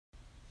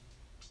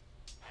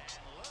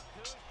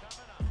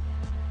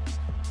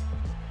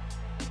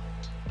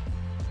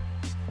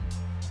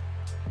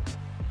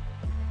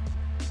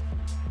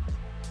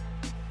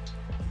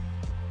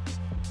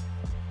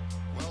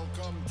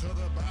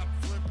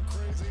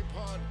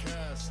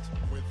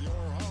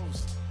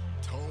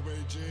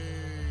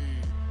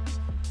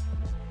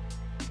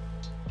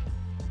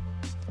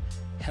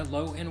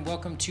Hello and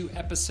welcome to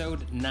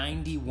episode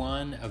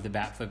 91 of the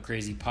Batflip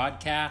Crazy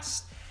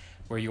podcast,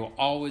 where you'll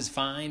always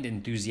find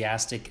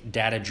enthusiastic,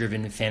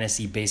 data-driven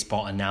fantasy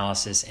baseball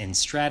analysis and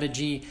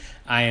strategy.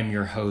 I am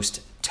your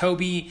host,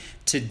 Toby.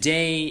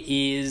 Today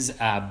is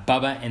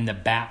Bubba and the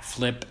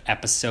Batflip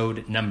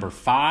episode number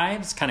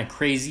 5. It's kind of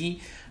crazy.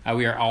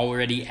 We are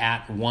already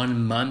at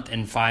 1 month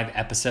and 5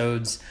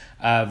 episodes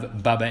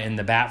of Bubba and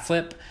the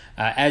Batflip.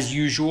 As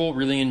usual,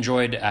 really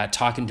enjoyed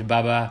talking to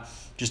Bubba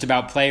just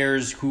about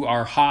players who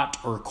are hot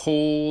or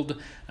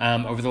cold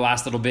over the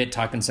last little bit,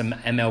 talking some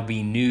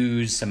MLB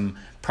news, some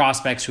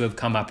prospects who have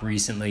come up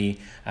recently.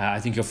 I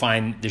think you'll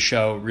find the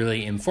show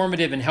really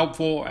informative and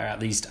helpful, or at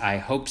least I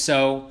hope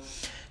so.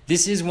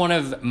 This is one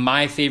of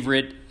my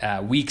favorite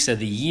weeks of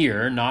the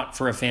year, not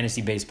for a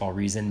fantasy baseball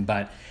reason,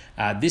 but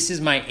this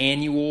is my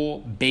annual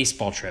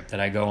baseball trip that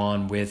I go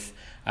on with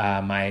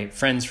my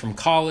friends from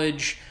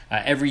college.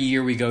 Every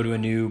year we go to a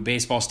new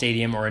baseball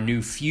stadium or a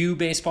new few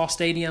baseball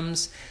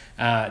stadiums.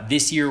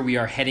 This year we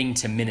are heading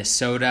to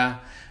Minnesota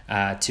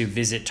to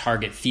visit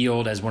Target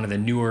Field as one of the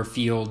newer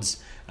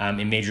fields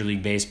in Major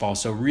League Baseball.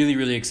 So really,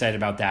 really excited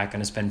about that.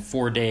 Going to spend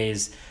 4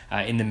 days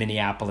in the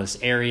Minneapolis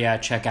area,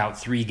 check out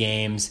 3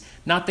 games.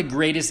 Not the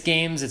greatest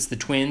games. It's the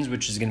Twins,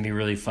 which is going to be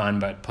really fun,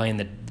 but playing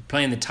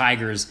the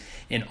Tigers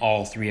in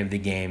all 3 of the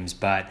games.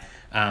 But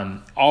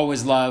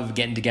always love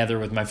getting together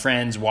with my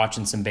friends,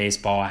 watching some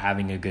baseball,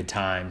 having a good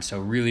time. So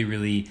really,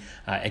 really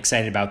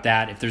excited about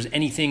that. If there's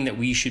anything that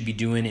we should be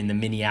doing in the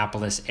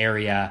Minneapolis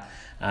area,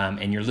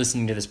 and you're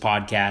listening to this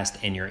podcast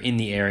and you're in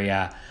the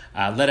area,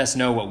 let us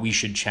know what we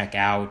should check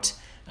out.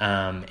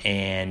 Should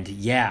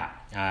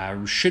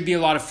be a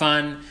lot of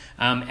fun.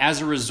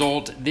 As a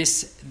result,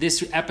 this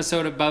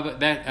episode of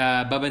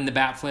Bubba and the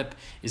Batflip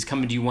is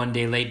coming to you 1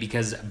 day late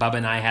because Bubba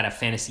and I had a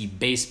fantasy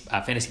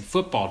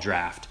football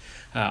draft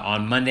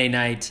on Monday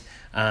night.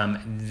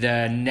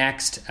 The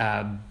next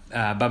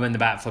Bubba and the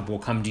Batflip will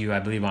come to you, I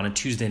believe, on a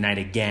Tuesday night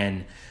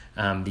again,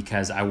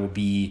 because I will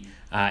be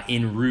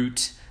en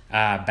route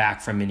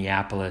back from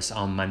Minneapolis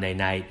on Monday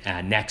night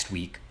next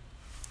week.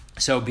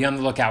 So be on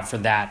the lookout for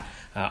that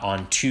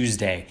on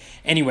Tuesday.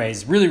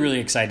 Anyways, really, really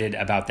excited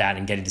about that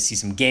and getting to see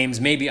some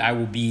games. Maybe I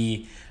will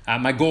be,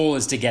 my goal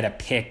is to get a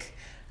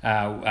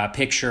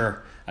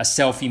picture, a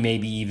selfie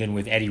maybe even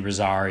with Eddie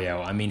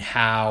Rosario. I mean,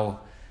 how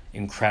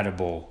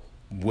incredible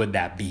would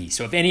that be?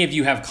 So if any of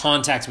you have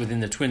contacts within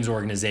the Twins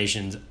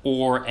organizations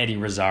or Eddie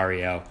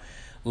Rosario,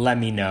 let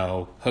me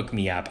know, hook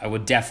me up. I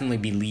would definitely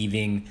be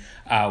leaving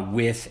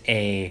with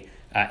a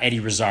Eddie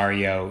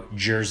Rosario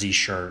jersey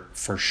shirt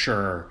for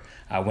sure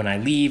when I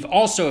leave.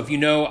 Also, if you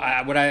know,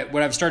 what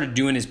I've started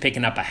doing is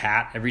picking up a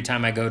hat every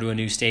time I go to a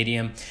new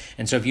stadium.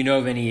 And so if you know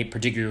of any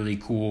particularly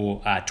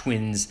cool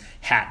Twins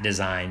hat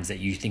designs that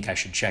you think I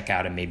should check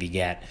out and maybe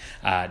get,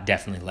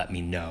 definitely let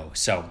me know.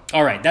 So,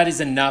 all right, that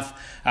is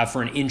enough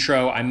for an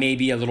intro. I may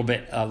be a little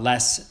bit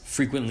less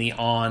frequently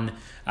on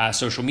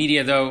social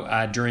media,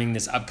 though, during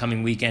this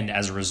upcoming weekend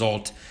as a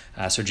result.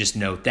 So just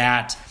note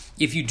that.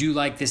 If you do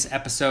like this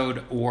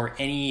episode or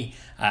any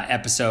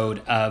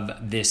episode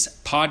of this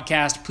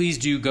podcast, please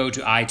do go to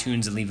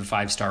iTunes and leave a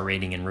 5-star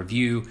rating and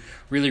review.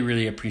 Really,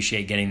 really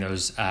appreciate getting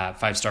those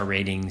 5-star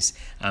ratings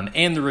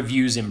and the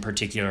reviews in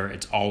particular.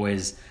 It's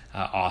always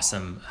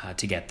awesome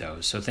to get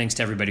those. So thanks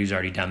to everybody who's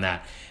already done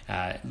that.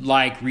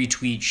 Like,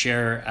 retweet,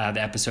 share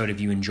the episode if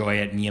you enjoy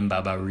it. Me and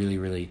Bubba really,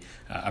 really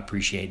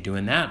appreciate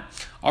doing that.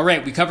 All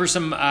right, we cover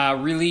some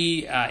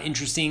really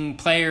interesting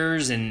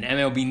players and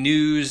MLB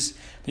news.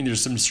 I think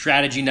there's some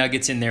strategy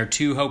nuggets in there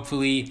too,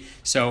 hopefully.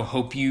 So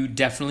hope you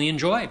definitely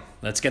enjoy.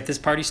 Let's get this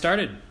party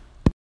started.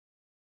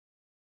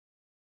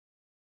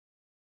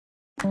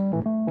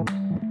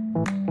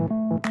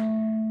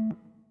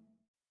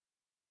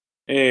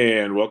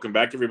 And welcome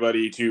back,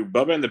 everybody, to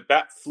Bubba and the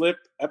Batflip,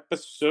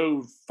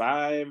 episode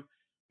 5.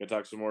 Gonna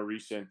talk some more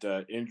recent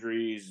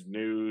injuries,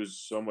 news,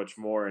 so much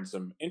more, and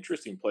some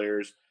interesting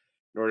players.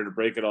 In order to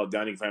break it all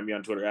down, you can find me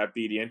on Twitter at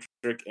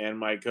BDentric and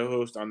my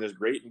co-host on this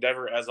great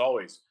endeavor, as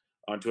always,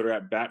 on Twitter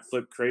at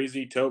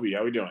BatFlipCrazy. Toby,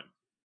 how we doing?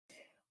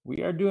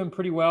 We are doing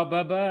pretty well,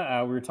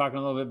 Bubba. We were talking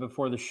a little bit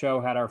before the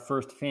show, had our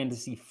first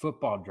fantasy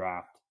football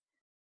draft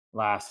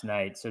last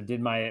night. So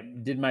did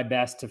my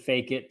best to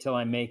fake it till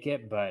I make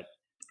it, but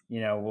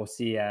we'll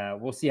see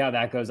how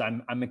that goes.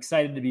 I'm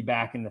excited to be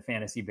back in the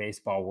fantasy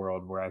baseball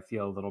world where I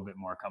feel a little bit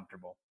more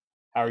comfortable.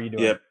 How are you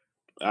doing? Yep,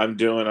 I'm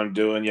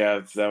doing.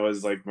 Yeah, that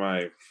was like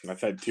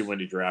I've had too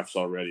many drafts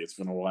already. It's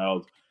been a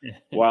wild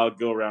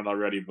go around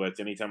already, but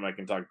anytime I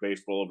can talk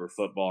baseball over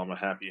football, I'm a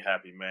happy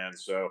man.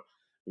 So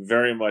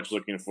very much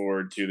looking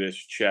forward to this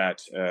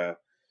chat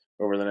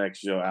over the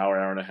next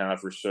hour and a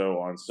half or so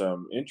on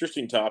some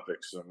interesting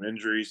topics, some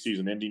injuries,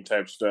 season ending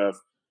type stuff,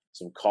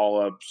 some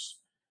call-ups.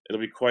 It'll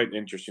be quite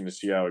interesting to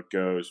see how it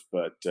goes,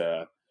 but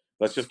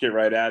let's just get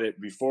right at it.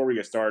 Before we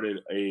get started,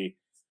 a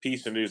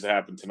piece of news that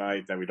happened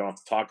tonight that we don't have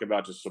to talk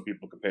about just so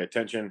people can pay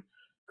attention.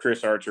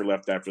 Chris Archer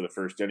left after the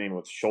first inning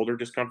with shoulder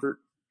discomfort.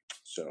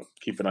 So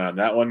keep an eye on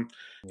that one.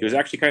 He was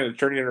actually kind of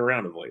turning it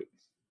around of late.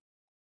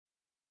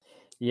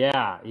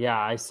 Yeah,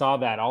 I saw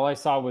that. All I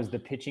saw was the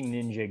pitching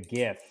ninja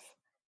GIF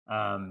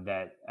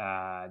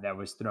that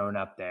was thrown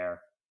up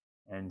there,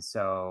 and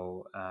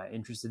so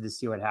interested to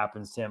see what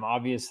happens to him.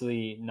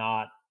 Obviously,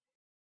 not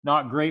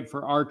great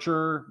for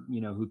Archer,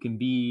 who can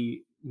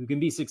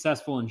be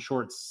successful in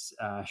short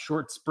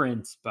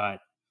sprints, but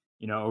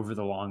over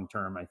the long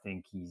term, I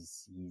think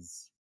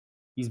he's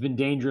been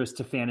dangerous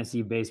to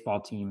fantasy baseball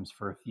teams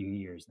for a few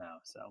years now.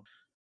 So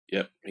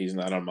Yep, he's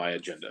not on my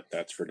agenda.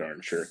 That's for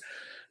darn sure.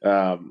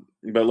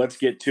 But let's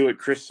get to it.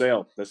 Chris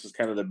Sale. This is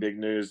kind of the big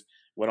news.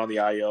 Went on the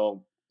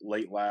IL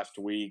late last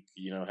week.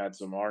 Had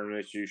some arm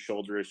issues,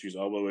 shoulder issues,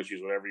 elbow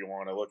issues, whatever you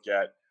want to look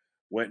at.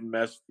 Went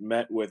and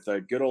met with a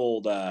good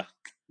old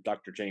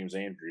Dr. James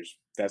Andrews.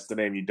 That's the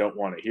name you don't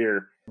want to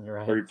hear.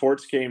 right. The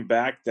reports came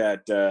back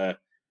that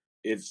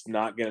it's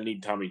not going to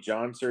need Tommy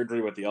John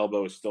surgery, but the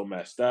elbow is still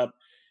messed up.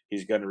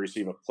 He's going to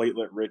receive a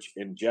platelet-rich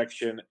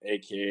injection,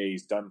 aka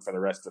he's done for the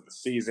rest of the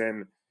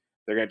season.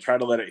 They're going to try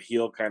to let it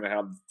heal, kind of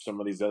how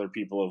some of these other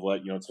people have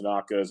let,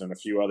 Tanaka's and a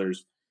few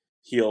others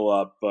heal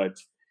up, but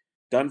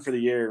done for the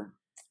year.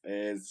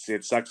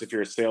 It sucks if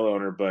you're a Sale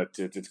owner, but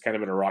it's kind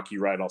of been a rocky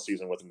ride all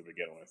season with him to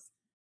begin with.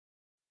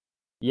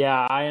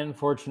 Yeah, I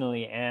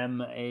unfortunately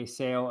am a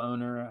Sale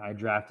owner. I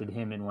drafted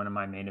him in one of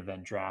my main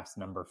event drafts,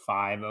 number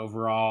 5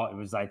 overall. It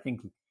was, I think,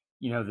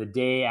 the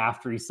day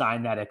after he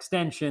signed that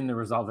extension, there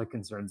was all the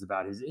concerns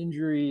about his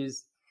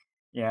injuries.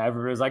 Yeah,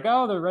 everybody was like,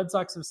 "Oh, the Red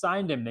Sox have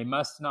signed him. They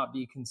must not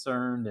be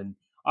concerned." And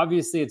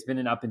obviously, it's been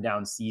an up and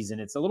down season.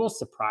 It's a little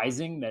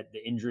surprising that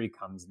the injury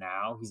comes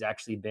now. He's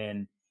actually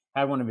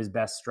had one of his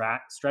best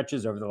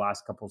stretches over the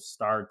last couple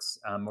starts.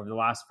 Over the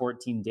last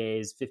 14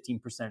 days,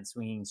 15%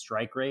 swinging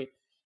strike rate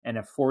and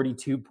a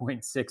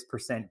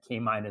 42.6% K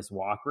minus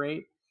walk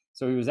rate.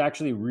 So he was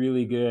actually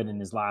really good in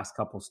his last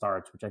couple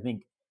starts, which I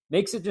think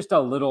makes it just a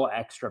little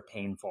extra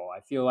painful. I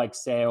feel like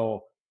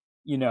Sale,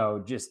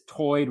 just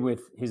toyed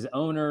with his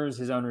owners.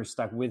 His owners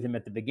stuck with him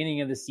at the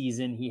beginning of the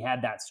season. He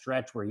had that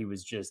stretch where he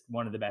was just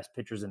one of the best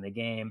pitchers in the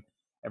game.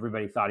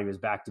 Everybody thought he was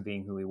back to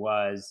being who he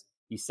was.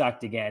 He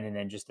sucked again. And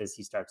then just as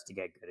he starts to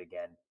get good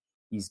again,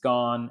 he's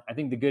gone. I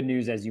think the good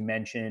news, as you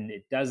mentioned,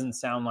 it doesn't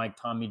sound like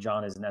Tommy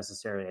John is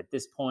necessary at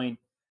this point.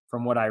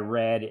 From what I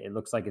read, it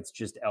looks like it's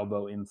just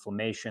elbow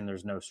inflammation.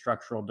 There's no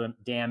structural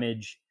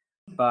damage.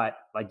 But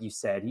like you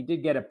said, he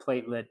did get a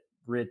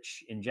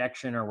platelet-rich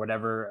injection or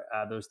whatever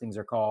those things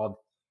are called.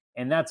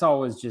 And that's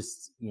always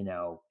just,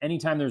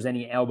 anytime there's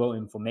any elbow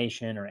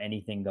inflammation or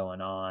anything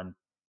going on,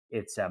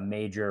 it's a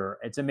major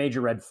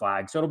red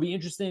flag. So it'll be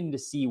interesting to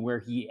see where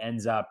he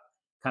ends up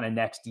kind of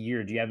next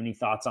year. Do you have any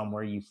thoughts on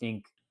where you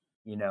think,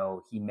 he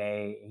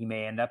may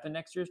end up in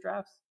next year's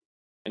drafts?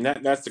 And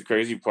that's the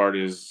crazy part,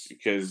 is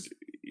because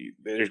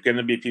there's going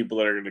to be people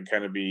that are going to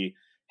kind of be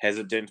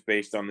hesitant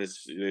based on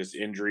this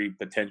injury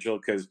potential,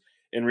 because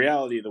in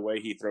reality, the way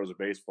he throws a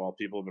baseball,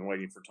 people have been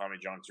waiting for Tommy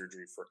John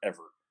surgery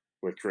forever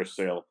with Chris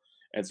Sale.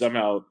 And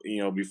somehow,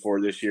 before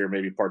this year,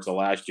 maybe parts of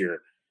last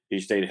year, he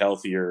stayed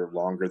healthier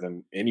longer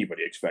than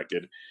anybody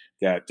expected.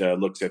 That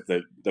looks at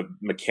the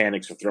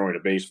mechanics of throwing a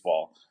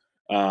baseball.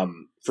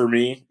 For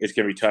me, it's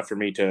going to be tough for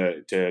me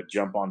to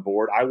jump on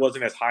board. I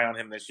wasn't as high on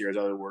him this year as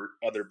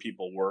other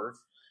people were.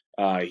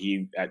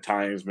 He at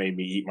times made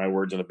me eat my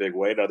words in a big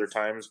way. At other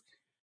times,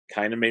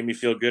 kind of made me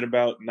feel good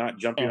about not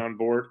jumping on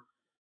board.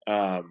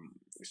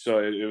 So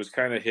it was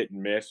kind of hit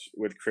and miss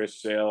with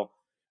Chris Sale.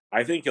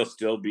 I think he'll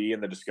still be in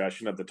the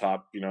discussion of the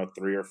top,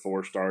 3 or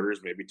 4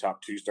 starters, maybe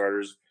top 2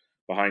 starters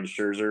behind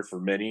Scherzer for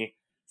many.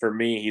 For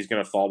me, he's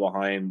going to fall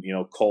behind,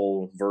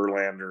 Cole,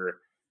 Verlander,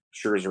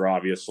 Scherzer,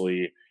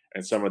 obviously,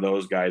 and some of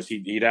those guys.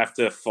 He'd have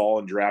to fall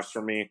in drafts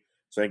for me.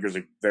 So I think there's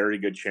a very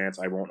good chance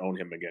I won't own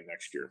him again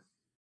next year.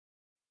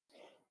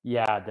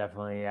 Yeah,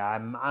 definitely.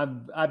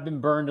 I've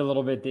been burned a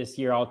little bit this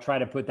year. I'll try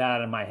to put that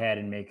out of my head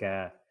and make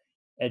a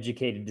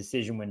educated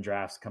decision when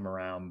drafts come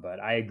around. But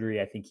I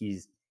agree. I think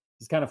he's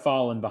kind of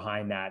fallen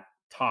behind that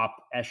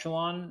top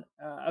echelon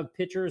of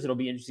pitchers. It'll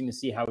be interesting to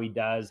see how he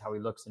does, how he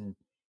looks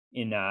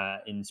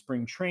in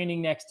spring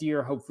training next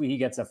year. Hopefully, he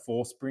gets a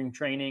full spring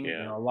training.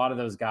 Yeah. A lot of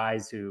those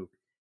guys who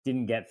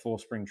didn't get full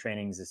spring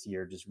trainings this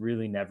year just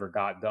really never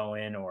got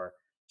going or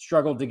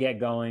struggled to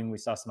get going. We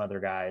saw some other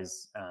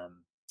guys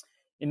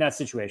in that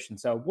situation.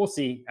 So we'll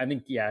see. I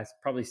think, it's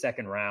probably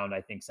second round. I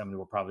think somebody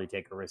will probably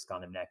take a risk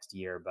on him next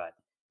year, but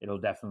it'll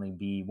definitely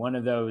be one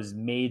of those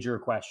major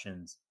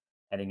questions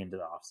heading into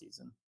the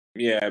offseason.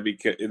 Yeah,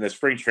 because in the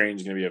spring training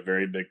is going to be a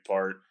very big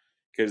part,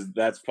 because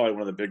that's probably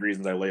one of the big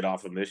reasons I laid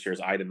off him this year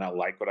is I did not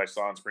like what I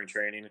saw in spring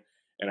training.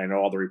 And I know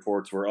all the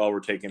reports were,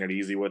 we're taking it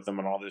easy with them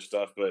and all this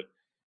stuff, but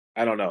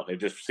I don't know. It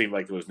just seemed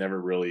like it was never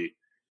really.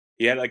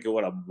 He had a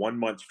 1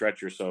 month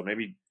stretch or so,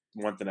 maybe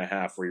month and a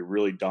half, where he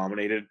really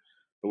dominated.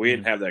 But we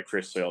didn't have that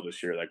Chris Sale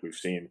this year like we've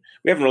seen.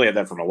 We haven't really had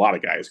that from a lot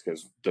of guys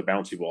because the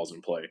bouncy ball's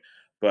in play.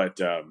 But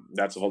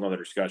that's a whole nother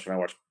discussion. I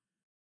watched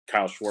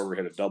Kyle Schwarber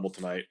hit a double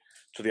tonight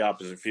to the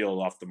opposite field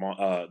off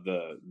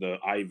the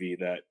ivy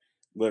that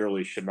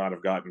literally should not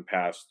have gotten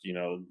past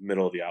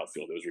middle of the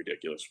outfield. It was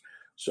ridiculous.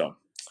 So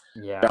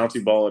Yeah,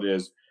 bouncy ball it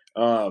is.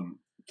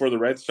 for the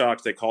Red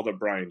Sox, they called up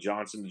Brian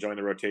Johnson to join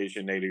the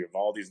rotation. Nate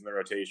Eovaldi's in the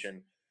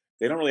rotation.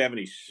 They don't really have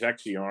any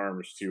sexy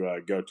arms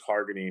to go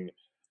targeting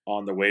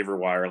on the waiver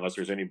wire unless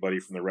there's anybody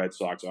from the Red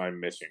Sox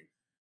I'm missing.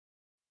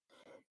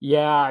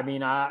 Yeah, I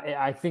mean,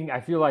 I think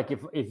I feel like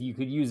if you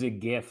could use a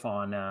GIF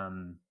on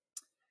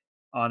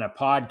a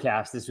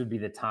podcast, this would be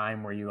the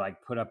time where you like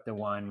put up the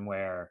one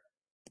where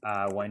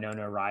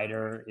Winona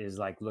Ryder is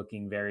like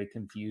looking very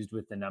confused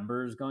with the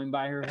numbers going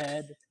by her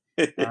head.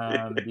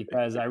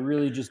 Because I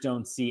really just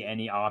don't see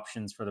any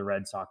options for the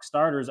Red Sox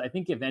starters. I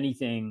think if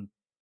anything,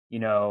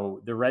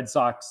 the Red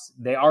Sox,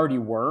 they already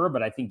were,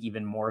 but I think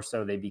even more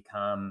so they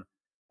become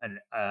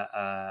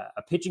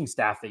a pitching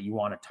staff that you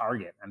want to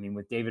target. I mean,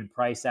 with David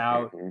Price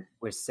out,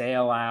 with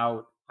Sale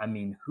out, I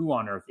mean, who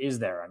on earth is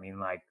there? I mean,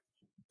 like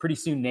pretty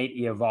soon Nate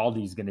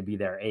Eovaldi is going to be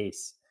their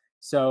ace.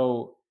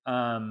 So,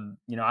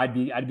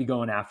 I'd be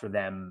going after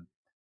them.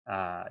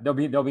 They'll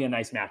be a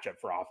nice matchup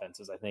for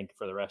offenses, I think,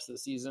 for the rest of the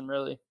season,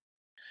 really.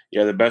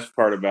 Yeah, the best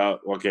part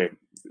about let me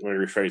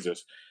rephrase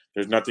this.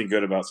 There's nothing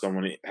good about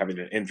someone having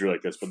an injury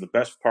like this, but the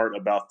best part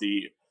about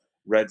the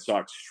Red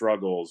Sox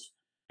struggles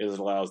is it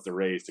allows the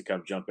Rays to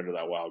come jump into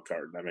that wild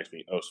card. That makes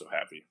me so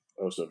happy,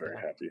 so very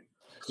happy.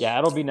 Yeah,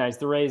 it'll be nice.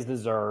 The Rays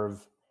deserve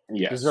a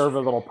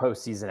little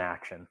postseason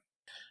action.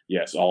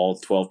 Yes, all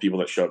 12 people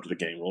that show up to the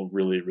game will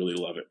really, really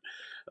love it.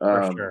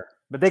 For sure.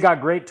 But they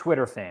got great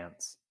Twitter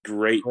fans.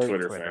 Great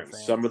Twitter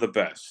fans. Some of the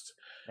best.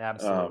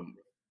 Absolutely.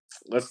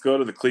 Let's go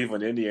to the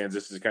Cleveland Indians.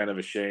 This is kind of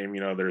a shame.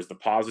 There's the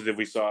positive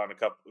we saw in a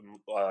couple.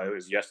 It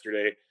was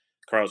yesterday.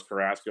 Carlos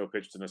Carrasco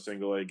pitched in a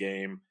single-A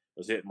game.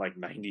 Was hitting like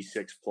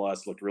 96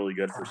 plus. Looked really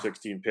good for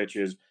 16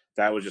 pitches.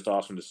 That was just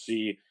awesome to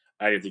see.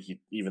 I didn't think he'd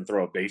even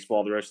throw a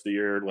baseball the rest of the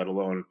year, let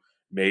alone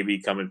maybe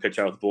come and pitch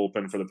out the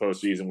bullpen for the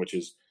postseason, which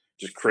is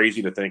just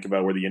crazy to think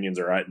about where the Indians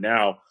are at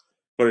now.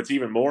 But it's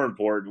even more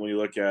important when you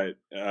look at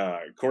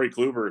Corey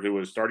Kluber, who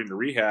was starting to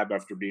rehab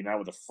after being out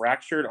with a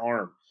fractured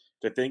arm.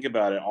 To think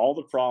about it, all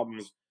the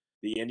problems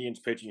the Indians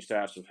pitching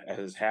staff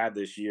has had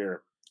this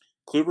year,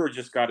 Kluber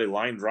just got a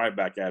line drive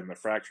back at him that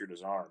fractured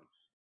his arm.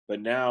 But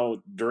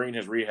now, during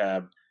his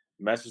rehab,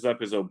 messes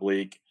up his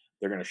oblique.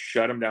 They're going to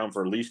shut him down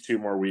for at least 2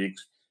 more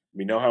weeks.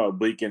 We know how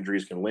oblique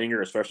injuries can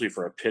linger, especially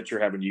for a pitcher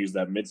having to use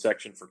that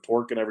midsection for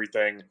torque and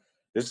everything.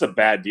 This is a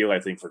bad deal, I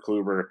think, for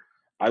Kluber.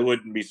 I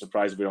wouldn't be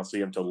surprised if we don't see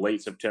him until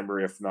late September,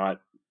 if not,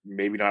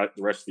 maybe not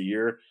the rest of the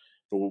year.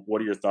 But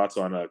what are your thoughts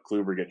on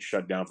Kluber getting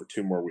shut down for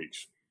 2 more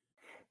weeks?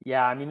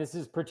 Yeah, I mean, this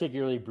is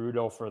particularly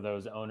brutal for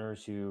those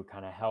owners who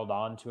kind of held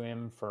on to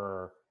him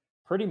for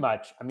pretty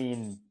much, I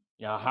mean,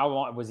 how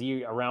long was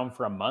he around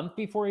for a month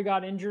before he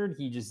got injured?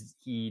 He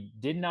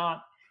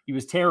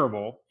was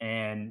terrible.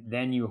 And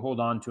then you hold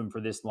on to him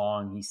for this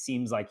long. He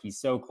seems like he's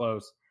so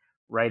close,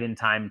 right in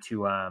time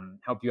to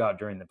help you out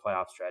during the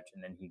playoff stretch.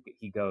 And then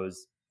he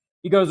goes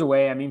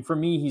away. I mean, for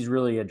me, he's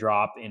really a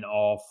drop in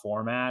all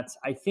formats.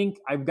 I think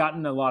I've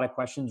gotten a lot of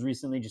questions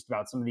recently just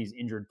about some of these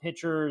injured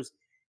pitchers.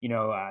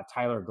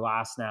 Tyler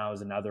Glasnow is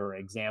another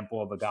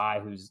example of a guy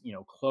who's,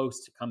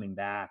 close to coming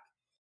back.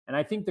 And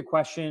I think the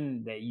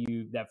question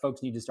that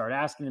folks need to start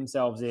asking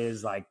themselves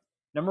is like,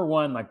 number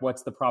one, like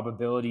what's the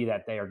probability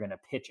that they are going to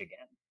pitch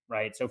again,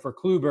 right? So for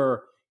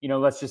Kluber,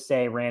 let's just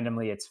say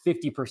randomly it's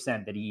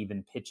 50% that he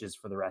even pitches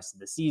for the rest of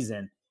the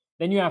season.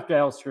 Then you have to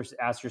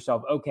ask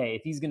yourself, okay,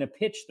 if he's going to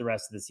pitch the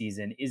rest of the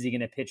season, is he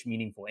going to pitch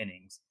meaningful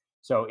innings?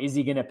 So is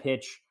he going to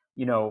pitch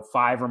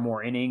 5 or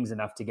more innings,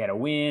 enough to get a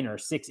win, or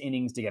 6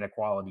 innings to get a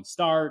quality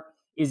start?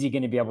 Is he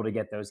going to be able to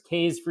get those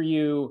Ks for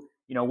you?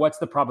 What's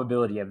the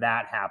probability of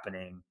that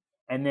happening?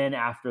 And then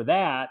after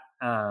that,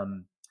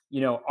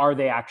 are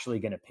they actually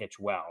going to pitch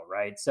well,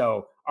 right?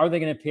 So are they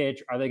going to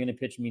pitch? Are they going to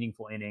pitch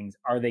meaningful innings?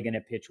 Are they going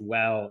to pitch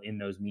well in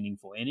those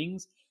meaningful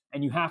innings?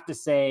 And you have to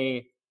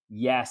say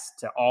yes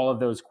to all of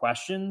those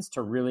questions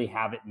to really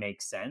have it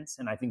make sense.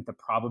 And I think the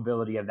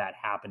probability of that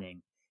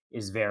happening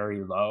is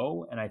very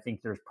low. And I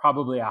think there's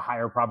probably a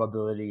higher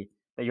probability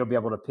that you'll be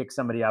able to pick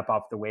somebody up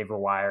off the waiver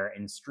wire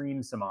and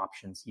stream some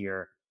options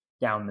here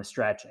down the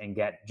stretch and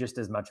get just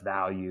as much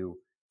value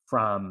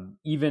from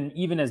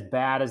even as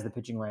bad as the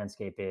pitching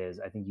landscape is.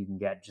 I think you can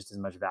get just as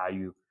much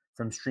value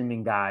from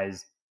streaming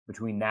guys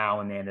between now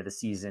and the end of the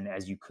season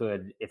as you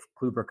could if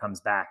Kluber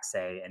comes back,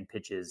 say, and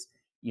pitches,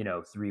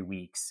 3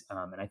 weeks.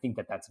 And I think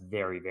that's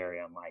very, very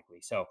unlikely.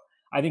 So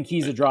I think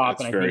he's a drop.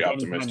 That's and I very think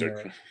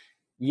optimistic.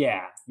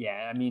 Yeah.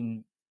 I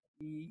mean,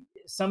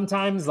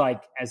 sometimes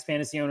like as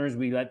fantasy owners,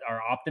 we let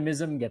our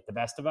optimism get the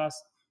best of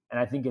us. And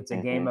I think it's a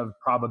game of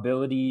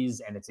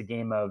probabilities and it's a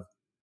game of,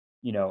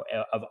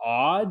 of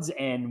odds.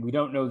 And we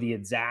don't know the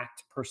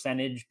exact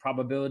percentage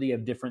probability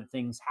of different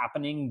things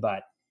happening.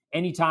 But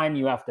anytime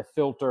you have to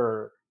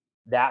filter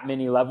that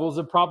many levels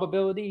of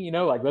probability,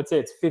 like let's say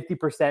it's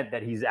 50%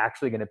 that he's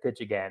actually going to pitch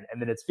again.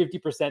 And then it's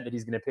 50% that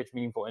he's going to pitch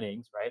meaningful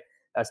innings, right?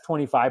 That's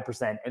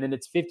 25%. And then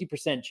it's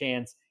 50%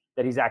 chance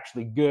that he's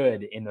actually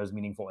good in those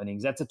meaningful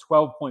innings. That's a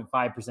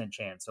 12.5%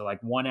 chance. So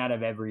like 1 out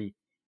of every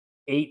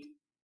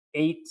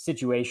eight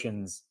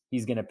situations,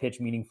 he's going to pitch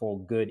meaningful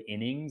good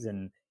innings.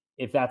 And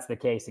if that's the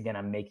case, again,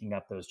 I'm making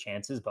up those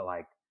chances, but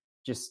like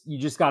you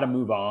just got to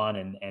move on,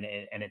 and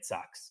it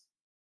sucks.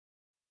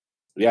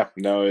 Yeah,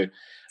 no,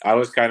 I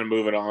was kind of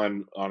moving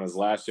on his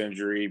last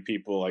injury.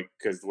 People like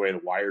because the way the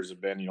wires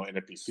have been,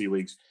 NFBC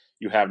leagues,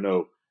 you have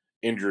no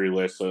injury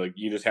list, so like,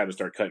 you just had to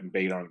start cutting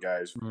bait on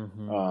guys.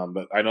 Mm-hmm.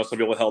 But I know some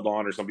people held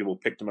on, or some people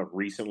picked him up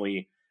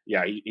recently.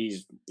 Yeah,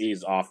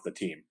 he's off the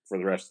team for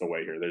the rest of the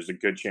way here. There's a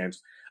good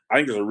chance. I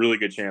think there's a really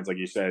good chance, like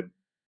you said,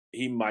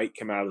 he might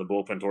come out of the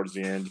bullpen towards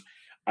the end.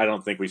 I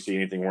don't think we see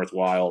anything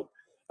worthwhile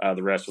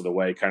the rest of the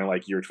way. Kind of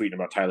like you were tweeting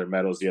about Tyler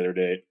Meadows the other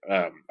day.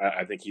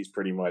 I think he's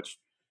pretty much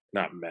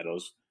not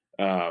Meadows.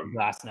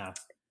 Glasnow.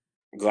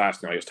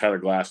 Yes, Tyler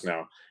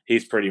Glasnow.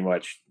 He's pretty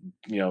much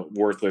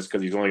worthless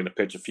because he's only going to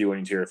pitch a few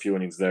innings here, a few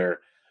innings there,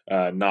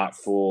 not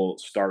full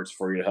starts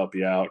for you to help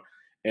you out.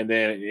 And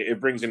then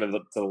it brings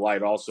into the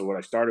light also what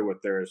I started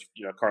with there is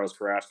Carlos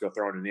Carrasco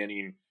throwing an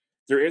inning.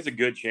 There is a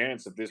good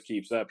chance if this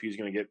keeps up, he's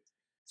going to get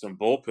some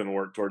bullpen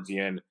work towards the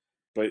end.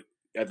 But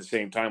at the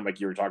same time, like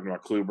you were talking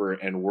about Kluber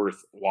and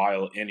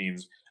worthwhile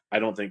innings, I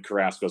don't think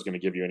Carrasco is going to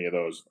give you any of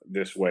those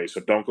this way.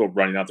 So don't go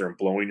running out there and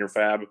blowing your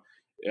fab.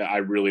 I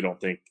really don't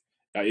think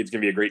it's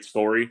going to be a great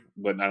story,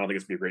 but I don't think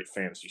it's going to be a great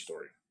fantasy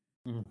story.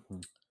 Mm-hmm.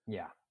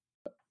 Yeah.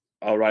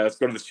 All right, let's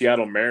go to the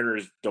Seattle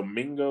Mariners.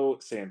 Domingo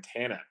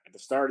Santana. At the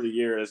start of the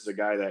year, this is a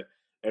guy that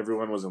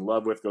everyone was in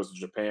love with, goes to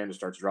Japan and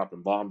starts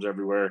dropping bombs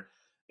everywhere.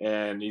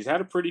 And he's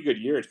had a pretty good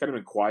year. It's kind of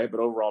been quiet, but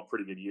overall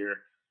pretty good year.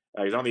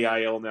 He's on the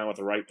IL now with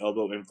the right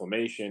elbow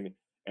inflammation.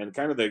 And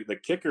kind of the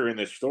kicker in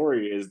this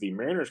story is the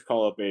Mariners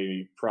call up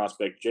a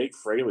prospect, Jake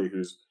Fraley,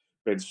 who's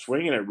been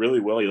swinging it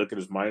really well. You look at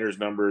his minors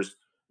numbers,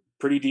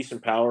 pretty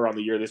decent power on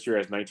the year. This year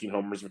has 19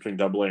 homers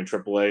between AA and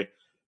AAA.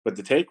 But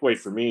the takeaway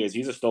for me is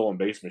he's a stolen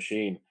base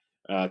machine.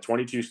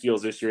 22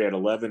 steals this year, had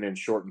 11 in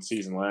shortened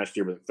season last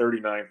year, but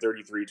 39,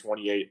 33,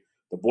 28.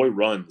 The boy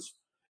runs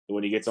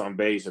when he gets on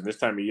base. And this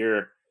time of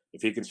year,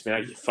 if he can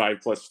snag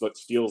 5+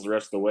 steals the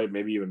rest of the way,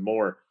 maybe even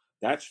more,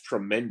 that's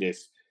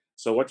tremendous.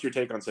 So what's your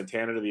take on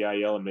Santana to the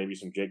IL and maybe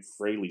some Jake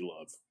Fraley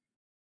love?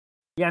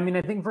 Yeah, I mean,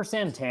 I think for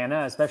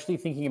Santana, especially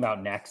thinking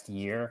about next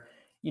year,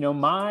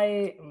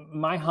 my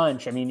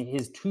hunch, I mean,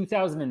 his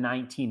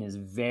 2019 is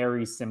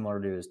very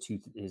similar to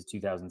his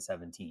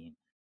 2017.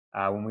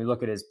 When we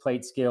look at his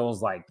plate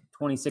skills, like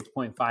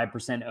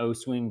 26.5% O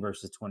swing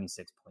versus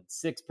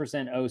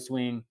 26.6% O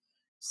swing,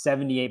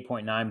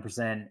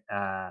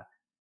 78.9%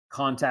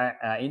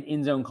 contact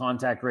in zone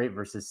contact rate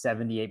versus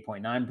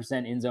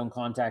 78.9% in zone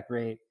contact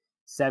rate,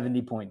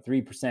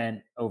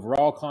 70.3%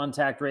 overall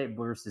contact rate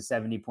versus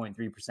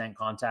 70.3%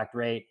 contact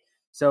rate.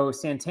 So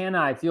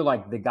Santana, I feel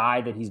like the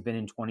guy that he's been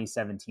in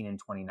 2017 and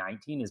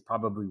 2019 is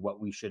probably what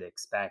we should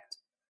expect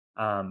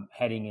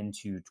heading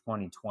into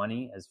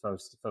 2020 as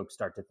folks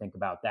start to think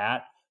about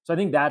that. So I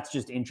think that's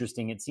just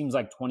interesting. It seems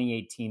like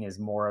 2018 is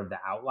more of the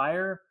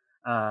outlier.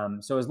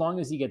 So as long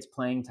as he gets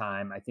playing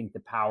time, I think the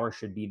power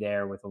should be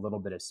there with a little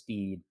bit of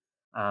speed.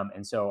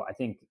 And so I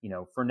think,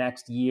 for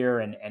next year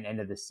and end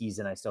of the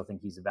season, I still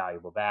think he's a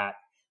valuable bat.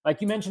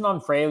 Like you mentioned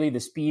on Fraley, the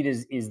speed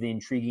is the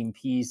intriguing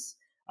piece.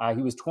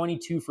 He was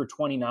 22 for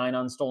 29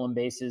 on stolen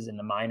bases in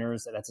the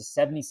minors. That's a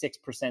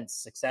 76%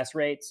 success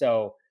rate.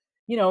 So,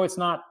 it's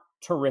not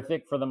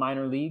terrific for the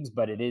minor leagues,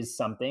 but it is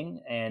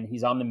something. And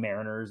he's on the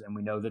Mariners, and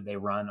we know that they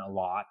run a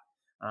lot.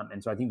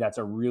 And so I think that's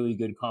a really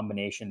good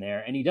combination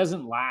there. And he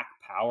doesn't lack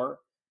power.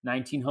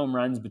 19 home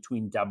runs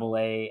between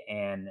AA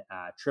and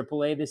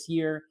AAA this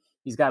year.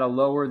 He's got a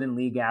lower than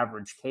league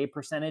average K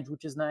percentage,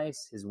 which is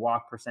nice. His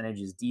walk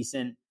percentage is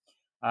decent.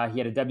 He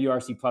had a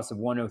WRC plus of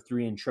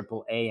 103 in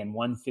AAA and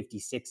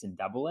 156 in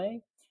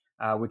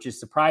AA, which is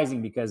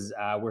surprising because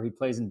where he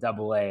plays in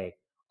AA,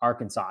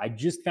 Arkansas. I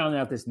just found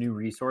out this new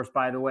resource,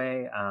 by the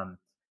way.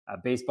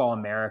 Baseball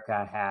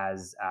America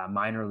has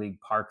minor league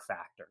park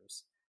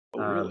factors. Oh,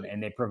 really?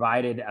 And they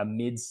provided a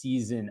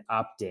mid-season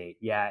update.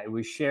 Yeah, it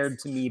was shared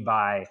to me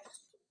by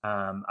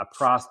a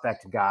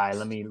prospect guy.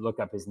 Let me look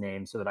up his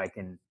name so that I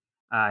can.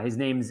 His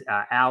name's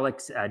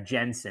Alex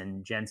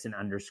Jensen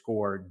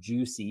 _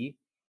 Juicy.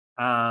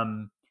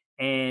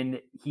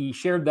 And he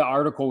shared the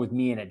article with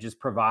me, and it just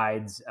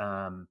provides,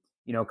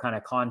 kind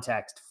of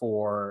context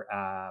for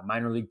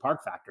minor league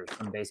park factors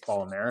from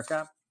Baseball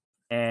America.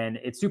 And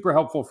it's super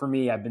helpful for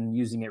me. I've been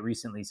using it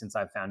recently since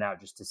I found out,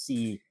 just to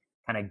see,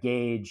 kind of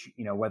gauge,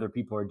 whether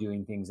people are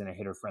doing things in a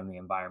hitter-friendly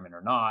environment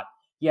or not.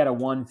 He had a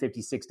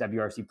 156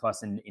 WRC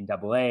plus in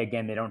AA.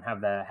 Again, they don't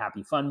have the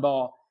happy fun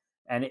ball.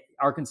 And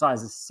Arkansas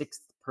is a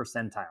 6th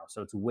percentile,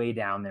 so it's way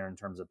down there in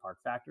terms of park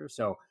factors.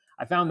 So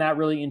I found that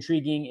really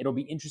intriguing. It'll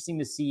be interesting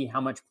to see how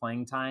much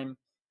playing time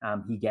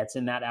he gets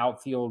in that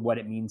outfield, what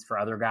it means for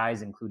other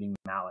guys, including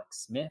Malik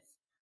Smith,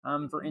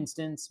 for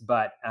instance.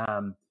 But,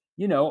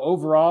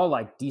 overall,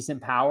 like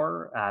decent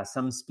power,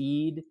 some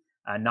speed,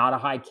 not a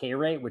high K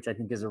rate, which I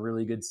think is a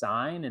really good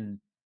sign. And,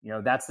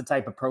 that's the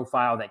type of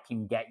profile that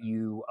can get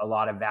you a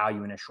lot of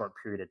value in a short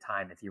period of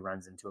time if he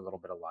runs into a little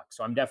bit of luck.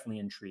 So I'm definitely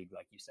intrigued,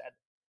 like you said.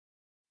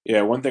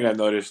 Yeah, one thing I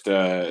noticed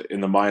in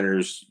the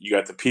minors, you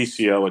got the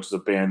PCL, which is a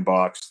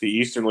bandbox. The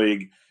Eastern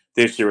League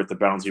this year with the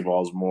bouncy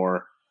balls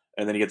more.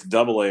 and then he gets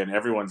Double A, and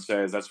everyone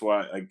says that's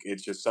why like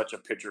it's just such a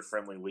pitcher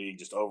friendly league.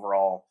 Just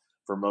overall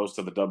for most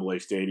of the Double A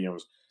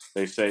stadiums,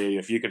 they say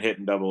if you can hit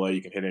in Double A,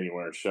 you can hit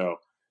anywhere. So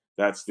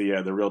that's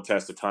the real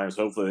test of times.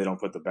 Hopefully they don't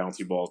put the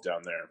bouncy balls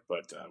down there,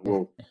 but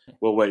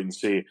we'll wait and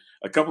see.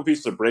 A couple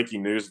pieces of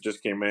breaking news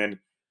just came in.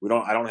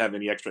 I don't have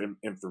any extra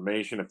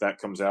information. If that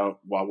comes out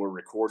while we're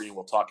recording,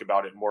 we'll talk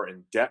about it more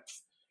in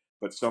depth.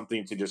 But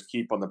something to just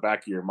keep on the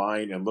back of your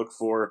mind and look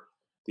for.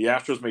 The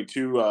Astros made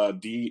two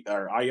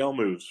IL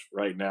moves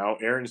right now.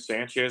 Aaron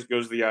Sanchez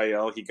goes to the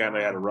IL. He kind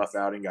of had a rough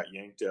outing, got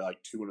yanked at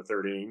like 2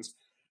 1/3 innings,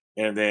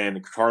 and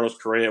then Carlos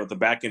Correa with the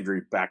back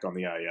injury back on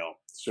the IL.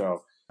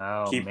 So,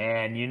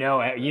 man, you know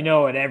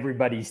what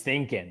everybody's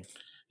thinking.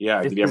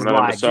 Yeah, did you have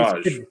another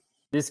massage?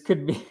 This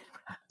could be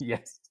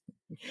yes,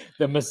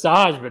 the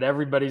massage, but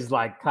everybody's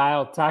like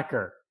Kyle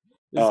Tucker.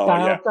 Is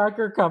Kyle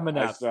Tucker coming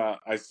up?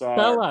 I saw.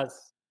 Tell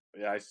us.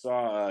 Yeah, I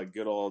saw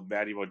good old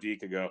Matty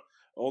Modica go.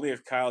 Only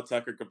if Kyle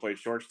Tucker could play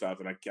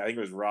shortstop, and I think it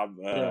was Rob.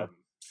 I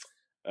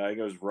think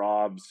it was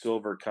Rob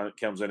Silver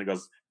comes in and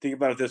goes, "Think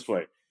about it this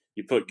way: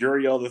 you put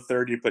Gurriel to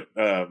third, you put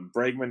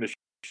Bregman to,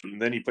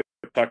 and then you put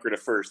Tucker to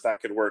first.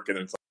 That could work." And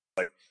it's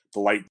like the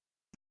light.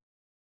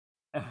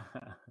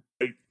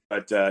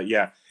 But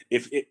yeah,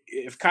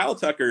 if Kyle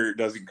Tucker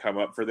doesn't come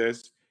up for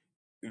this,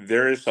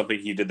 there is something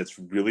he did that's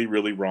really,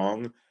 really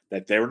wrong.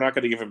 That they were not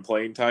going to give him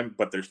playing time,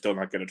 but they're still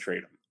not going to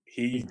trade him.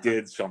 He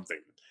did something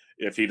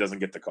if he doesn't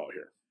get the call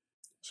here.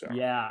 So.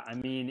 Yeah, I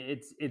mean,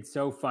 it's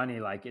so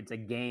funny. Like, it's a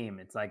game.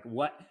 It's like,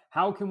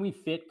 how can we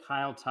fit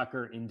Kyle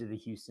Tucker into the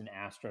Houston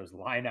Astros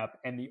lineup?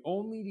 And the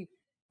only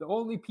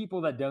people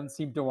that don't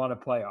seem to want to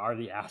play are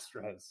the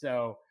Astros.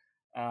 So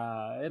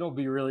it'll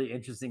be really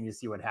interesting to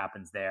see what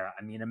happens there.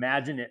 I mean,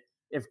 imagine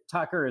if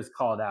Tucker is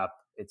called up,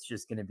 it's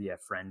just going to be a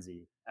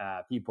frenzy.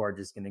 People are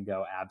just going to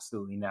go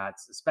absolutely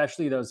nuts,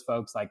 especially those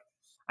folks. Like,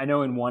 I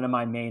know in one of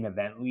my main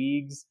event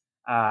leagues,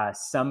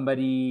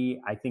 somebody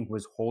I think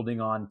was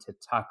holding on to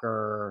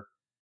Tucker.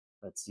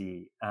 Let's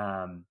see.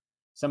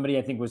 Somebody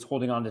I think was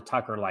holding on to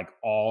Tucker like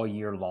all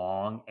year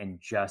long and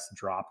just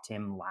dropped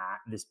him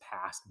this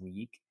past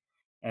week.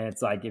 And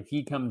it's like, if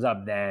he comes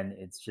up, then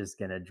it's just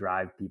going to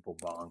drive people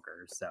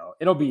bonkers. So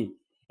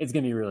it's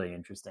going to be really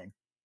interesting.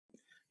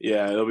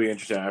 Yeah, it'll be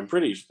interesting. I'm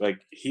pretty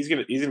like he's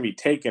gonna be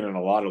taken in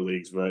a lot of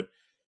leagues, but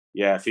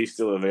yeah, if he's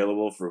still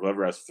available for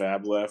whoever has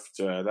Fab left,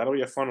 that'll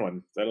be a fun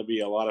one. That'll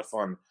be a lot of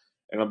fun,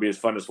 and it'll be as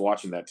fun as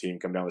watching that team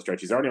come down the stretch.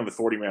 He's already on the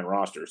 40-man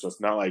roster, so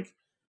it's not like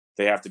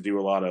they have to do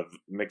a lot of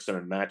mixing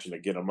and matching to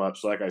get him up.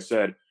 So, like I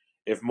said,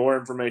 if more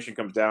information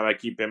comes down, I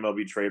keep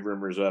MLB trade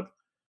rumors up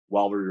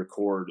while we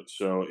record.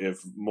 So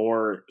if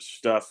more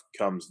stuff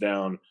comes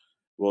down,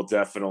 we'll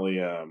definitely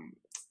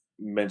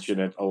mention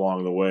it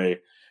along the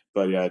way.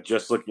 But yeah,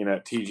 just looking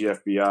at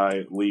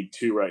TGFBI League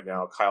 2 right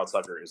now, Kyle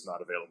Tucker is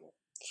not available.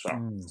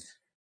 So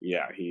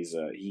yeah,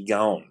 he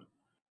gone.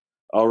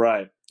 All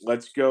right,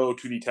 let's go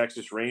to the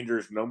Texas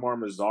Rangers. Nomar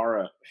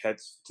Mazara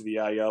heads to the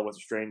IL with a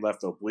strained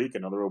left oblique,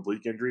 another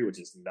oblique injury, which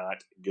is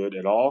not good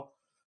at all.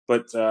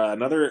 But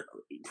another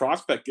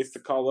prospect gets the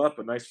call up,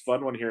 a nice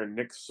fun one here,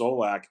 Nick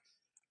Solak.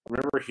 I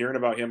remember hearing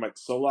about him. Like,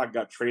 Solak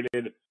got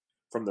traded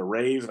from the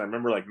Rays, and I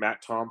remember like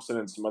Matt Thompson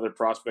and some other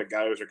prospect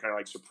guys are kind of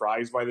like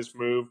surprised by this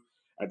move,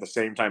 at the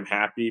same time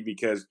happy,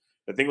 because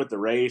the thing with the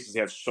Rays is they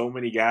have so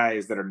many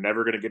guys that are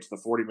never going to get to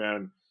the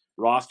 40-man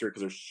roster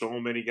because there's so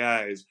many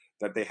guys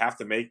that they have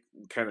to make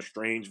kind of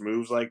strange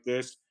moves like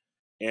this.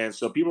 And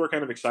so people are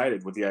kind of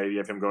excited with the idea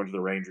of him going to the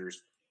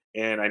Rangers.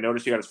 And I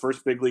noticed he got his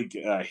first big league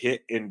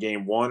hit in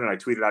game 1, and I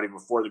tweeted out even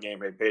before the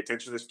game, hey, pay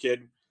attention to this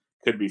kid.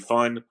 Could be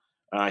fun.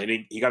 And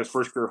he got his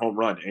first career home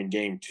run in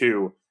game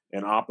 2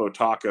 in Oppo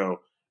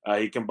Taco.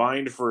 He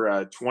combined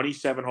for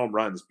 27 home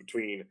runs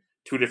between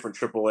two different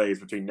AAAs,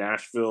 between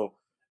Nashville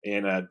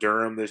and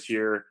Durham this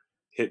year,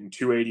 hitting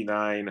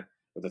 289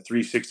 with a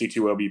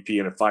 362 OBP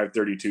and a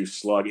 532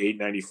 slug,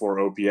 894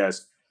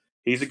 OPS.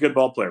 He's a good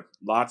ball player.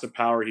 Lots of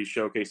power he's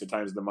showcased at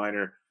times in the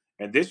minor.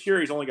 And this year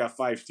he's only got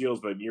 5 steals,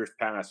 but in years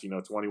past,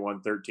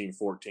 21, 13,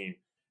 14,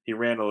 he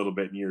ran a little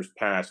bit in years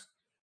past.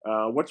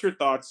 What's your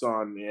thoughts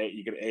on,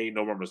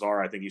 Nomar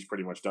Mazara? I think he's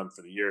pretty much done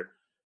for the year.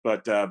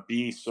 But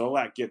B,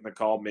 Solak getting the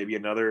call, maybe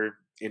another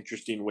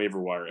interesting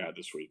waiver wire ad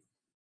this week.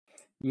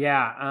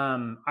 Yeah,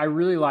 I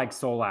really like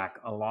Solak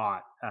a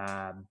lot,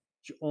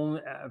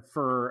 only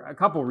for a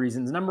couple of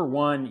reasons. Number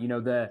one,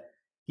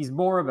 he's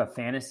more of a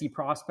fantasy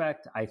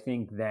prospect, I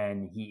think,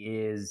 than he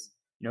is.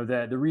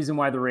 The reason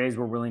why the Rays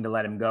were willing to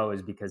let him go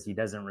is because he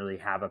doesn't really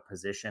have a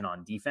position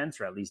on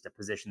defense, or at least a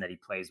position that he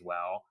plays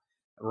well.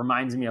 It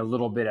reminds me a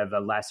little bit of a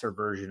lesser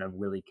version of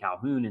Willie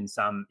Calhoun in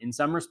some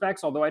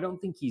respects, although I don't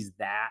think he's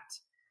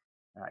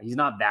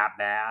not that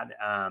bad.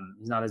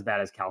 He's not as bad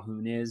as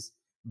Calhoun is.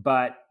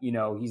 But,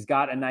 he's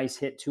got a nice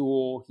hit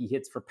tool. He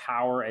hits for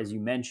power, as you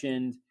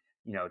mentioned,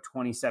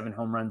 27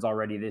 home runs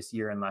already this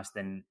year in less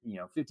than,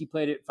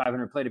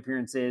 500 plate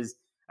appearances.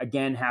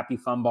 Again, happy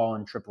fun ball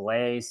in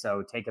AAA.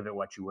 So take of it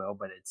what you will,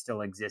 but it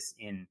still exists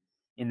in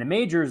the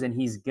majors. And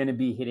he's going to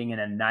be hitting in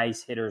a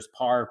nice hitter's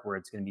park where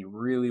it's going to be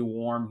really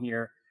warm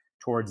here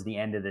towards the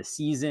end of the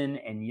season.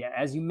 And yeah,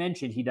 as you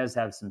mentioned, he does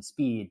have some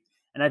speed.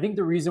 And I think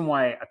the reason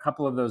why a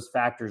couple of those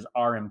factors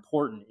are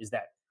important is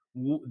that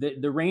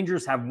the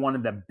Rangers have one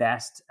of the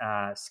best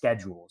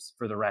schedules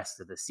for the rest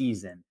of the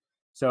season.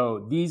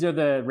 So these are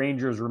the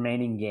Rangers'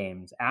 remaining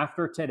games.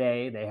 After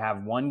today, they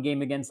have one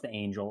game against the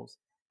Angels.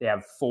 They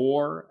have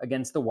 4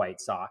 against the White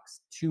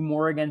Sox, 2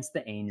 more against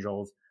the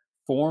Angels,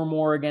 4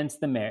 more against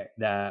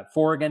the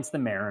 4 against the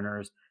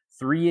Mariners,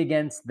 3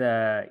 against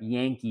the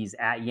Yankees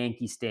at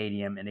Yankee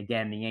Stadium. And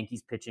again, the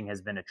Yankees pitching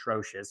has been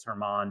atrocious.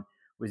 Herman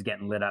was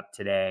getting lit up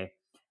today.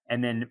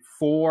 And then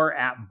 4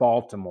 at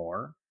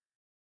Baltimore.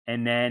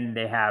 And then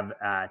they have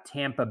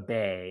Tampa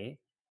Bay.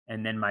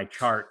 And then my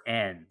chart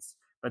ends.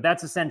 But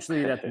that's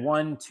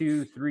 1,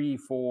 2, 3,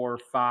 4,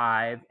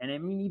 5. And I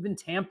mean, even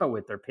Tampa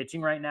with their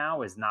pitching right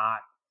now is not,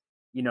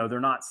 they're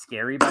not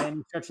scary by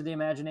any stretch of the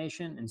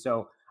imagination. And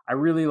so I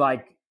really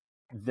like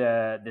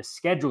the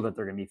schedule that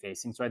they're going to be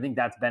facing. So I think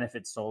that's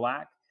benefits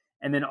Solak.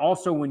 And then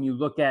also when you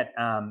look at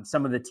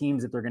some of the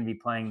teams that they're going to be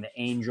playing, the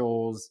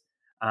Angels,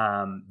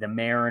 the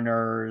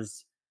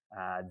Mariners,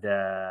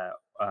 the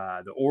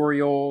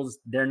Orioles,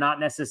 they're not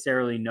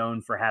necessarily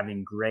known for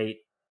having great.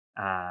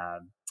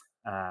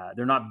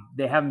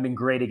 They haven't been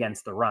great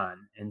against the run.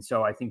 And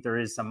so I think there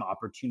is some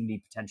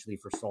opportunity potentially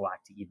for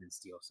Solak to even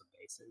steal some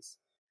bases.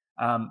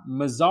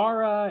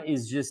 Mazara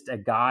is just a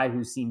guy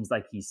who seems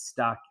like he's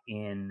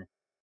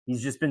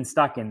just been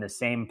stuck in the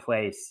same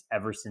place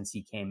ever since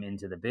he came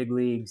into the big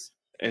leagues.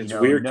 And it's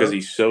weird because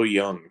he's so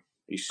young.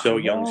 He's so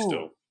young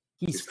still.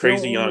 He's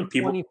crazy young.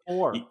 People,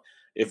 24.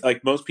 If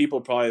like most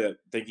people probably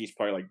think he's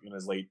probably like in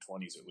his late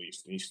 20s at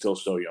least, and he's still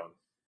so young.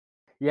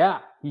 Yeah,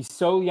 he's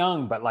so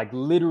young, but like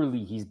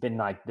literally he's been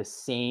like the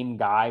same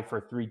guy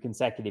for 3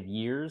 consecutive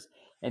years.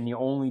 And the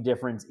only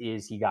difference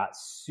is he got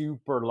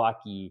super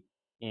lucky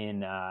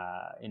in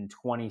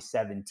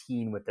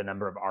 2017 with the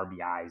number of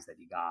RBIs that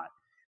he got.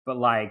 But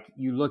like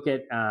you look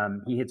at,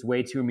 he hits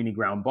way too many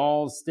ground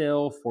balls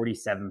still,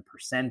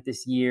 47%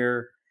 this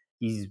year.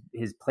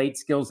 His plate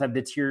skills have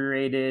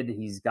deteriorated.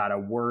 He's got a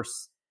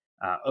worse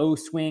O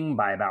swing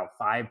by about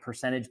 5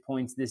 percentage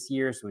points this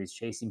year. So he's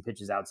chasing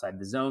pitches outside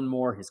the zone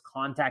more. His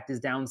contact is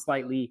down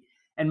slightly.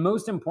 And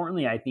most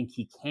importantly, I think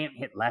he can't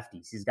hit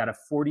lefties. He's got a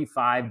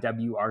 45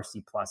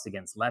 WRC plus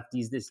against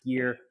lefties this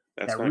year.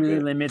 That really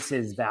limits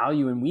his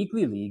value in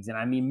weekly leagues. And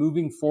I mean,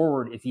 moving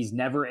forward, if he's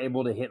never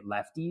able to hit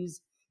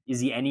lefties, is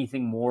he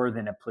anything more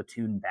than a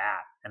platoon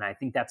bat? And I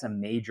think that's a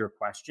major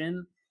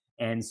question.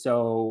 And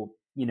so,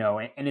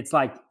 and it's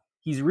like,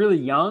 he's really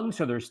young,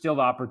 so there's still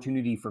the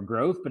opportunity for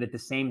growth. But at the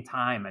same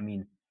time, I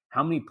mean,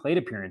 how many plate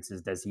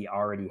appearances does he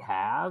already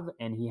have?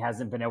 And he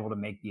hasn't been able to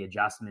make the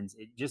adjustments.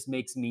 It just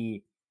makes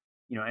me,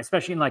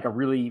 especially in like a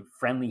really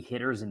friendly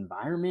hitters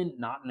environment,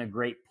 not in a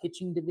great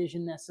pitching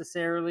division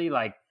necessarily.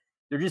 Like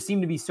there just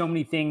seem to be so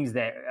many things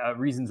that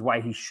reasons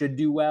why he should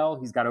do well.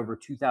 He's got over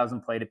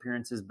 2,000 plate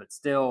appearances, but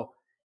still,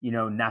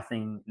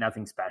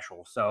 nothing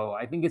special. So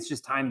I think it's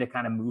just time to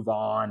kind of move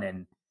on.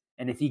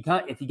 And if he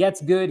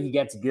gets good, he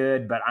gets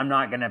good. But I'm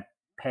not going to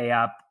pay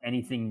up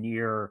anything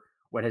near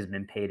what has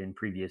been paid in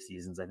previous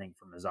seasons, I think,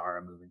 for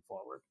Mazara moving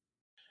forward.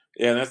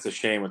 Yeah, that's a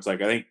shame. It's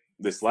like I think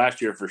this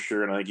last year for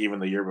sure, and I think even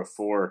the year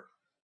before,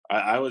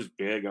 I was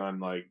big on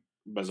like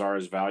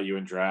Mazara's value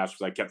in drafts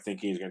because I kept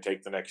thinking he's going to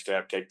take the next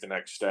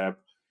step.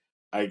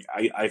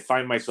 I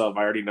find myself,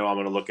 I already know I'm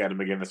going to look at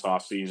him again this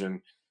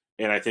offseason,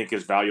 and I think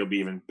his value will be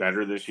even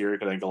better this year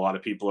because I think a lot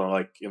of people are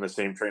like in the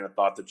same train of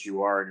thought that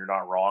you are, and you're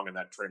not wrong in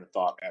that train of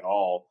thought at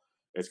all.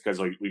 It's because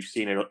like, we've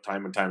seen it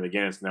time and time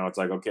again. It's now it's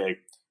like, okay,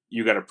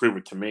 you got to prove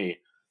it to me.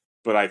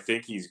 But I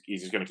think he's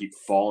just going to keep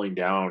falling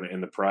down in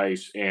the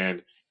price,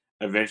 and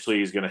eventually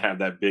he's going to have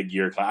that big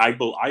year.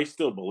 I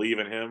still believe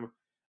in him.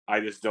 I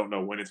just don't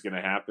know when it's going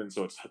to happen.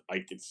 So it's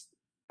like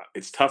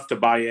it's tough to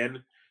buy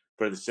in,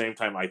 but at the same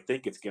time, I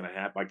think it's going to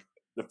happen. Like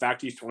the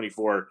fact he's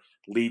 24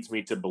 leads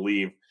me to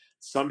believe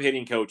some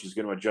hitting coach is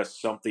going to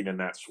adjust something in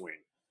that swing.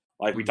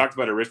 Like we talked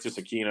about Aristis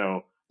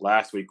Aquino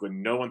last week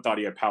when no one thought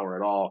he had power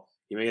at all.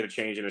 He made a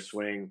change in his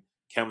swing,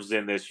 comes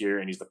in this year,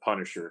 and he's the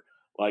Punisher.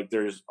 Like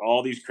there's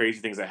all these crazy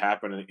things that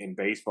happen in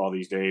baseball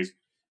these days.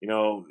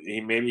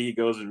 Maybe he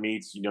goes and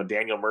meets,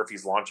 Daniel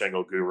Murphy's launch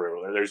angle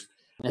guru. There's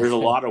a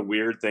lot of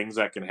weird things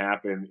that can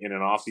happen in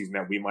an offseason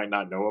that we might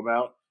not know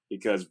about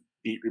because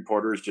beat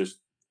reporters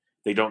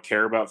they don't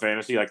care about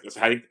fantasy. Like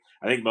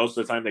I think most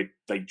of the time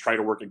they try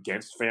to work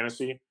against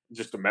fantasy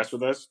just to mess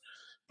with us.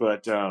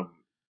 But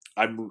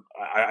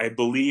I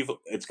believe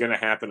it's going to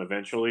happen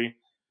eventually.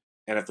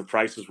 And if the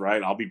price is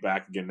right, I'll be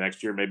back again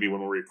next year. Maybe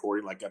when we're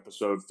recording like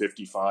episode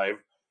 55,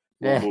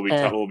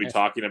 we'll be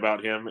talking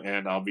about him,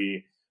 and I'll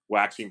be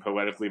waxing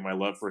poetically my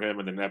love for him.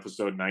 And then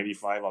episode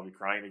 95, I'll be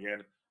crying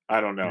again.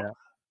 I don't know, yeah.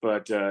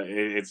 But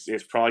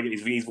it's probably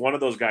he's one of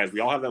those guys. We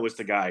all have that list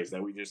of guys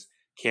that we just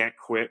can't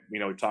quit. We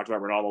talked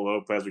about Ronaldo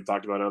Lopez. We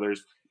talked about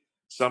others.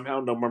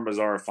 Somehow Nomar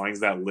Mazara finds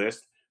that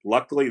list.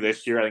 Luckily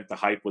this year, I think the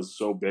hype was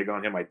so big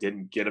on him, I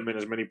didn't get him in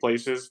as many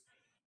places.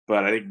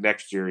 But I think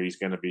next year he's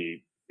going to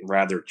be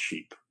rather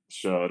cheap.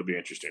 So it'll be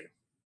interesting.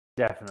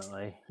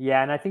 Definitely.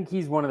 Yeah, and I think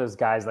he's one of those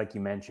guys, like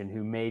you mentioned,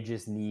 who may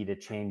just need a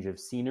change of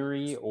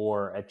scenery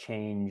or a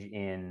change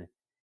in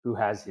who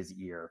has his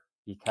ear,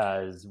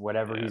 because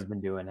whatever Yeah. he's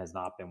been doing has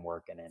not been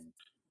working,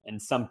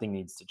 and something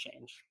needs to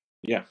change.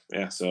 Yeah.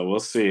 So we'll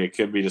see. It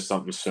could be just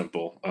something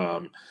simple.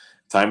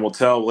 Time will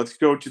tell. Let's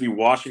go to the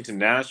Washington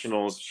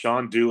Nationals.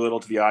 Sean Doolittle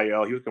to the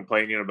IL. He was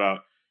complaining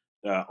about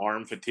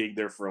arm fatigue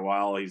there for a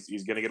while.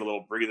 He's going to get a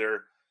little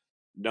breather.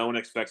 No one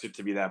expects it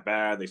to be that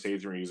bad. They say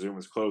he's going to resume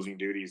his closing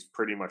duties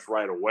pretty much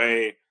right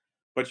away,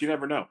 but you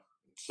never know.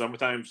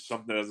 Sometimes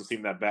something that doesn't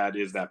seem that bad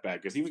is that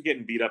bad, because he was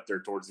getting beat up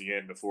there towards the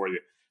end before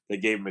they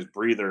gave him his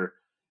breather.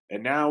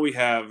 And now we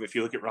have, if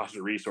you look at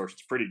roster resource,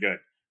 it's pretty good.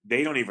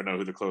 They don't even know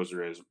who the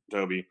closer is,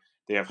 Toby.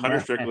 They have Hunter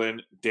Yeah.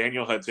 Strickland,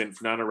 Daniel Hudson,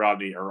 Fernando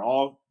Rodney are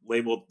all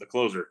labeled the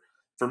closer.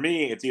 For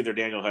me, it's either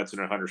Daniel Hudson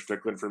or Hunter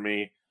Strickland. For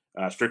me,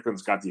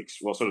 Strickland's got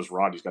so does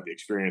Rodney's got the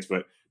experience,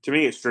 but to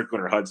me, it's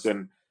Strickland or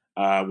Hudson.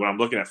 When I'm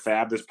looking at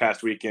Fab this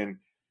past weekend,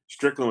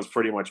 Strickland was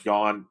pretty much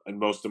gone in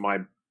most of my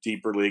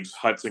deeper leagues.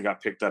 Hudson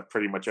got picked up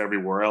pretty much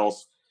everywhere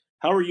else.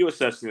 How are you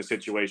assessing the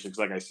situation? Because,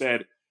 like I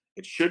said,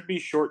 it should be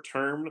short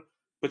term,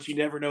 but you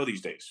never know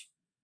these days.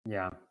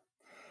 Yeah.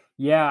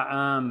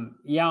 Yeah,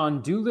 yeah.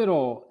 On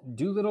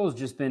Doolittle's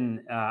just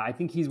been. I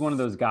think he's one of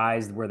those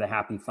guys where the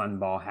happy fun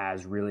ball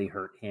has really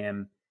hurt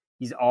him.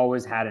 He's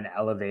always had an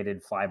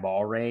elevated fly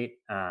ball rate.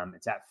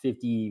 It's at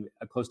 50,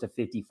 close to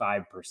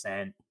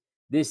 55%.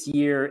 This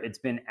year, it's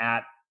been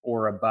at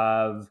or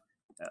above,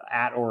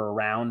 at or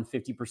around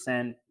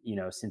 50%.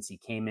 Since he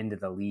came into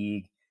the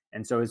league,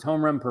 and so his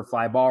home run per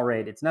fly ball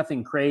rate, it's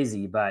nothing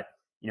crazy, but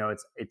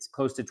it's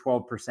close to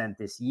 12%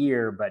 this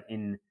year. But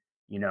in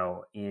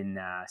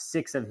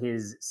 6 of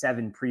his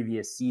 7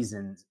 previous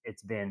seasons,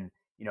 it's been,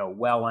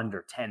 well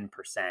under 10%.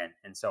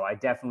 And so I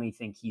definitely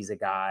think he's a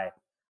guy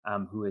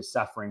who is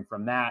suffering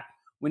from that.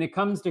 When it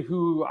comes to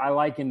who I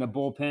like in the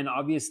bullpen,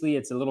 obviously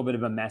it's a little bit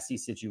of a messy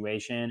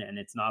situation and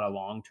it's not a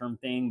long-term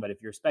thing. But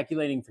if you're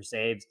speculating for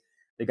saves,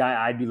 the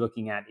guy I'd be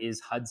looking at is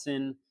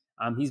Hudson.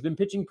 He's been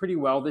pitching pretty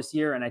well this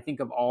year. And I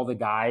think of all the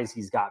guys,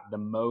 he's got the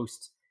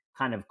most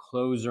kind of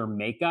closer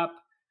makeup.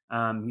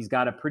 He's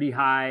got a pretty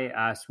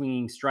high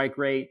swinging strike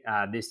rate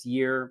this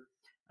year,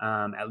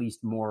 at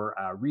least more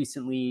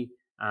recently.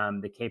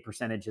 The K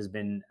percentage has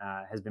been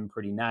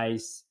pretty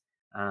nice,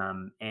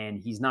 and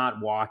he's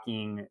not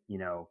walking,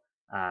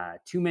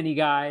 too many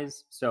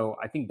guys. So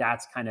I think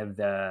that's kind of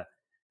a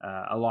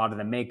lot of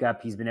the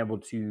makeup. He's been able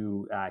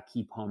to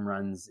keep home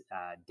runs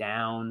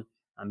down.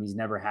 He's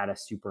never had a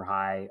super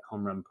high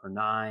home run per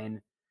 9.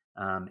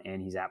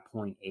 And he's at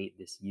 0.8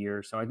 this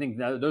year. So I think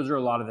those are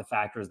a lot of the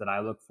factors that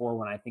I look for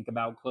when I think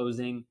about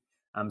closing.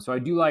 So I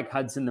do like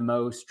Hudson the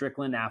most.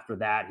 Strickland after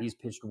that, he's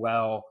pitched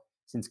well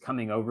since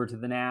coming over to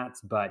the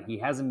Nats, but he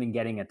hasn't been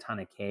getting a ton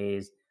of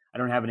Ks. I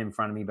don't have it in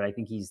front of me, but I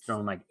think he's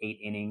thrown like 8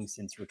 innings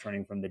since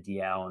returning from the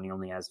DL, and he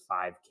only has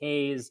 5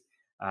 Ks,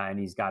 and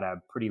he's got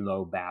a pretty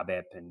low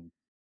BABIP. And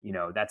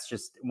that's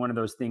just one of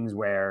those things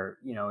where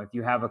if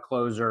you have a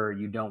closer,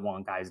 you don't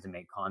want guys to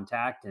make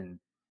contact, and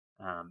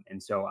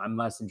so I'm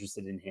less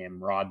interested in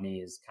him. Rodney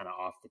is kind of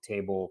off the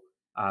table.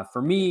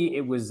 For me,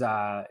 it was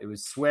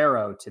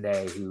Suero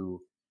today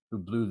who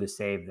blew the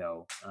save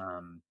though.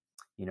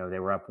 They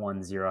were up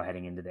 1-0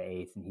 heading into the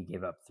 8th, and he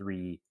gave up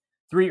three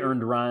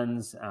earned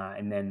runs,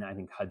 and then I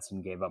think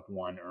Hudson gave up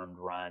 1 earned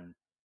run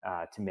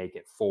to make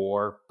it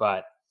 4.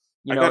 But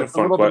I got it's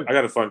a little bit. I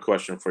got a fun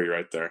question for you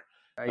right there.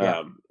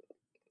 Yeah.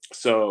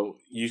 So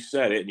you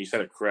said it, and you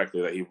said it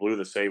correctly, that he blew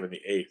the save in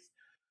the 8th.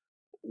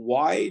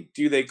 Why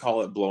do they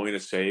call it blowing a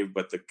save,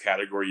 but the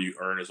category you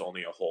earn is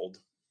only a hold?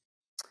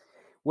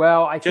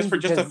 Well, I Just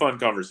think just a fun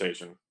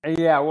conversation.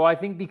 Yeah, well, I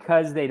think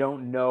because they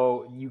don't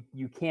know,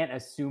 you can't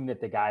assume that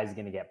the guy's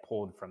going to get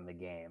pulled from the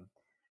game.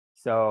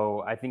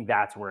 So I think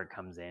that's where it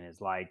comes in,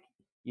 is like,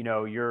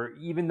 you're,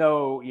 even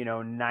though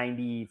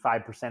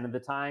 95% of the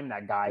time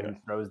that guy who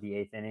throws the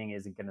 8th inning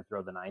isn't going to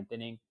throw the 9th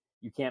inning,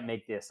 you can't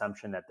make the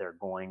assumption that they're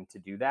going to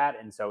do that.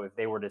 And so if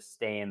they were to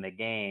stay in the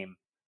game,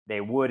 they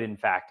would in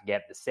fact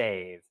get the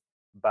save,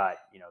 but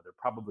they're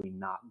probably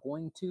not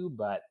going to.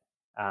 But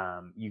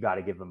you got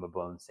to give them a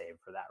blown save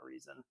for that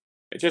reason.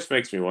 It just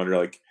makes me wonder,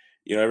 like,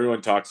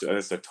 everyone talks, and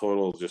it's a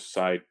total just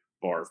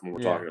sidebar from what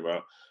we're talking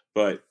about,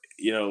 but,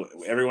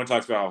 everyone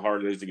talks about how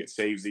hard it is to get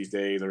saves these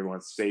days.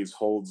 Everyone saves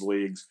holds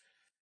leagues.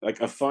 Like,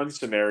 a fun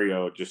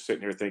scenario, just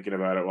sitting here thinking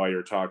about it while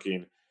you're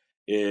talking,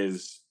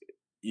 is,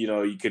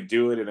 you could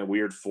do it in a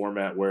weird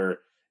format where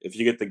if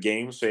you get the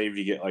game save,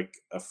 you get like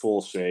a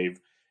full save.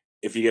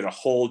 If you get a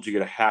hold, you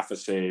get a half a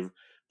save.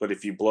 But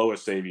if you blow a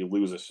save, you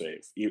lose a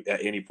save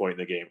at any point in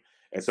the game.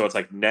 And so it's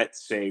like net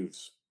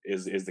saves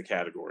is the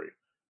category.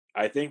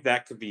 I think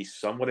that could be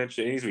somewhat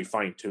interesting. It needs to be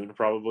fine tuned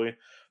probably,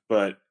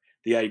 but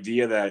the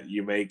idea that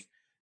you make,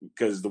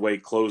 because the way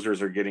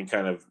closers are getting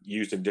kind of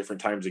used in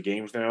different times of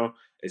games now,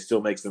 it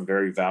still makes them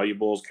very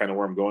valuable is kind of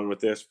where I'm going with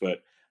this.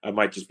 But I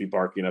might just be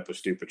barking up a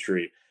stupid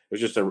tree. It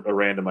was just a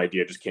random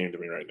idea just came to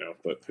me right now,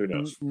 but who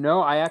knows?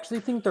 No, I actually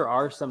think there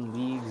are some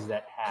leagues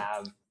that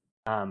have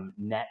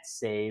net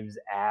saves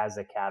as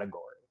a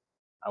category,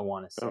 I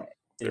want to say. Oh,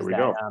 There is we that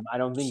go. I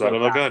don't think Son they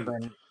of a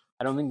gun.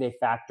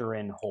 factor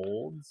in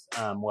holds.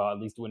 Well, at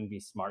least it wouldn't be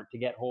smart to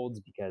get holds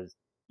because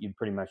you'd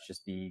pretty much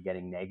just be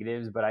getting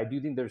negatives. But I do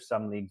think there's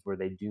some leagues where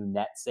they do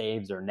net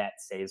saves or net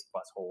saves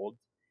plus holds.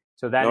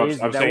 So that No,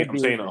 is I'm that saying would I'm be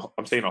saying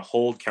I'm saying a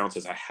hold counts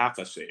as a half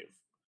a save.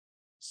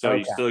 So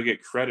you okay. still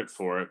get credit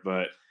for it,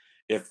 but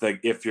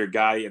if your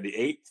guy in the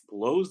eighth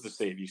blows the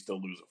save, you still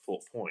lose a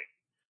full point.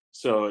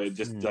 So it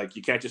just like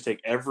you can't just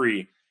take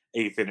every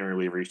eighth inning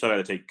reliever. You still got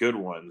to take good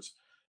ones,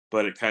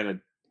 but it kind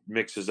of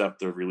mixes up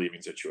the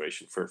relieving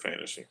situation for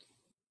fantasy.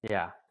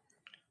 Yeah.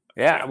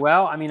 Yeah,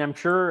 well, I mean, I'm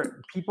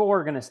sure people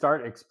are going to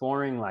start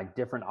exploring like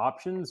different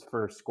options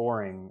for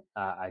scoring.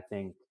 I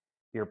think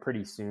here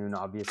pretty soon.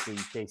 Obviously,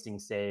 chasing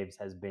saves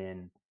has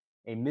been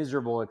a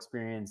miserable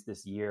experience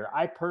this year.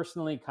 I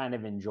personally kind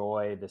of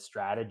enjoy the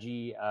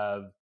strategy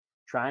of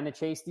trying to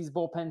chase these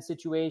bullpen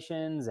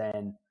situations,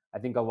 and I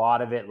think a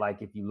lot of it,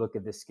 like if you look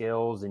at the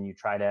skills and you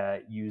try to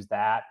use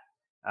that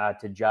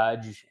to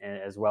judge,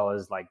 as well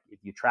as like if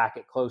you track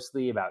it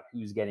closely about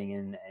who's getting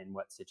in and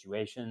what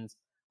situations.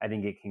 I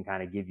think it can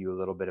kind of give you a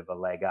little bit of a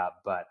leg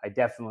up. But I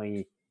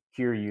definitely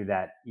hear you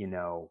that,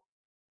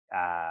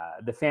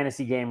 the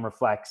fantasy game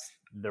reflects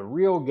the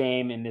real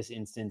game in this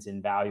instance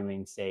in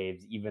valuing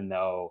saves, even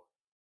though,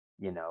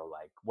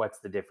 like what's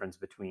the difference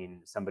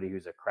between somebody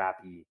who's a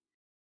crappy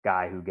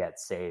guy who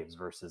gets saves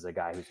versus a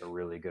guy who's a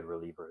really good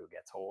reliever who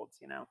gets holds,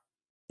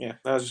 Yeah,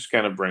 I was just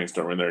kind of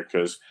brainstorming there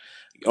because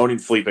owning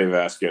Felipe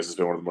Vasquez has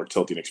been one of the more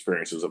tilting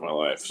experiences of my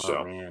life. Oh,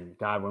 So man.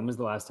 God, when was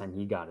the last time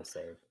he got a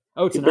save?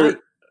 Oh, he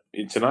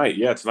tonight.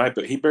 tonight,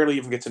 but he barely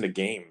even gets into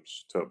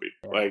games, Toby.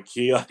 Yeah. Like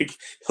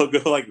he'll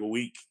go like a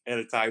week at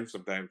a time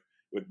sometimes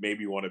with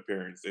maybe one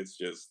appearance. It's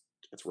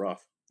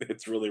rough.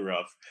 It's really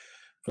rough.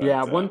 But,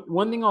 Yeah,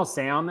 one thing I'll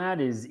say on that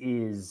is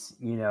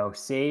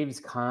saves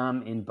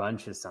come in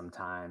bunches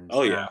sometimes.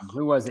 oh yeah,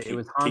 Who was it? It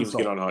was teams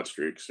get Hansel. on hot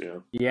streaks. Yeah,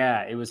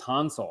 Yeah, it was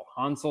Hansel.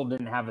 Hansel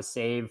didn't have a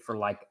save for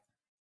like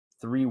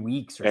 3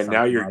 weeks or and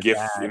now something your like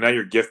gift that. now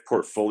your gift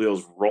portfolio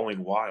is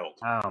rolling wild.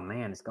 Oh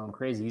man, it's going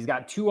crazy. He's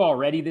got 2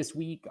 already this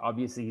week.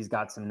 Obviously, he's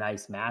got some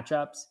nice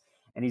matchups,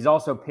 and he's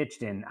also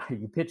pitched in.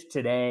 He pitched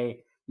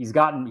today.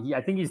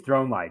 I think he's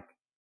thrown like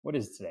what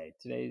is today?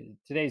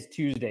 Today's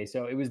Tuesday,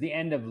 so it was the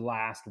end of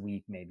last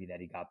week maybe that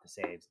he got the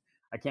saves.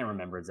 I can't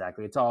remember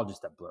exactly. It's all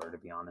just a blur to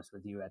be honest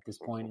with you at this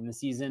point in the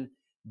season.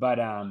 But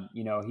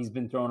he's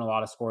been throwing a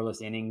lot of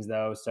scoreless innings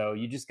though, so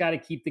you just got to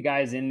keep the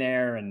guys in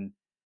there and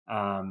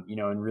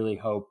and really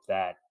hope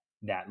that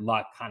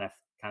luck kind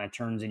of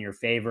turns in your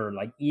favor.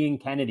 Like Ian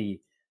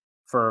Kennedy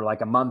for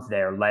like a month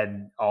there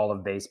led all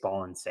of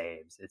baseball in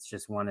saves. It's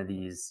just one of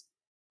these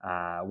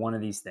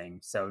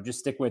things. So just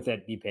stick with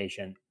it, be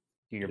patient,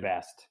 do your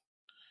best.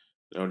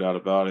 No doubt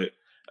about it.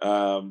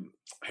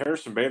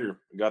 Harrison Bader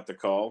got the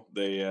call.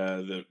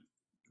 The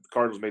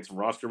Cardinals made some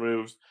roster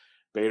moves.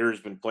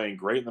 Bader's been playing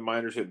great in the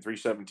minors, hitting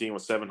 317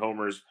 with 7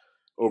 homers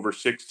over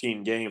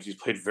 16 games. He's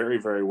played very,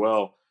 very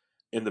well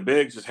in the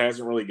bigs. Just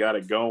hasn't really got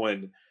it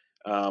going.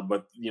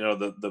 But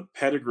the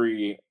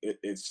pedigree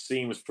it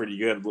seems pretty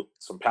good.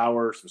 Some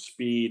power, some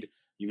speed.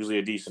 Usually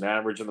a decent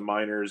average in the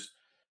minors.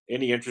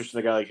 Any interest in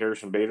a guy like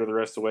Harrison Bader the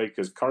rest of the way?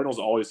 Because Cardinals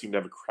always seem to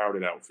have a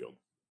crowded outfield.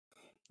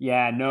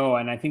 Yeah, no,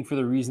 and I think for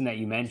the reason that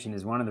you mentioned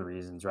is one of the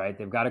reasons, right?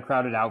 They've got a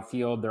crowded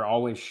outfield. They're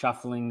always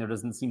shuffling. There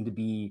doesn't seem to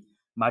be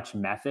much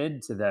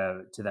method to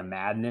the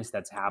madness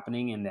that's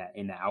happening in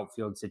the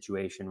outfield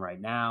situation right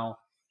now.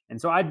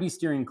 And so I'd be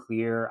steering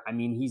clear. I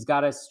mean, he's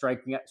got a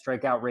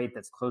strikeout rate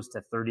that's close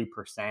to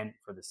 30%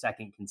 for the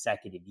second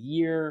consecutive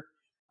year.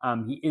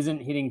 He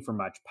isn't hitting for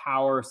much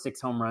power,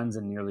 6 home runs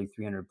and nearly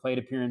 300 plate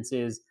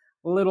appearances.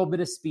 A little bit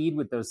of speed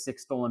with those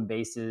 6 stolen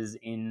bases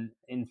in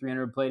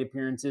 300 plate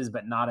appearances,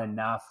 but not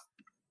enough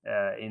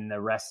in the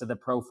rest of the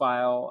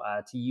profile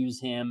to use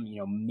him.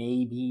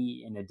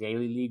 Maybe in a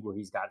daily league where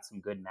he's got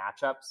some good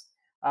matchups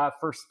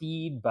for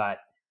speed, but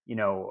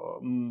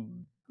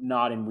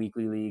not in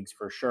weekly leagues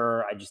for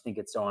sure. I just think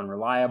it's so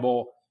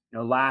unreliable.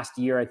 Last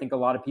year I think a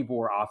lot of people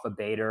were off of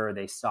Bader.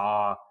 They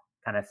saw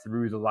kind of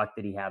through the luck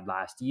that he had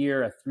last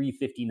year, a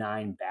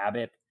 359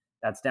 BABIP.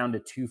 That's down to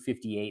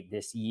 258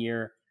 this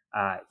year.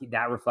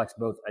 That reflects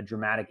both a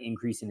dramatic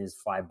increase in his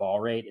fly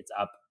ball rate. It's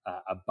up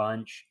a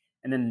bunch.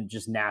 And then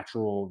just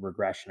natural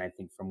regression, I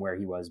think, from where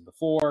he was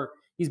before.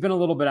 He's been a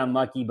little bit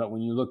unlucky, but when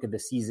you look at the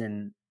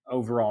season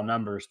overall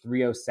numbers,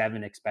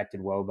 307 expected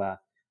WOBA,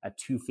 a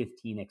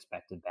 215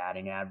 expected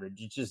batting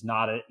average. It's just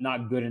not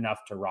good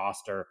enough to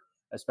roster,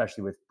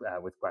 especially with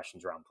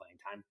questions around playing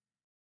time.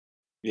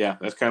 Yeah,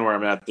 that's kind of where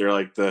I'm at there.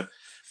 Like the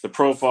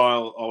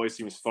profile always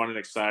seems fun and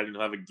exciting.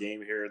 You'll have a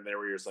game here and there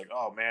where you're just like,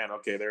 oh man,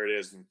 okay, there it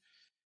is. And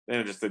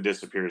then it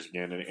disappears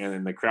again. And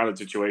in the crowded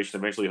situation,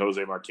 eventually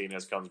Jose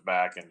Martinez comes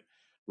back and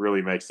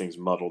really makes things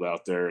muddled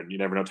out there. And you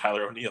never know,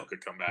 Tyler O'Neill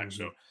could come back.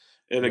 Mm-hmm. So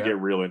it'll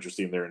get real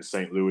interesting there in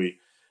St. Louis.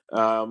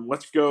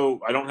 Let's go.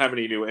 I don't have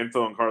any new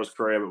info on Carlos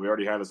Correa, but we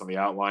already have this on the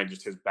outline,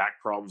 just his back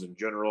problems in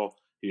general.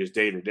 He is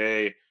day to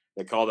day.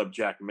 They called up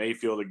Jack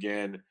Mayfield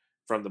again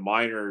from the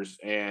minors.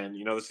 And,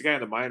 this guy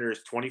in the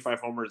minors, 25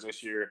 homers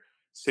this year,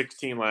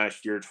 16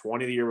 last year,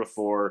 20 the year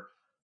before.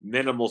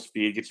 minimal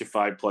speed, gets you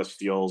 5+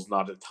 steals,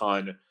 not a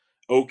ton,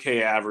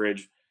 okay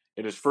average.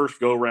 In his first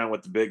go round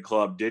with the big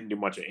club, didn't do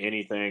much of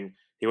anything.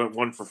 He went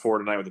 1 for 4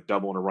 tonight with a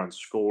double and a run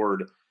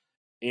scored.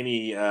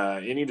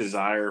 Any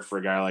desire for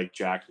a guy like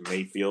Jack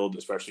Mayfield,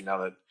 especially now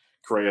that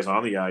Correa's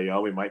on the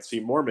IL, we might see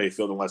more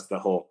Mayfield unless the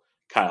whole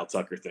Kyle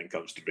Tucker thing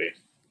comes to be.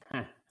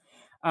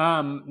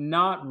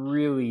 Not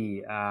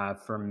really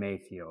for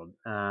Mayfield.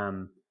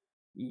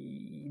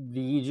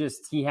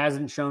 He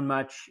hasn't shown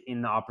much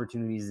in the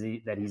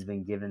opportunities that he's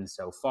been given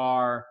so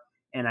far,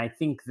 and I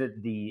think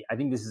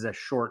this is a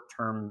short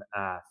term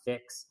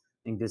fix.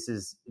 I think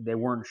they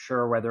weren't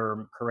sure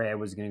whether Correa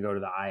was going to go to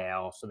the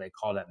IL, so they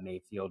called up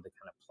Mayfield to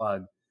kind of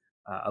plug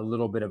a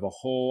little bit of a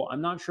hole.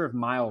 I'm not sure if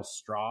Miles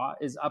Straw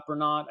is up or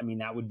not. I mean,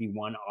 that would be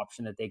one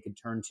option that they could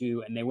turn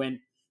to, and they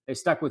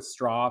stuck with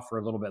Straw for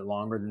a little bit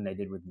longer than they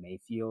did with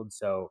Mayfield.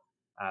 So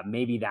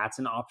maybe that's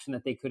an option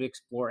that they could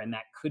explore. And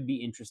that could be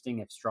interesting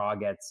if Straw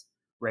gets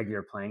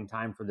regular playing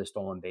time for the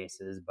stolen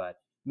bases. But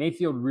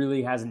Mayfield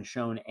really hasn't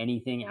shown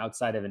anything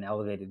outside of an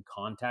elevated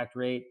contact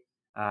rate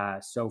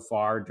so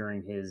far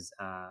during his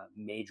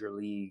major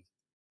league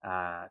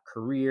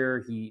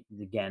career. He,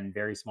 again,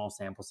 very small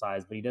sample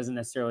size, but he doesn't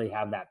necessarily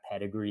have that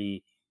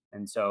pedigree.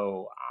 And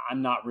so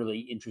I'm not really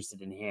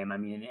interested in him. I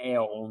mean, in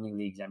AL only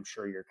leagues, I'm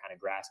sure you're kind of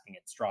grasping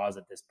at straws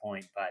at this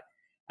point, but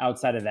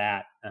outside of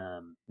that,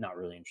 not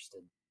really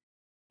interested.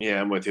 Yeah,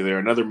 I'm with you there.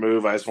 Another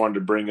move I just wanted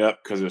to bring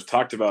up because it was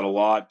talked about a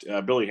lot.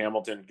 Billy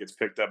Hamilton gets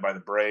picked up by the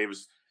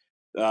Braves.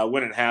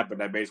 When it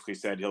happened, I basically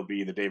said he'll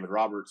be the David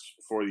Roberts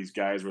for these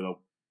guys.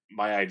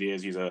 My idea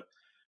is he's a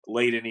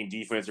late inning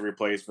defensive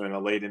replacement, a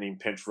late inning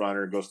pinch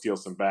runner, go steal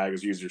some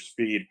bags, use your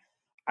speed.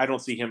 I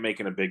don't see him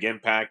making a big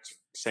impact.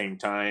 Same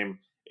time,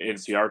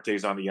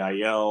 Inciarte's on the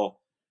IL.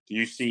 Do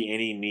you see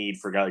any need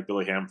for a guy like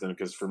Billy Hamilton?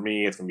 Because for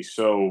me, it's going to be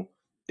so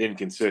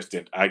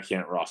inconsistent. I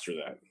can't roster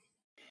that.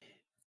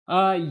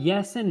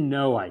 Yes and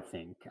no, I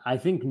think. I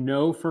think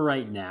no for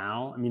right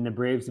now. I mean, the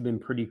Braves have been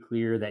pretty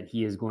clear that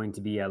he is going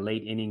to be a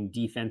late inning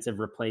defensive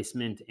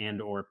replacement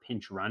and or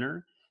pinch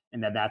runner,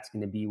 and that's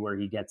going to be where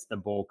he gets the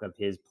bulk of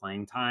his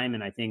playing time.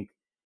 And I think,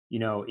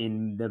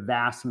 in the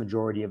vast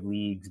majority of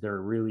leagues,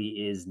 there really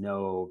is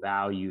no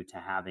value to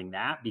having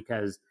that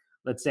because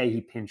let's say he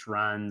pinch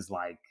runs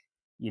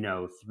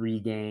 3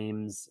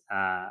 games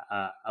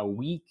a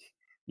week.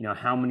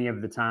 How many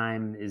of the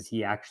time is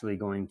he actually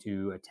going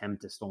to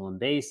attempt a stolen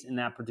base in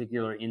that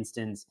particular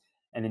instance?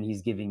 And then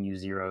he's giving you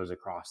zeros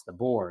across the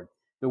board.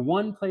 The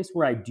one place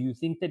where I do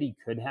think that he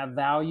could have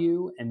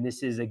value, and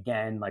this is,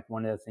 again, like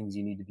one of the things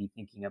you need to be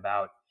thinking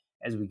about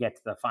as we get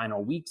to the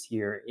final weeks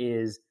here,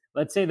 is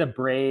let's say the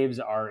Braves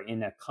are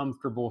in a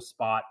comfortable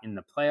spot in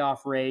the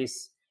playoff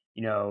race.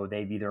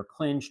 They've either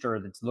clinched or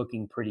it's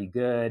looking pretty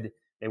good.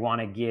 They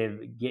want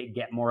to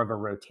get more of a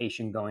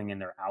rotation going in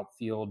their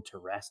outfield to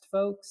rest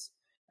folks.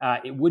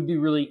 It would be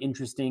really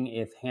interesting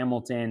if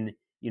Hamilton,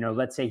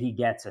 let's say he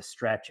gets a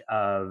stretch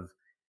of,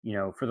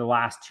 for the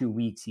last 2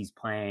 weeks, he's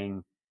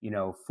playing,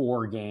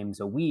 4 games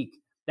a week.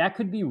 That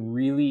could be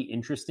really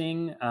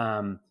interesting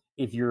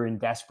if you're in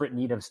desperate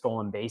need of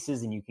stolen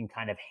bases and you can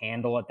kind of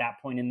handle at that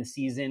point in the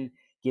season,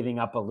 giving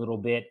up a little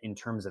bit in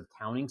terms of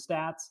counting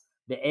stats.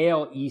 The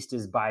AL East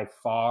is by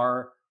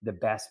far the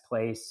best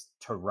place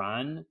to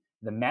run.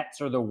 The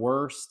Mets are the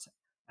worst.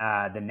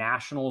 The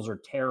Nationals are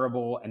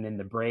terrible. And then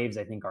the Braves,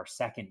 I think, are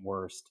second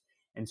worst.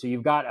 And so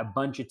you've got a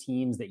bunch of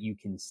teams that you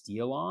can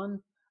steal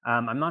on.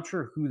 I'm not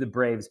sure who the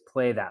Braves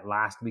play that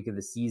last week of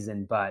the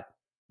season, but,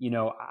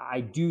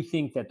 I do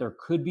think that there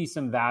could be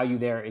some value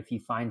there if he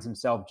finds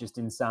himself just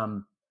in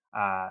some,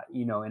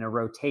 in a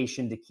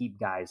rotation to keep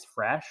guys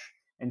fresh.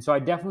 And so I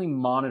definitely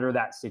monitor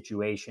that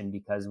situation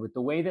because with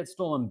the way that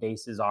stolen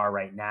bases are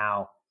right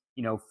now,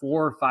 4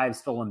 or 5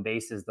 stolen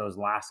bases those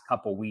last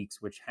couple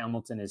weeks, which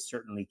Hamilton is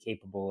certainly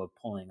capable of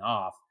pulling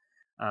off,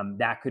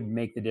 that could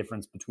make the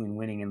difference between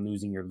winning and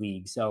losing your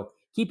league. So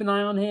keep an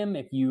eye on him.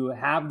 If you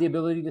have the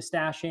ability to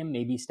stash him,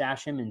 maybe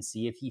stash him and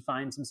see if he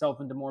finds himself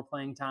into more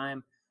playing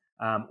time,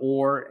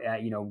 or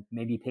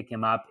maybe pick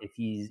him up if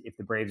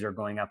the Braves are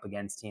going up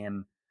against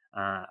him,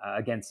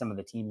 against some of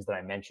the teams that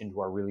I mentioned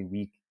who are really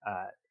weak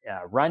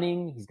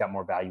running. He's got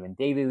more value in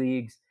daily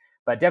leagues.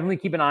 But definitely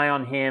keep an eye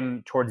on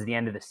him towards the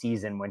end of the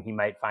season when he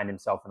might find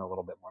himself in a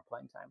little bit more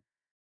playing time.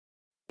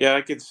 Yeah,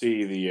 I could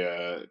see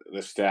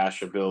the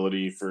stash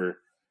ability for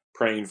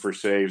praying for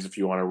saves if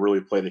you want to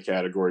really play the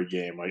category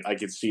game. I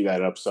could see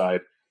that upside.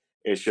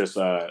 It's just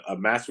a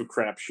massive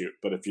crapshoot.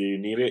 But if you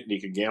need it and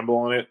you can gamble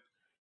on it,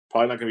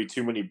 probably not going to be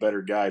too many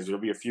better guys.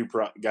 There'll be a few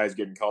guys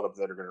getting called up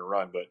that are going to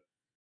run, but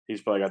he's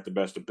probably got the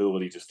best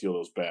ability to steal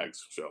those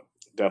bags. So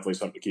definitely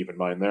something to keep in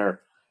mind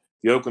there.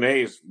 The Oakland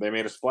A's, they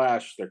made a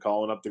splash. They're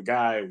calling up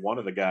one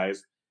of the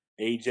guys.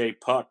 AJ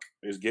Puk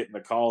is getting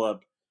the call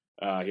up.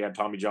 He had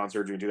Tommy John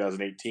surgery in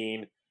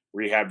 2018,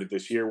 rehabbed it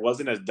this year.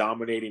 Wasn't as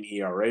dominating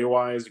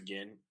ERA-wise.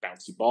 Again,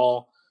 bouncy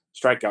ball.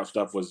 Strikeout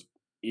stuff was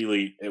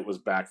elite. It was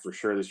back for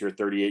sure this year,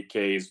 38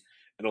 Ks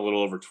and a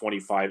little over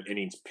 25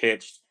 innings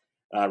pitched.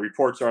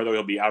 Reports are, though,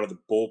 he'll be out of the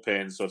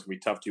bullpen, so it's going to be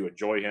tough to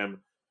enjoy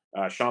him.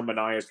 Sean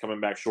Manaea is coming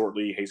back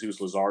shortly. Jesus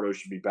Luzardo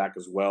should be back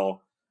as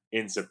well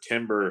in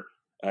September.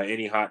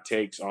 Any hot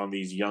takes on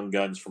these young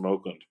guns from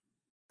Oakland?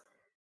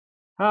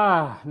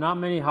 Not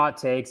many hot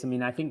takes. I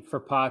mean, I think for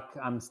Puck,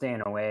 I'm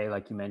staying away.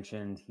 Like you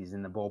mentioned, he's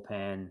in the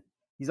bullpen.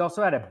 He's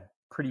also had a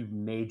pretty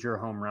major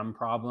home run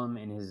problem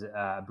in his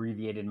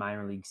abbreviated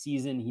minor league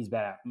season. He's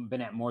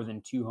been at more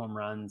than 2 home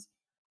runs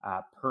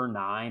per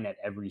 9 at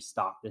every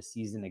stop this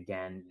season.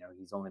 Again,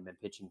 he's only been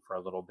pitching for a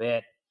little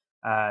bit.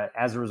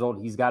 As a result,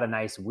 he's got a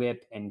nice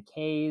whip and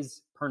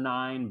Ks per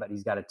 9, but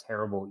he's got a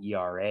terrible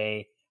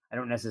ERA. I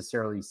don't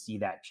necessarily see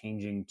that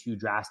changing too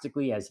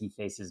drastically as he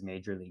faces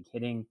major league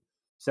hitting.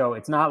 So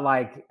it's not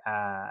like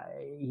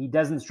he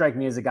doesn't strike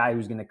me as a guy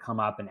who's going to come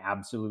up and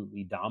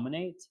absolutely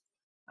dominate.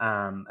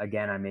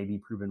 Again, I may be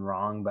proven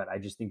wrong, but I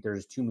just think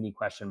there's too many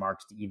question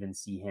marks to even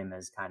see him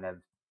as kind of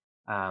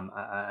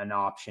an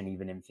option,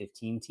 even in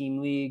 15-team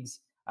leagues.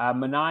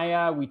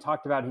 Manaea, we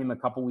talked about him a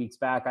couple weeks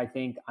back. I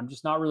think I'm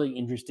just not really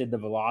interested. The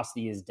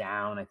velocity is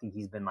down. I think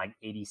he's been like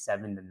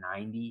 87 to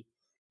 90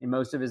 in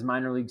most of his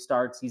minor league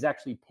starts. He's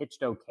actually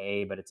pitched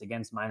okay, but it's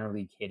against minor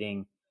league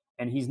hitting.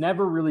 And he's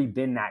never really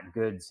been that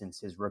good since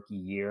his rookie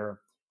year.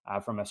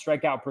 From a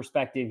strikeout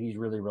perspective, he's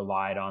really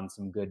relied on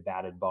some good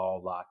batted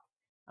ball luck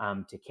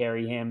to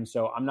carry him.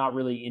 So I'm not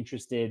really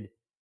interested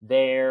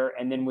there.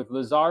 And then with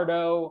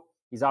Luzardo,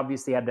 he's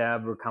obviously had to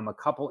overcome a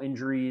couple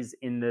injuries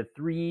in the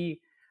 3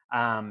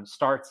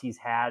 starts he's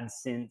had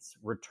since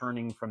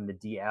returning from the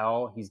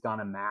DL. He's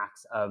gone a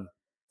max of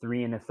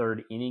 3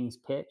 1/3 innings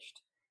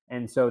pitched.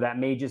 And so that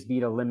may just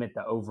be to limit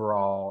the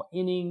overall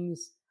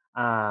innings.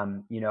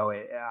 I'm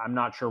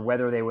not sure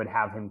whether they would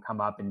have him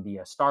come up and be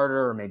a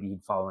starter, or maybe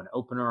he'd follow an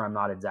opener. I'm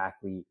not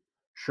exactly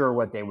sure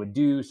what they would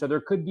do. So there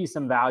could be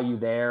some value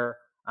there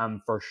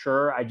for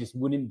sure. I just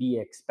wouldn't be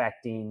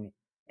expecting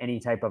any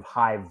type of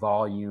high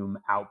volume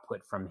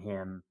output from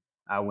him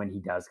when he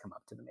does come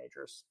up to the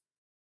majors.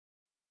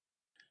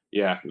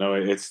 Yeah, no,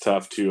 it's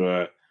tough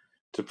to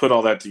put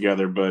all that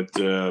together, but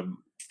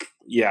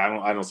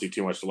I don't see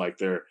too much to like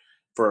there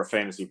for a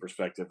fantasy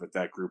perspective with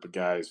that group of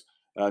guys.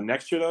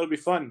 Next year, that'll be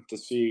fun to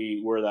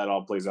see where that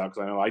all plays out,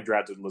 because I know I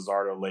drafted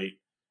Luzardo late.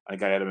 I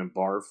think I had him in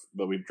Barf,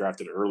 but we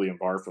drafted early in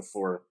Barf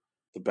before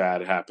the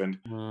bad happened.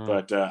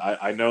 But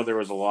I know there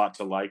was a lot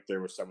to like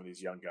there with some of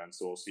these young guns,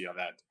 so we'll see how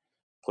that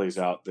plays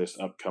out this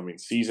upcoming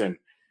season.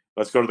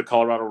 Let's go to the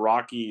Colorado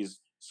Rockies.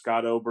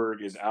 Scott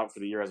Oberg is out for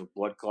the year, has a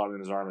blood clot in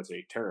his arm. It's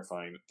a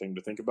terrifying thing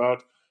to think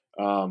about.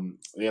 And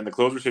the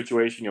closer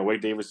situation,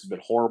 Wade Davis has been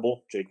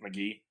horrible. Jake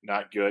McGee,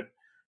 not good.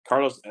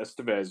 Carlos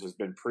Estevez has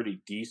been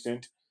pretty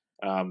decent.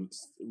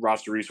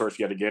 Roster Resource,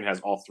 yet again,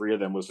 has all 3 of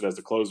them listed as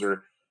the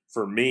closer.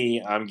 For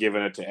me, I'm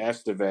giving it to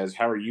Estevez.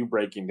 How are you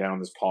breaking down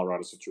this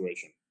Colorado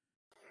situation?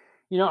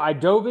 I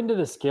dove into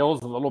the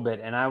skills a little bit,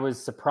 and I was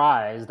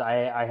surprised.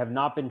 I have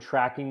not been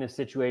tracking the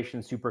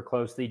situation super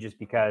closely just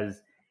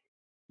because,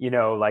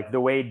 like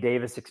the Wade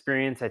Davis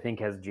experience, I think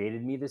has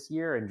jaded me this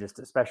year. And just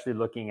especially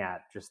looking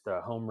at just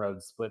the home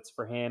road splits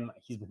for him,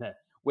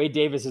 Wade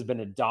Davis has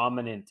been a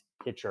dominant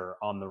pitcher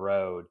on the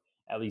road,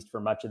 at least for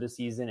much of the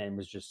season, and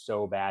was just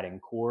so bad in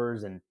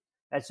Coors. And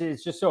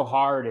it's just so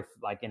hard if,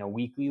 like, in a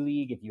weekly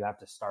league, if you have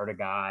to start a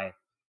guy,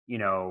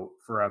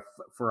 for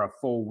a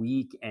full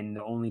week, and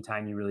the only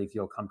time you really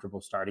feel comfortable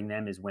starting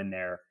them is when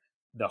they're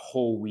the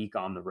whole week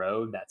on the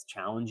road. That's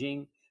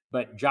challenging.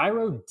 But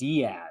Jairo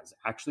Diaz,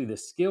 actually, the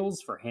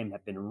skills for him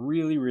have been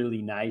really,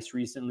 really nice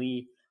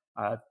recently.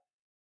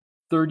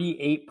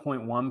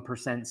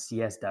 38.1%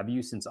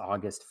 CSW since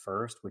August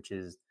 1st, which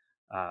is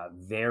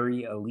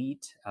very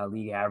elite.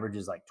 League average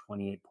is like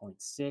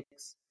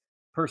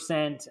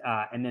 28.6%.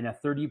 And then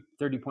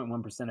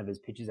 30.1% of his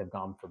pitches have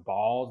gone for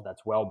balls.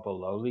 That's well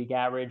below league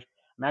average.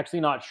 I'm actually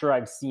not sure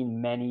I've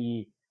seen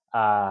many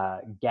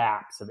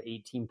gaps of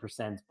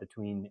 18%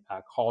 between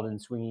called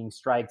and swinging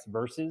strikes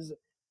versus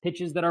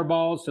pitches that are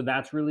balls. So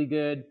that's really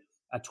good.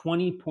 A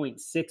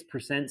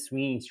 20.6%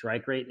 swinging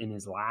strike rate in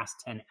his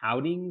last 10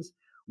 outings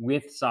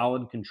with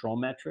solid control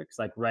metrics,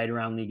 like right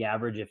around league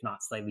average, if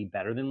not slightly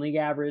better than league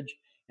average.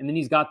 And then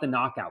he's got the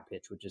knockout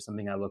pitch, which is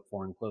something I look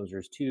for in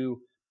closers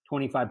too.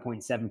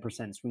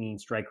 25.7% swinging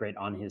strike rate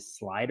on his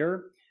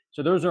slider.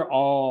 So those are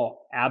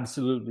all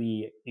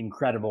absolutely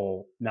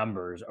incredible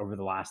numbers over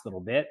the last little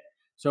bit.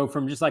 So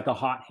from just like a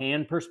hot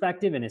hand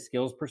perspective and a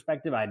skills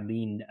perspective, I'd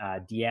lean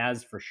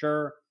Diaz for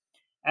sure.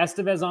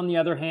 Estevez, on the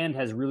other hand,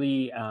 has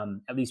really,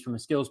 at least from a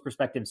skills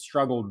perspective,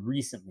 struggled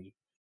recently.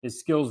 His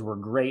skills were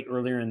great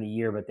earlier in the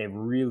year, but they've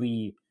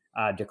really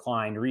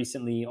declined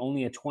recently.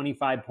 Only a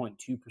 25.2%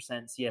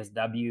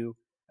 CSW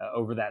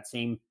over that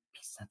same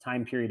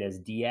time period as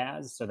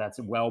Diaz. So that's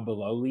well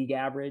below league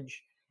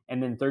average.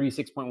 And then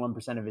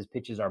 36.1% of his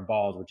pitches are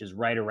balls, which is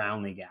right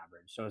around league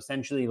average. So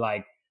essentially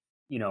like,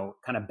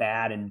 kind of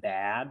bad and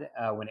bad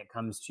when it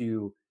comes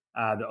to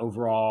the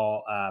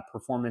overall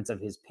performance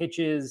of his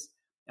pitches.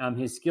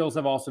 His skills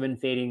have also been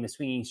fading. The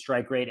swinging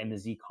strike rate and the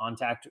Z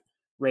contact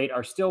rate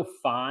are still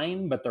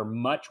fine, but they're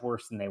much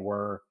worse than they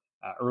were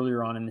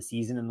earlier on in the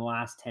season in the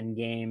last 10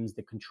 games.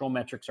 The control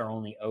metrics are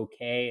only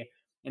okay.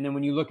 And then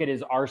when you look at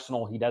his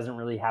arsenal, he doesn't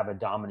really have a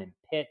dominant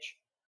pitch.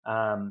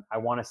 I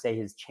want to say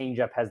his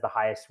changeup has the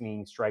highest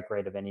swinging strike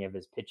rate of any of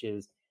his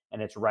pitches,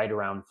 and it's right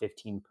around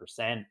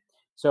 15%.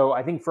 So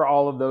I think for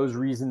all of those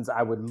reasons,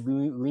 I would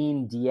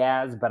lean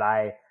Diaz, but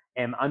I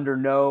am under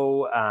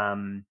no.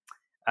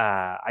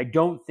 I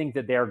don't think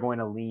that they're going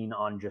to lean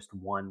on just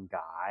one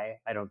guy.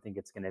 I don't think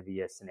it's going to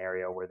be a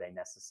scenario where they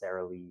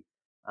necessarily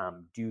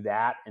do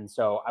that. And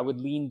so I would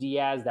lean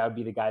Diaz. That would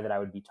be the guy that I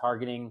would be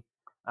targeting.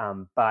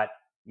 But,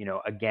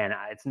 again,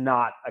 it's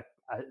not a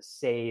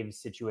save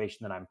situation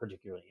that I'm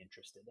particularly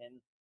interested in.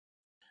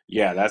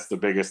 Yeah, that's the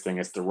biggest thing.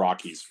 It's the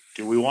Rockies.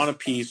 Do we want a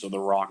piece of the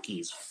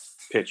Rockies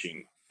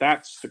pitching?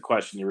 That's the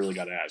question you really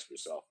got to ask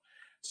yourself.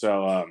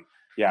 So,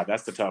 yeah,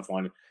 that's the tough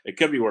one. It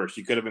could be worse.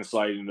 You could have been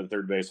sliding into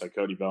third base like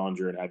Cody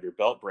Bellinger and have your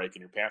belt break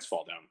and your pants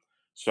fall down.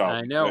 So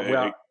I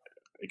know.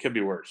 It could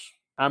be worse.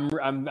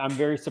 I'm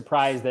very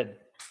surprised that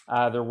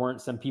there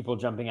weren't some people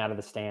jumping out of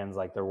the stands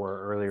like there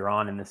were earlier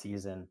on in the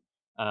season.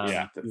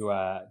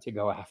 To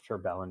go after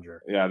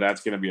Bellinger. Yeah,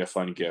 that's going to be a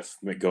fun gif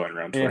going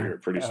around Twitter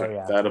pretty soon.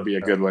 Yeah, that'll be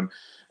a good one.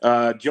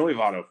 Joey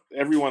Votto.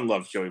 Everyone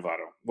loves Joey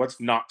Votto. What's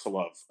not to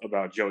love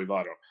about Joey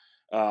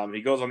Votto?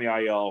 He goes on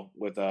the IL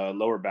with a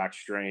lower back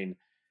strain.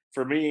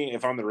 For me,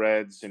 if I'm the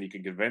Reds and you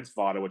can convince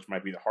Votto, which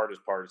might be the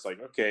hardest part, it's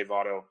like, okay,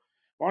 Votto,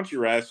 why don't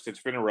you rest?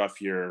 It's been a rough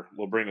year.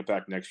 We'll bring it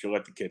back next year.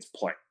 Let the kids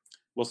play.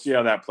 We'll see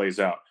how that plays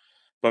out.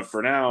 But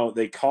for now,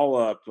 they call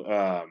up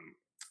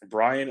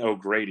Brian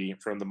O'Grady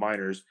from the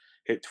minors.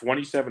 Hit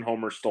 27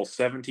 homers, stole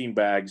 17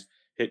 bags,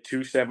 hit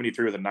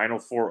 273 with a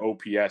 904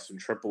 OPS in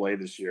AAA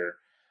this year.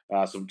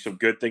 Some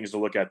good things to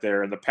look at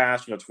there. In the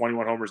past,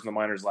 21 homers in the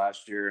minors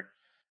last year.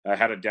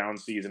 Had a down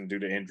season due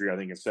to injury, I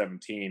think, in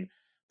 17.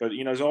 But,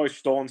 he's always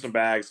stolen some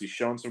bags. He's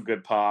shown some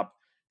good pop,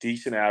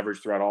 decent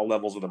average throughout all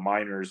levels of the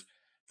minors.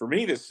 For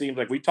me, this seems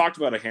like we talked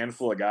about a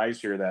handful of guys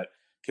here that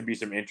could be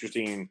some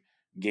interesting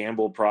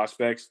gamble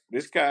prospects.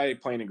 This guy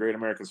playing in Great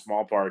American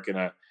Small Park in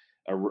a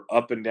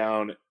up and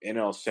down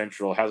NL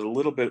Central has a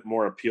little bit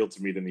more appeal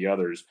to me than the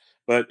others,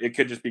 but it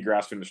could just be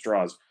grasping the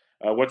straws.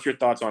 What's your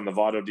thoughts on the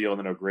Votto deal and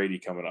then O'Grady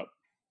coming up?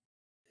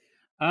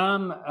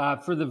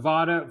 For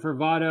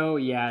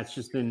Votto, yeah, it's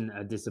just been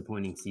a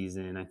disappointing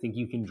season. I think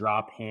you can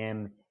drop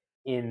him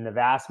in the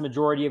vast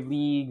majority of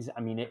leagues.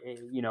 I mean,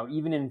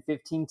 even in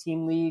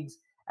 15-team leagues,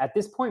 at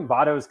this point,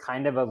 Votto is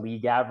kind of a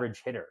league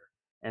average hitter.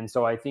 And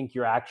so I think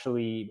you're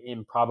actually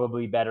in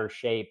probably better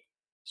shape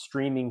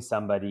streaming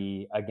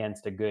somebody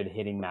against a good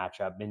hitting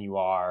matchup than you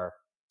are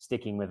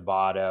sticking with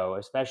Votto,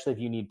 especially if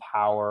you need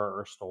power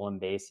or stolen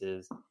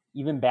bases.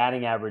 Even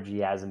batting average, he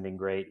hasn't been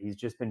great. He's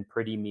just been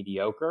pretty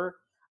mediocre.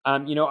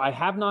 I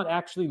have not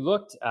actually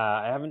looked.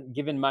 I haven't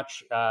given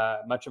much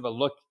of a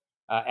look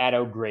at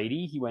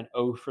O'Grady. He went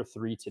 0 for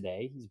 3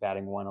 today. He's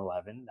batting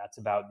 111. That's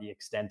about the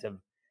extent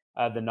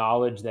of the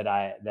knowledge that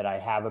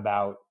I have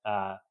about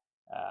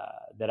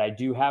that I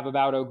do have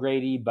about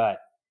O'Grady. But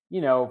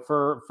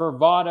for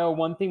Votto,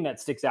 one thing that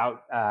sticks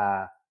out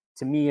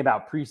to me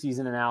about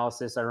preseason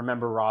analysis, I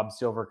remember Rob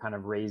Silver kind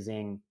of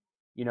raising,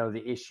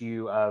 the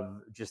issue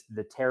of just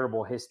the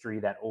terrible history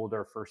that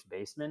older first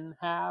basemen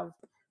have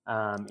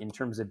in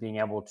terms of being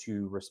able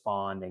to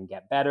respond and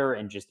get better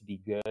and just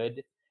be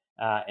good.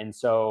 And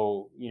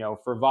so,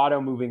 for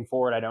Votto moving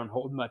forward, I don't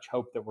hold much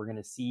hope that we're going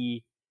to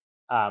see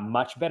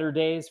much better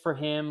days for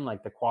him.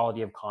 Like the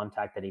quality of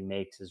contact that he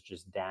makes is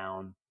just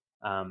down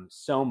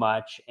so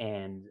much,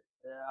 and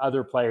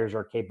other players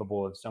are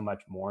capable of so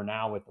much more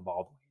now with the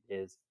ball the way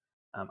it is.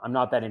 I'm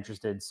not that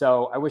interested.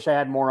 So I wish I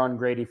had more on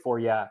Grady for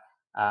you.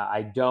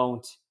 I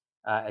don't,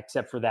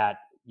 except for that,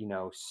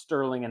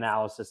 sterling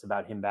analysis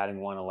about him batting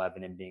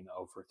 111 and being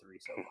 0 for 3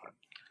 so far.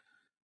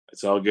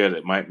 It's all good.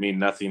 It might mean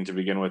nothing to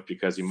begin with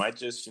because he might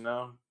just,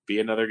 be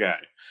another guy.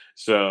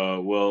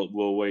 So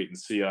we'll wait and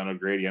see on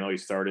O'Grady. I know he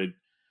started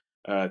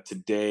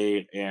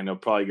today, and he'll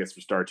probably get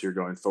some starts here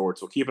going forward.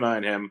 So keep an eye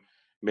on him.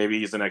 Maybe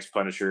he's the next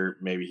Punisher.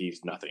 Maybe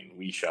he's nothing.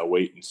 We shall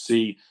wait and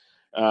see.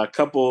 A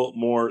couple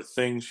more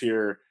things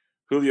here.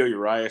 Julio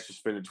Urias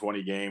suspended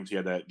 20 games. He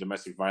had that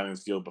domestic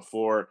violence deal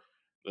before.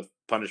 The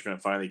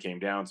punishment finally came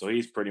down, so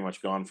he's pretty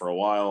much gone for a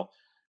while.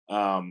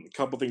 A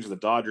couple things with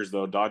the Dodgers,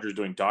 though. Dodgers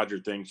doing Dodger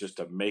things just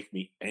to make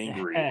me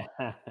angry.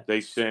 They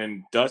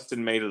send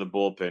Dustin May to the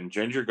bullpen.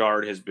 Ginger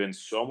Guard has been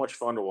so much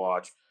fun to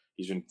watch.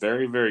 He's been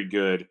very, very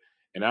good.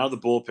 And out of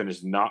the bullpen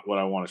is not what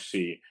I want to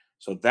see.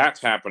 So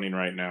that's happening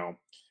right now.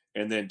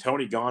 And then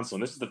Tony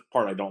Gonsolin, this is the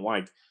part I don't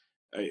like,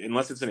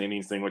 unless it's an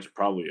innings thing, which it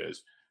probably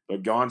is.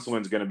 But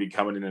Gonsolin's going to be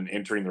coming in and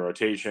entering the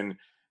rotation.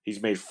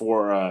 He's made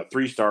 3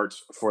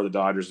 starts for the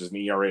Dodgers. His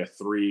ERA of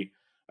 3,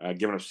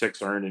 giving up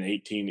 6 earned in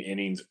 18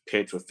 innings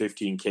pitched with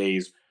 15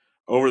 Ks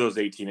over those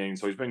 18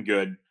 innings. So he's been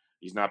good.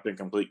 He's not been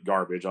complete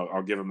garbage.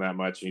 I'll give him that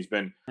much. And he's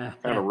been kind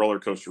of a roller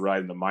coaster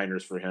ride in the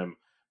minors for him.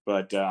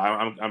 But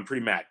I'm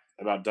pretty mad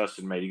about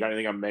Dustin May. You got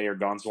anything on May or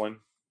Gonsolin?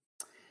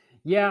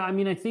 Yeah, I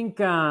mean, I think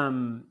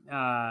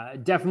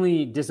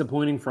definitely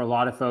disappointing for a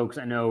lot of folks.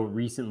 I know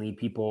recently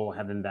people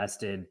have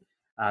invested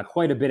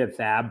quite a bit of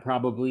fab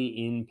probably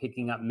in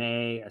picking up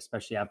May,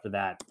 especially after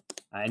that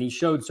And he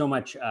showed so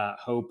much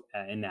hope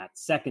in that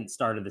second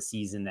start of the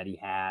season that he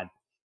had.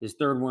 His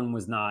third one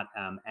was not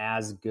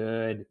as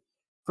good.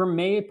 From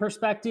May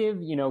perspective,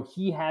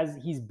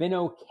 he's been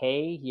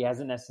okay. He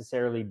hasn't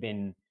necessarily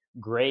been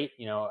great,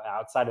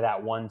 outside of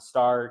that one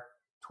start.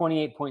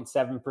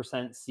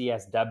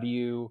 28.7%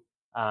 CSW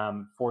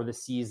for the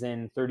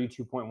season.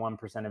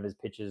 32.1% of his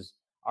pitches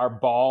are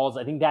balls.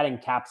 I think that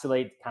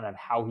encapsulates kind of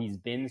how he's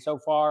been so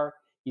far.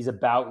 He's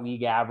about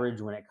league average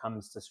when it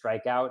comes to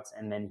strikeouts,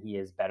 and then he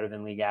is better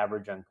than league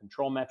average on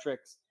control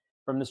metrics.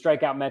 From the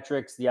strikeout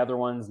metrics, the other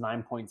one's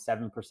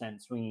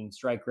 9.7% swinging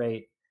strike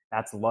rate.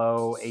 That's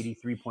low.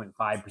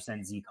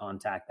 83.5% Z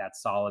contact.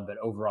 That's solid, but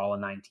overall a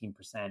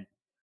 19%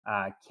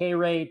 K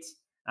rate.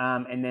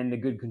 And then the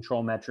good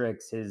control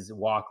metrics, his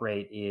walk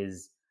rate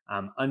is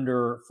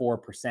under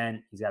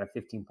 4%. He's got a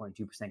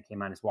 15.2% K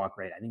minus walk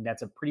rate. I think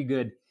that's a pretty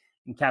good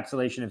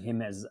encapsulation of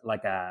him as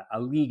like a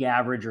league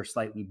average or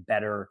slightly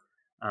better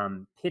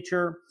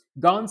pitcher.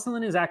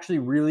 Gonsolin is actually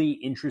really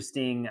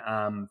interesting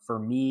for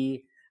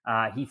me.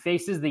 He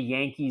faces the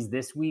Yankees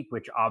this week,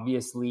 which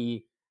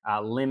obviously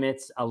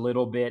limits a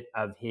little bit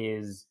of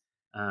his,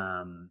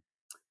 it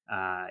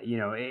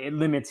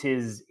limits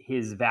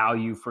his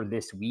value for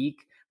this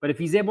week. But if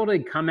he's able to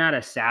come out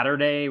of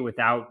Saturday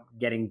without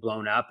getting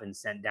blown up and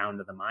sent down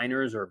to the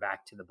minors or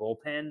back to the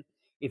bullpen,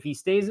 if he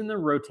stays in the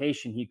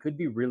rotation, he could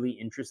be really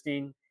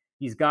interesting.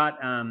 He's got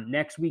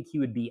next week, he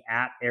would be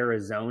at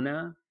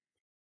Arizona.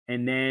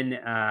 And then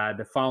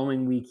the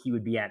following week, he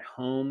would be at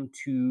home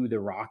to the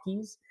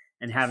Rockies.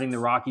 And having the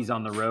Rockies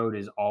on the road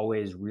is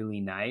always really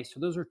nice. So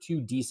those are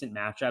two decent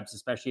matchups,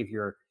 especially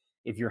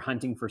if you're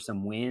hunting for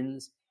some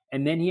wins.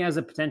 And then he has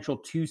a potential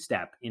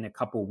two-step in a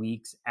couple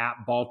weeks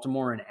at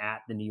Baltimore and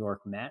at the New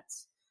York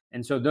Mets.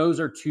 And so those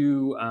are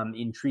two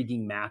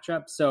intriguing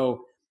matchups.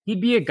 So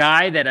he'd be a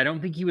guy that I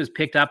don't think he was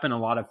picked up in a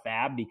lot of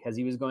fab because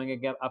he was going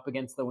up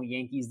against the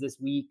Yankees this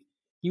week.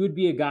 He would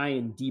be a guy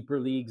in deeper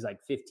leagues,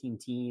 like 15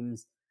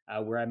 teams,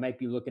 where I might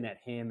be looking at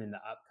him in the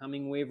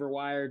upcoming waiver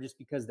wire just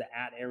because the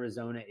at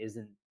Arizona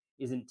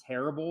isn't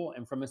terrible.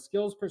 And from a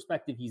skills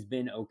perspective, he's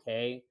been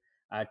okay.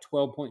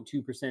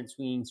 12.2%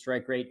 swinging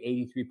strike rate,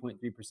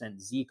 83.3%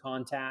 Z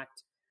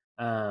contact.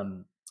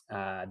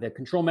 The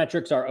control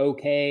metrics are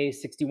okay.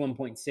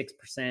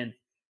 61.6%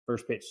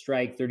 first pitch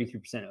strike,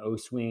 33% O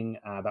swing,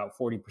 about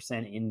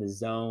 40% in the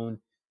zone.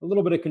 A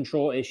little bit of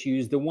control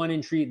issues. The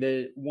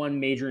one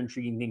major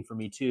intriguing thing for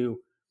me too,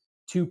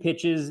 two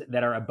pitches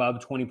that are above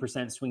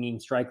 20% swinging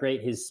strike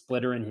rate, his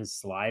splitter and his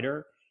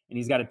slider. And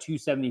he's got a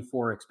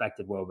 274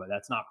 expected WOBA.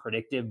 That's not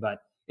predictive,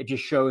 but it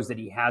just shows that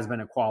he has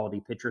been a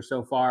quality pitcher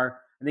so far.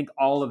 I think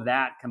all of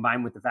that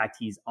combined with the fact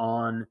he's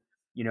on,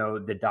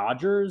 the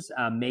Dodgers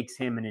makes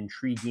him an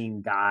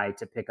intriguing guy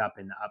to pick up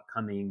in the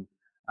upcoming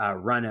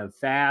run of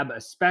fab,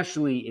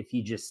 especially if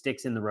he just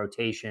sticks in the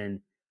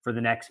rotation for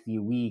the next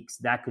few weeks.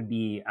 That could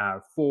be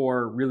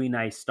 4 really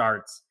nice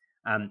starts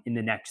in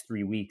the next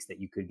 3 weeks that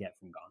you could get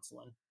from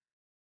Gonsolin.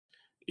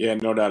 Yeah,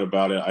 no doubt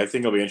about it. I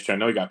think it'll be interesting. I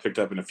know he got picked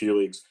up in a few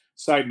leagues.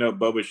 Side note,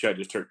 Bo Bichette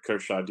just took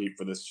Kershaw deep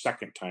for the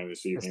second time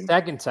this evening. The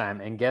second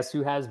time. And guess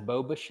who has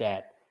Bo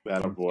Bichette?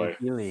 That a boy.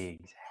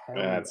 Leagues.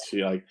 That's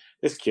like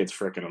this kid's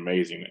freaking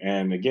amazing.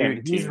 And again,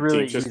 dude, he's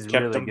really kept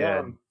really him good.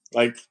 Down.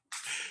 Like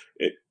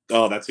it.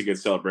 Oh, that's a good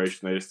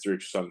celebration. They just threw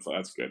something.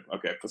 That's good.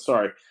 Okay, but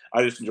sorry,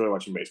 I just enjoy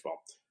watching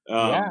baseball.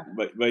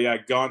 But yeah,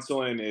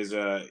 Gonsolin is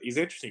he's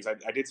interesting.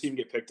 I did see him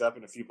get picked up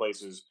in a few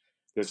places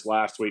this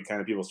last week.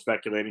 Kind of people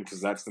speculating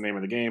because that's the name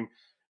of the game.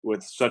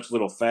 With such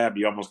little fab,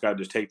 you almost got to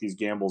just take these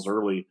gambles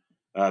early.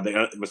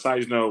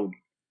 Besides no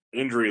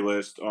injury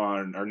list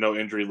or no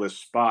injury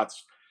list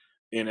spots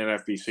in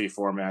NFBC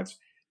formats,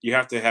 you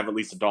have to have at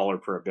least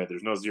 $1 per bid.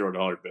 There's no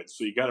 $0 bid,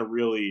 so you got to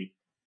really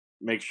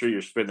make sure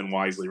you're spending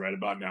wisely right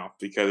about now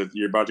because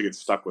you're about to get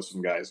stuck with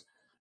some guys.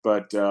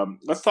 But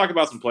let's talk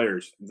about some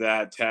players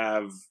that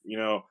have,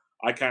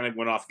 I kind of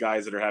went off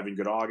guys that are having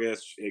good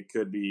August. It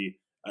could be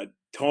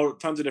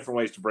tons of different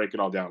ways to break it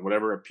all down,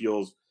 whatever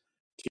appeals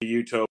to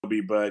you,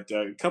 Toby. But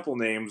a couple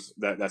names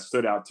that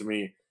stood out to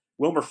me.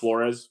 Wilmer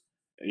Flores,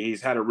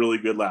 he's had a really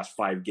good last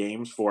 5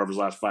 games, 4 of his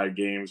last 5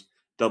 games,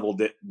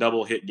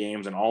 double hit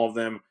games in all of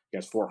them. He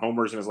has 4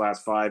 homers in his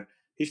last 5.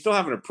 He's still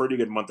having a pretty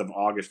good month of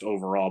August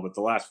overall, but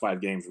the last 5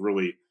 games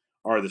really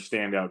are the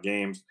standout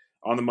games.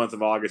 On the month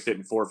of August,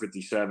 hitting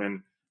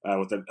 457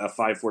 with a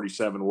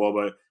 547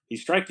 WOBA.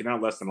 He's striking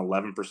out less than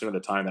 11% of the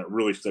time. That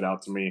really stood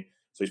out to me.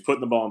 So he's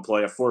putting the ball in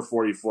play. A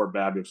 444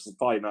 BABIP, which is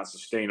probably not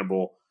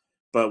sustainable.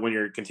 But when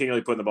you're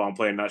continually putting the ball in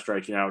play and not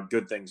striking out,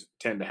 good things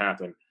tend to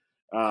happen.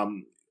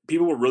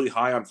 People were really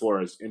high on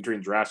Flores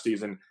entering draft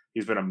season.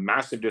 He's been a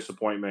massive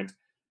disappointment.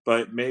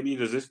 But maybe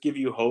does this give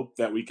you hope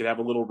that we could have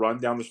a little run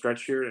down the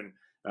stretch here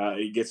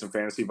and get some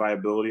fantasy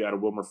viability out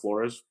of Wilmer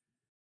Flores?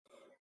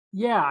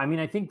 Yeah, I mean,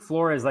 I think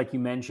Flores, like you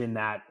mentioned,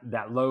 that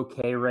low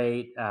K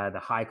rate, the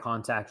high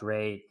contact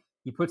rate,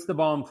 he puts the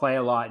ball in play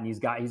a lot, and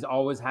he's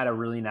always had a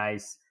really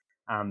nice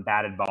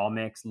batted ball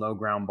mix, low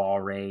ground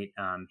ball rate,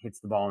 hits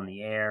the ball in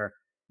the air.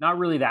 Not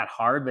really that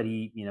hard, but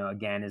he,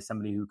 again, is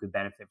somebody who could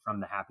benefit from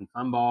the happy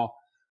fun ball.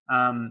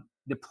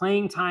 the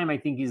playing time, I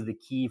think, is the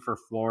key for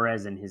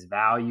Flores and his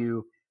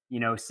value.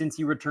 Since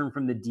he returned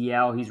from the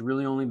DL, he's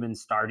really only been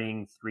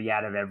starting 3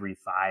 out of every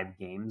 5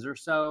 games or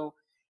so.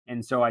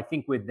 And so I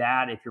think with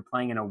that, if you're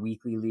playing in a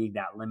weekly league,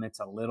 that limits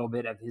a little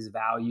bit of his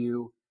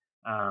value.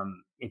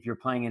 If you're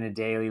playing in a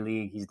daily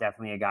league, he's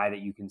definitely a guy that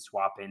you can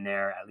swap in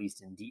there, at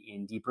least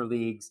in deeper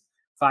leagues.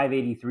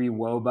 583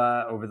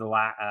 WOBA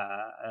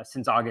over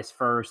since August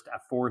 1st, a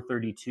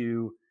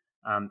 432,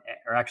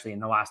 or actually in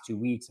the last 2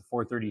 weeks, a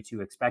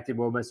 432 expected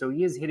WOBA. So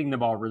he is hitting the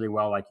ball really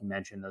well, like you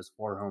mentioned, those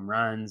 4 home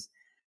runs.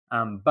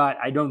 But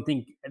I don't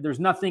think there's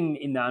nothing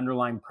in the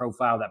underlying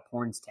profile that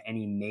points to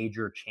any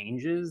major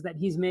changes that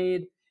he's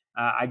made.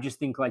 I just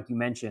think, like you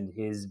mentioned,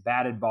 his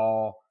batted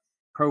ball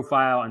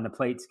profile and the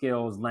plate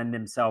skills lend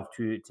himself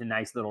to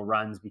nice little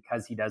runs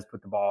because he does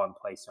put the ball in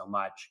play so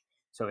much.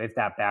 So if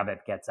that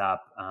BABIP gets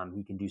up,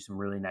 he can do some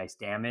really nice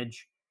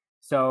damage.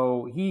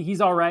 So he's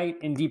all right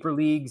in deeper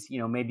leagues.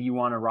 Maybe you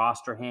want to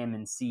roster him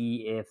and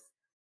see if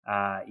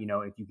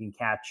you can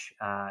catch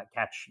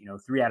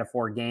 3 out of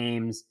 4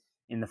 games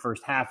in the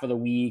first half of the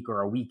week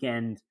or a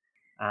weekend,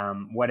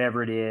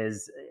 whatever it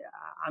is.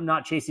 I'm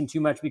not chasing too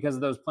much because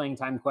of those playing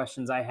time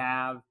questions I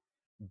have,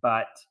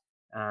 but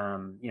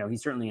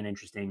he's certainly an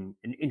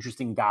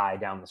interesting guy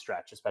down the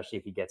stretch, especially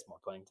if he gets more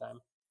playing time.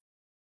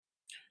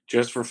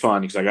 Just for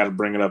fun, because I got to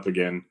bring it up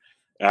again.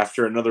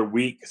 After another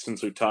week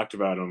since we talked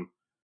about him,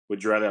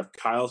 would you rather have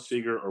Kyle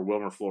Seager or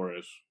Wilmer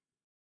Flores?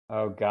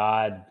 Oh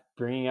God,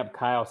 bringing up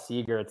Kyle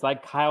Seager. It's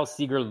like Kyle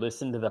Seager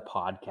listened to the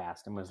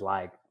podcast and was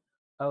like,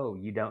 "Oh,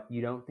 you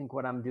don't think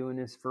what I'm doing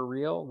is for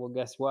real? Well,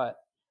 guess what?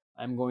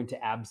 I'm going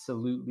to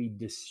absolutely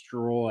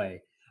destroy."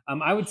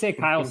 I would say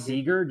Kyle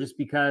Seager, just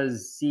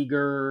because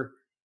Seager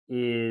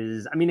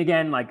is,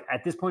 again, like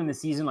at this point in the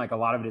season, like a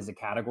lot of it is a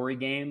category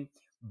game,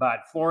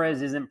 but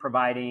Flores isn't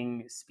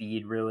providing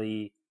speed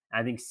really.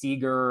 I think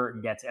Seager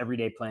gets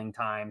everyday playing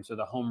time. So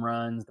the home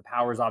runs, the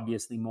power's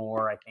obviously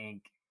more, I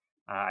think.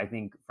 I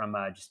think from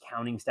a just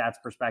counting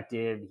stats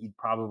perspective, I'd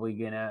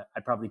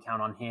probably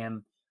count on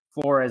him.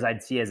 Flores,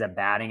 I'd see as a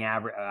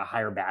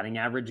higher batting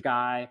average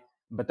guy,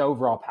 but the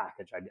overall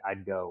package,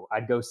 I'd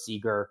go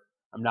Seager.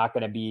 I'm not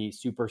going to be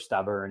super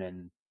stubborn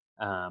and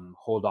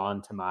hold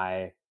on to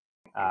my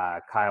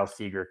Kyle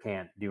Seager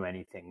can't do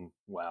anything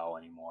well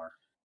anymore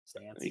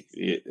stance.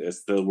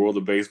 It's the world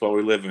of baseball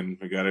we live in.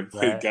 We got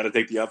to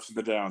take the ups and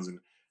the downs. And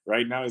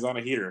right now he's on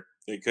a heater.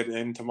 It could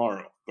end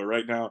tomorrow, but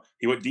right now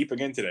he went deep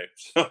again today.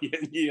 So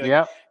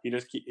he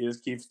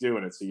just keeps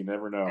doing it. So you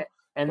never know.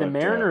 And the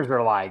Mariners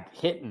are like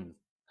hitting.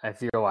 I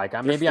feel like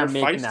I'm making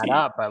feisty. that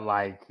up, but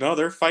like no,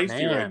 they're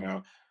feisty right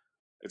now.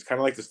 It's kind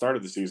of like the start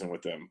of the season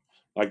with them.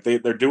 Like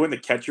they're doing the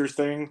catchers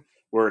thing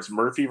where it's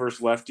Murphy versus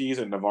lefties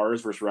and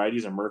Navarez versus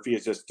righties, and Murphy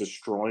is just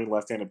destroying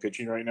left-handed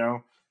pitching right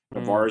now.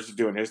 Navarez is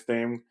doing his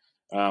thing.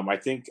 I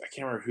can't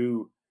remember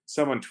who.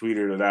 Someone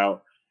tweeted it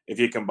out. If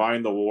you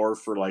combine the WAR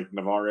for like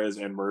Navarez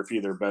and Murphy,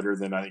 they're better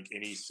than I think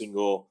any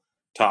single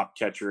top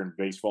catcher in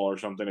baseball or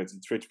something. It's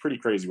pretty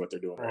crazy what they're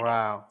doing right now.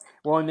 Wow.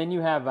 Well, and then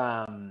you have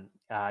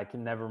I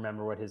can never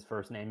remember what his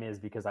first name is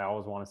because I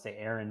always want to say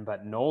Aaron,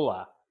 but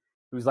Nola,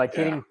 who's like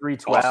hitting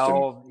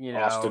 312.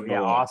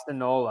 Austin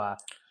Nola.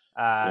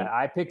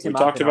 I picked him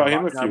up. We talked about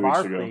him a few weeks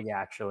ago. League,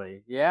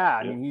 actually. Yeah,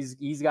 I mean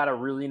he's got a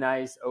really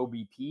nice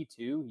OBP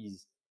too.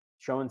 He's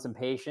showing some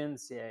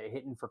patience,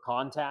 hitting for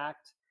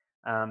contact.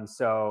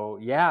 So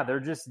yeah, they're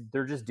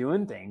just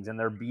doing things and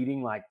they're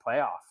beating like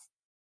playoff.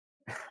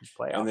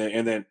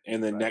 And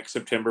then next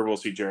September we'll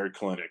see Jared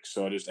Kelenic.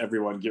 So just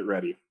everyone get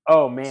ready.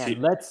 Oh man,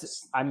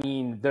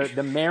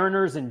 the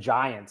Mariners and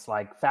Giants,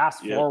 like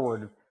fast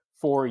forward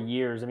 4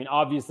 years. I mean,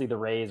 obviously the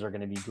Rays are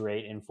going to be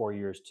great in 4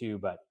 years too,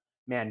 but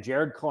man,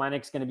 Jared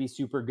Kelenic's going to be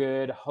super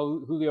good.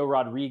 Julio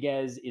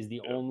Rodriguez is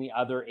the only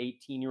other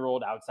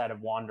 18-year-old outside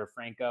of Wander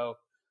Franco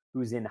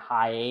who's in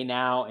high A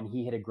now, and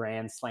he hit a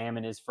grand slam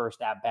in his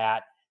first at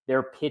bat.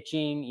 Their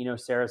pitching,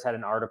 Sarah's had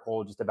an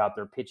article just about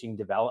their pitching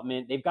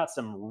development. They've got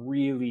some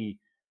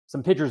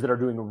pitchers that are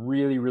doing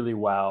really, really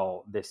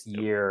well this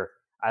year.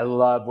 I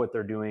love what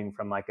they're doing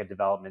from like a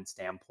development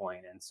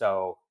standpoint. And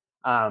so,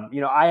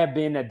 I have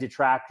been a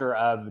detractor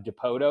of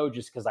Dipoto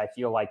just because I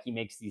feel like he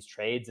makes these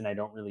trades and I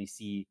don't really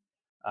see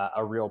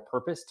a real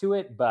purpose to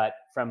it. But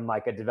from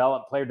like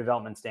a player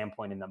development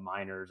standpoint in the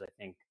minors, I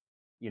think,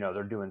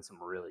 they're doing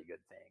some really good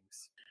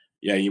things.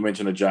 Yeah, you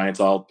mentioned the Giants.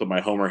 I'll put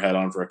my Homer hat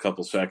on for a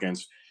couple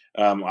seconds.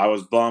 I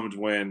was bummed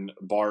when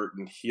Bart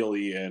and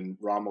Healy and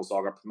Ramos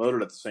all got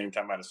promoted at the same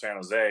time out of San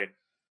Jose.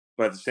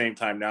 But at the same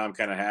time, now I'm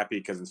kind of happy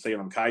because in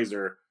Salem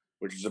Kaiser,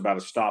 which is about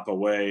a stop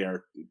away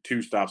or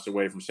 2 stops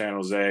away from San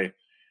Jose,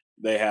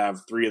 they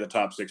have 3 of the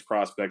top 6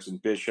 prospects in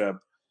Bishop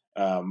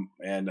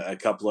and a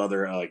couple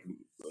other like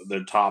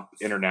the top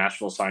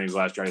international signings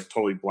last year. I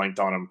totally blanked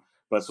on them,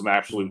 but some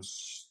absolute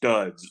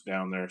studs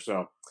down there.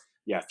 So,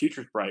 yeah,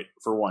 future's bright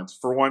for once.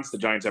 For once, the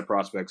Giants have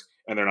prospects,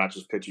 and they're not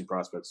just pitching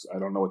prospects. I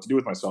don't know what to do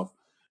with myself.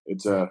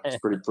 It's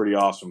pretty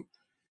awesome.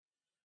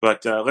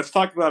 But let's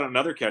talk about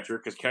another catcher,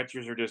 because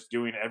catchers are just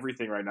doing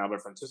everything right now.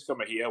 But Francisco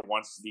Mejia,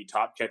 once the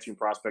top catching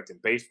prospect in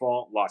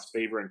baseball, lost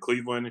favor in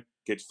Cleveland,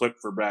 gets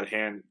flipped for Brad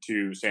Hand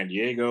to San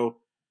Diego.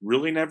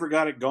 Really never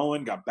got it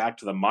going. Got back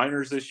to the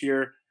minors this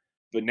year,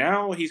 but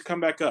now he's come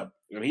back up.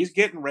 I mean, he's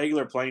getting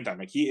regular playing time.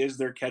 Like, he is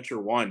their catcher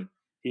one.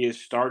 He has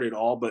started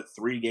all but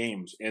 3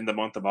 games in the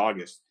month of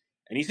August,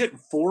 and he's hitting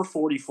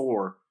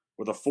 444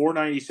 with a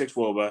 496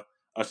 WOBA,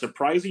 a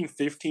surprising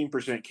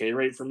 15% K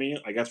rate for me.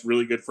 Like, that's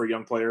really good for a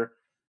young player.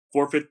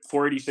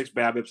 486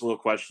 BABIP's a little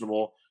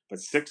questionable, but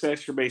 6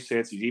 extra base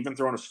hits. He's even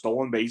thrown a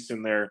stolen base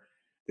in there.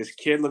 This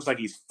kid looks like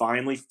he's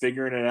finally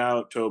figuring it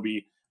out,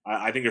 Toby.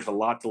 I think there's a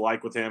lot to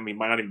like with him. He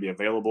might not even be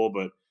available,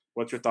 but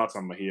what's your thoughts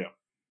on Mejia?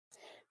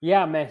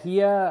 Yeah,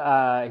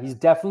 Mejia, he's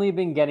definitely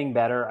been getting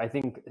better. I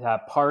think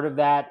part of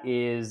that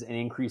is an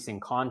increase in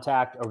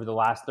contact over the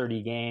last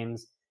 30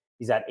 games.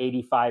 He's at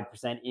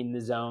 85% in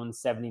the zone,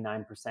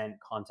 79%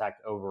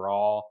 contact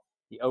overall.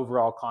 The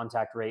overall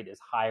contact rate is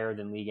higher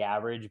than league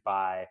average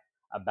by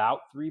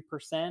about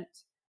 3%,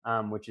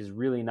 which is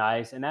really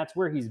nice. And that's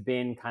where he's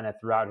been kind of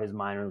throughout his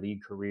minor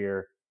league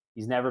career.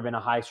 He's never been a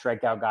high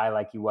strikeout guy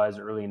like he was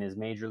early in his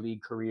major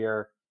league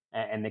career.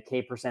 And the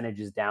K percentage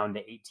is down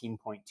to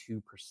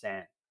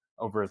 18.2%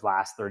 over his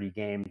last 30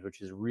 games,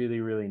 which is really,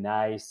 really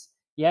nice.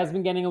 He has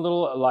been getting a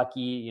little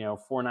lucky,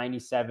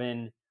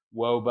 497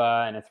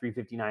 WOBA and a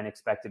 359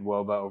 expected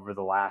WOBA over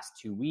the last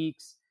 2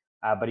 weeks.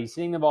 But he's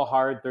hitting the ball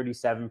hard,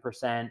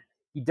 37%.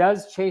 He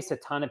does chase a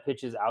ton of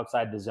pitches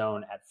outside the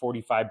zone at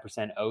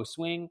 45% O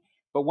swing.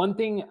 But one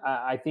thing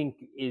I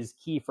think is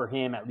key for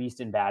him, at least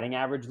in batting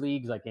average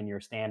leagues, like in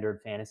your standard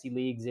fantasy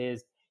leagues,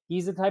 is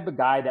he's the type of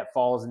guy that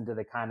falls into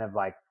the kind of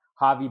like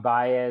Javi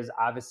Baez,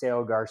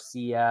 Aviseo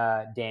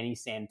Garcia, Danny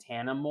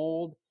Santana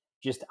mold,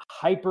 just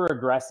hyper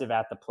aggressive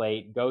at the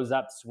plate, goes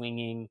up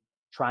swinging,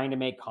 trying to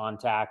make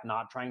contact,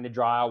 not trying to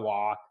draw a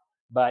walk.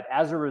 But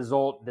as a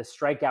result, the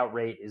strikeout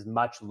rate is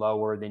much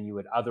lower than you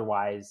would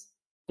otherwise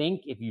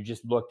think if you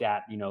just looked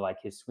at, like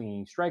his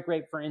swinging strike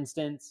rate, for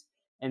instance.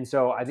 And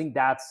so I think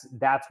that's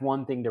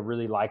one thing to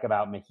really like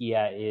about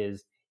Mejia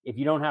is if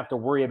you don't have to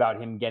worry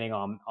about him getting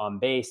on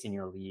base in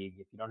your league,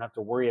 if you don't have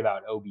to worry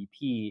about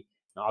OBP,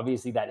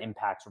 obviously that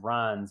impacts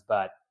runs,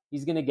 but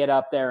he's going to get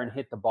up there and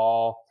hit the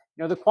ball.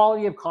 The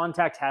quality of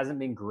contact hasn't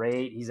been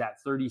great. He's at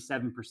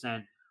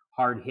 37%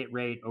 hard hit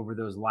rate over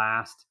those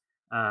last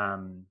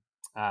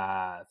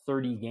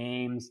 30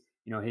 games.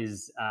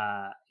 His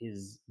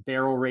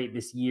barrel rate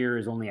this year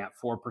is only at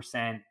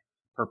 4%.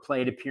 Per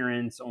plate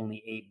appearance,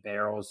 only 8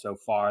 barrels so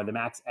far. The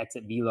max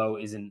exit velo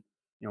isn't,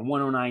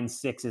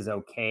 109.6 is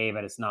okay,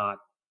 but it's not,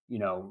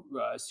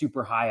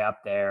 super high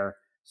up there.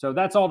 So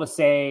that's all to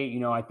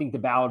say, I think the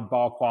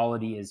ball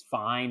quality is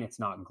fine. It's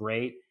not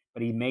great,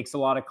 but he makes a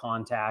lot of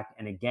contact.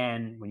 And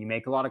again, when you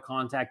make a lot of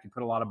contact, you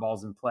put a lot of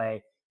balls in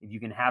play. If you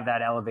can have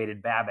that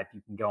elevated BABIP,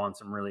 you can go on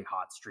some really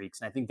hot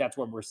streaks. And I think that's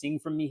what we're seeing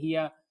from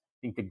Mejia. I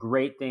think the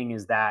great thing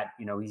is that,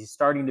 he's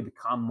starting to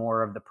become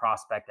more of the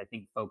prospect I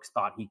think folks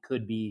thought he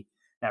could be,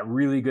 that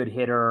really good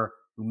hitter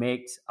who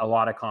makes a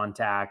lot of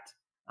contact.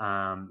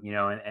 And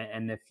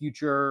the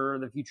future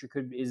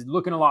is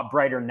looking a lot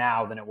brighter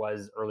now than it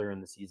was earlier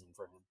in the season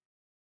for him.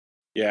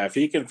 Yeah, if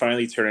he can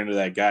finally turn into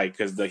that guy,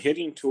 because the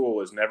hitting tool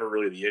was never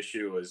really the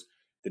issue. It was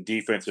the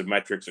defensive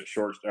metrics at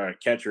short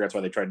catcher. That's why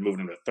they tried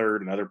moving him to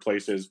third and other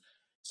places.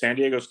 San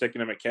Diego's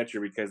sticking him at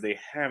catcher because they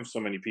have so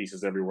many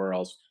pieces everywhere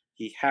else.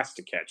 He has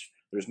to catch.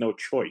 There's no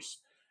choice.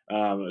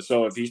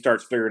 So if he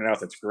starts figuring it out,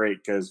 that's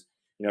great because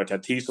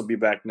Tatis will be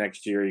back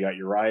next year. You got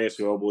Urias,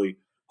 who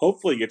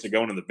hopefully gets it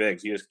going in the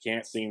bigs. He just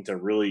can't seem to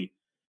really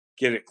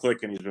get it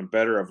clicking. He's been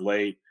better of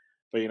late.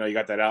 But, you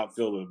got that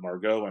outfield with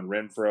Margot and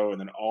Renfroe,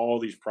 and then all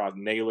these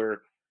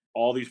Naylor,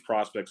 all these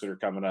prospects that are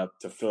coming up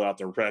to fill out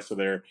the rest of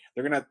they're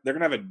gonna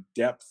have a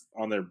depth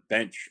on their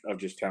bench of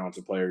just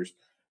talented players.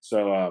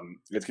 So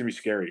it's gonna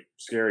be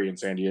scary in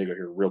San Diego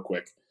here real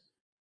quick.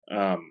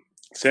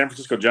 San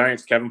Francisco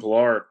Giants, Kevin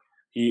Pillar,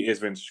 he has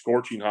been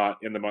scorching hot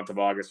in the month of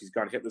August. He's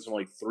gone hitless in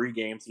only 3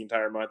 games the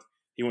entire month.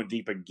 He went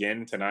deep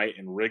again tonight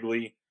in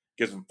Wrigley.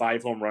 Gives him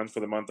 5 home runs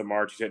for the month of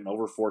March. He's hitting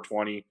over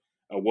 420,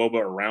 a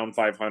WOBA around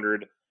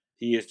 500.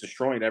 He is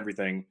destroying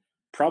everything.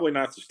 Probably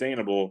not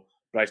sustainable,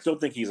 but I still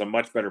think he's a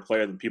much better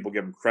player than people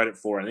give him credit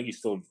for. I think he's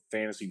still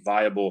fantasy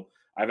viable.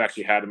 I've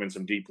actually had him in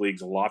some deep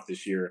leagues a lot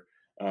this year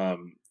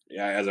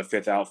as a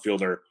 5th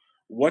outfielder.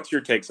 What's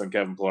your takes on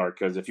Kevin Pillar?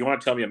 Because if you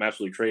want to tell me I'm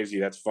absolutely crazy,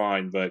 that's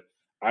fine. But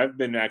I've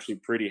been actually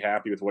pretty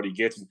happy with what he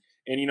gets. And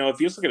if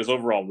you just look at his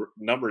overall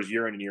numbers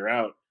year in and year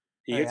out,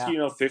 he hits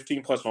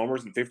 15-plus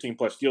homers and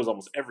 15-plus steals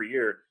almost every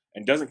year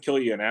and doesn't kill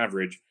you in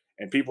average.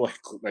 And people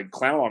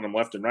clown on him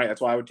left and right.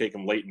 That's why I would take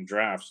him late in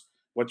drafts.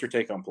 What's your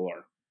take on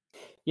Pillar?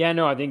 Yeah,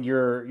 no, I think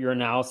your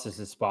analysis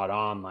is spot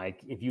on.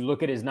 Like, if you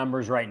look at his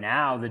numbers right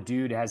now, the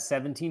dude has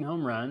 17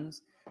 home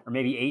runs, or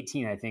maybe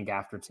 18, I think,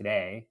 after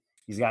today.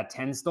 He's got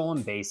 10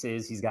 stolen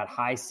bases. He's got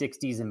high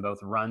 60s in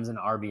both runs and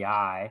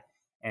RBI,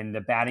 and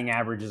the batting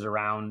average is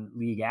around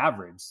league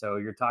average. So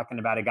you're talking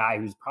about a guy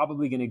who's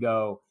probably going to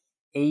go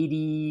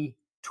 80,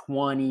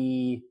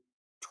 20,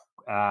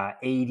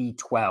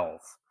 80-12,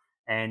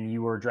 and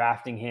you were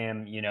drafting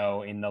him,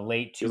 in the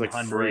late 200s,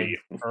 like free.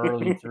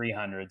 early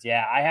 300s.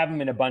 Yeah, I have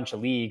him in a bunch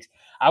of leagues.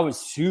 I was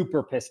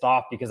super pissed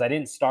off because I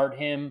didn't start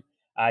him.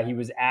 He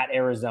was at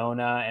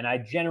Arizona, and I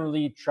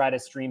generally try to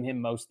stream him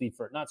mostly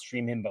not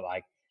stream him, but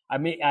like I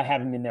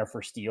have him in there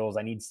for steals.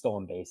 I need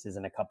stolen bases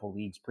in a couple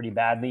leagues pretty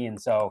badly,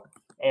 and so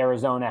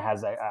Arizona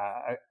has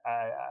a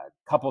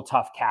couple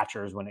tough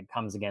catchers when it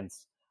comes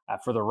against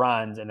for the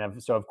runs. And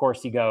so, of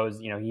course, he goes,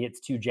 he hits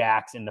 2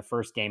 jacks in the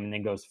first game and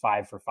then goes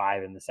 5 for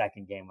 5 in the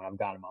second game when I've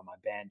got him on my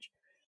bench.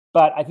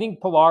 But I think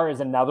Pilar is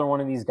another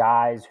one of these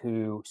guys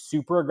who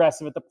super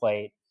aggressive at the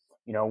plate,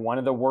 one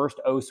of the worst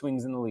O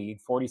swings in the league,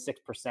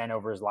 46%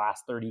 over his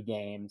last 30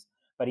 games,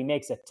 but he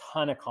makes a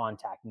ton of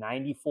contact,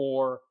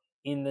 94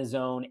 in the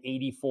zone,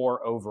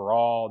 84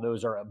 overall.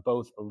 Those are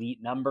both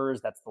elite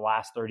numbers. That's the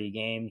last 30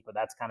 games, but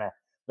that's kind of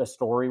the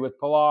story with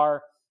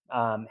Pilar.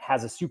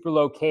 Has a super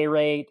low K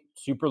rate,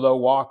 super low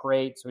walk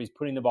rate, so he's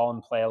putting the ball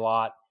in play a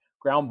lot.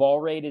 Ground ball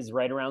rate is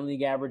right around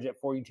league average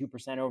at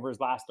 42% over his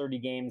last 30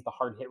 games. The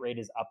hard hit rate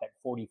is up at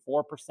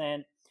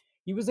 44%.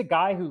 He was a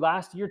guy who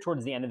last year,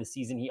 towards the end of the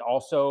season, he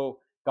also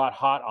got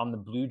hot on the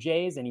Blue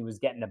Jays, and he was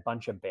getting a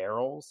bunch of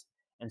barrels.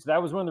 And so that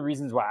was one of the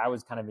reasons why I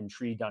was kind of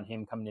intrigued on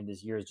him coming in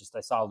this year, is just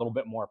I saw a little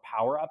bit more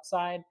power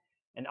upside.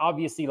 And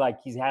obviously,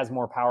 like, he has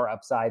more power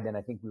upside than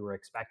I think we were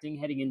expecting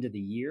heading into the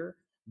year.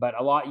 But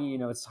a lot,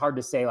 it's hard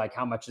to say like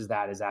how much is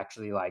that is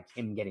actually like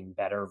him getting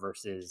better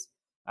versus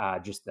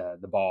just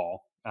the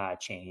ball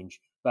change.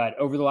 But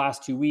over the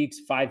last 2 weeks,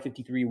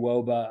 553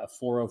 WOBA, a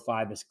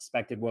 405 is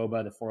expected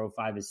WOBA. The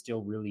 405 is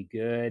still really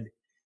good.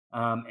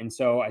 And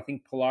so I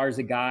think Pilar's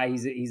a guy,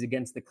 he's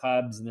against the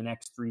Cubs in the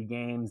next 3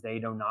 games. They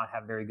do not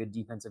have very good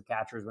defensive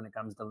catchers when it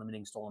comes to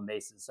limiting stolen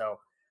bases. So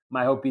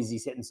my hope is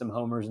he's hitting some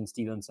homers and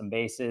stealing some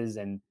bases,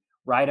 and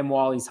ride him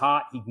while he's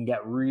hot. He can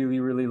get really,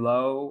 really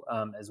low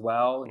as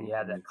well. He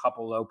had a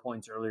couple low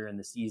points earlier in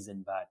the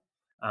season, but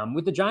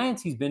with the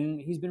Giants, he's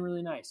been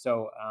really nice.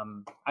 So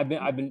I've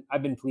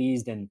been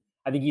pleased, and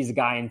I think he's a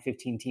guy in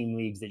 15-team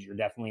leagues that you're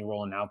definitely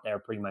rolling out there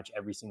pretty much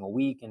every single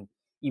week. And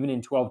even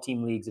in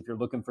 12-team leagues, if you're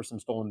looking for some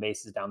stolen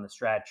bases down the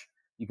stretch,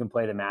 you can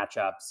play the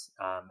matchups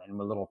and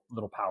a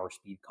little power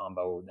speed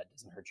combo that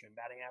doesn't hurt you in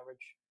batting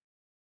average.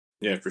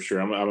 Yeah, for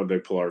sure. I'm a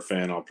big Pilar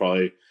fan. I'll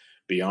probably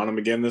be on him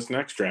again this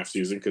next draft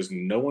season because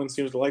no one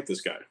seems to like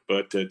this guy.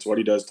 But it's what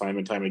he does time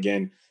and time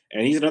again.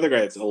 And he's another guy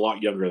that's a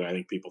lot younger than I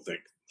think people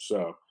think.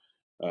 So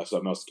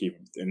something else to keep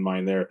in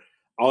mind there.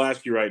 I'll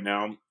ask you right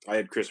now. I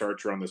had Chris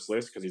Archer on this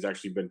list because he's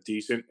actually been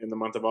decent in the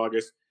month of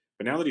August.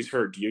 But now that he's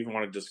hurt, do you even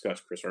want to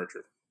discuss Chris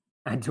Archer?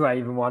 Do I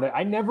even want to?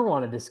 I never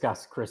want to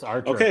discuss Chris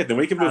Archer. Okay, then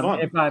we can move on.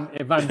 If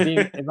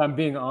I'm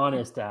being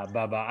honest,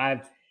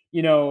 Bubba,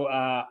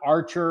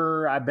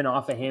 Archer, I've been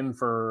off of him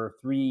for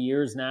 3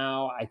 years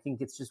now. I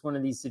think it's just one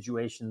of these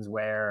situations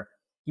where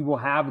he will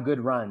have good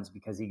runs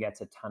because he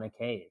gets a ton of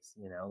Ks.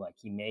 Like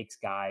he makes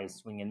guys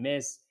swing and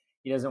miss.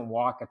 He doesn't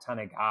walk a ton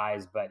of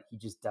guys, but he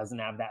just doesn't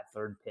have that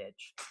third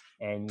pitch.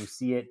 And you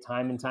see it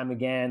time and time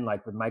again,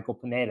 like with Michael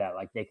Pineda.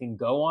 Like they can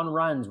go on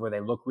runs where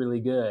they look really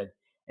good,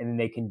 and then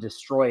they can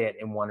destroy it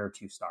in 1 or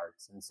 2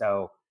 starts. And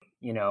so,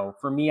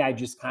 for me, I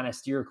just kind of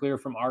steer clear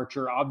from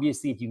Archer.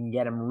 Obviously, if you can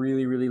get him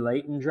really, really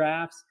late in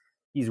drafts,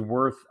 he's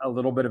worth a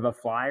little bit of a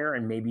flyer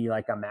and maybe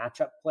like a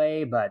matchup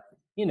play. But,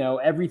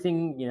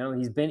 everything,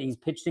 he's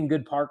pitched in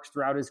good parks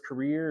throughout his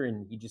career,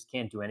 and he just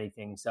can't do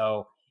anything.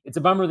 So it's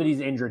a bummer that he's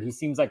injured. He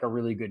seems like a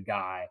really good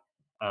guy,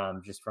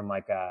 just from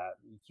like a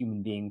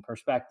human being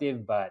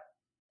perspective, but,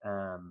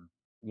 not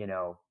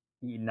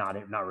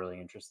really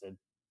interested.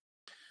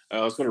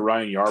 Let's go to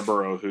Ryan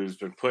Yarbrough, who's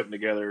been putting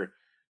together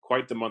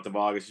quite the month of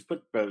August. He's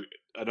put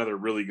another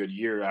really good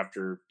year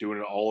after doing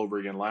it all over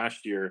again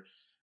last year.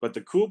 But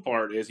the cool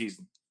part is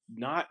he's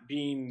not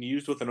being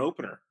used with an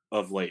opener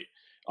of late.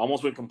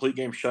 Almost went complete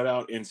game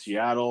shutout in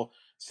Seattle,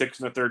 6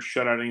 1/3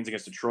 shutout innings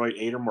against Detroit,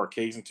 8 or more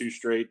Ks in 2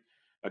 straight.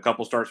 A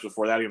couple starts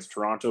before that against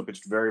Toronto,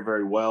 pitched very,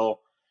 very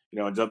well.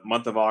 In the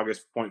month of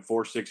August,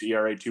 0.46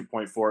 ERA,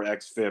 2.4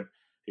 xFIP.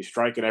 He's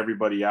striking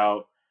everybody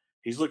out.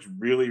 He's looked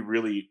really,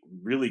 really,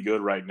 really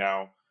good right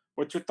now.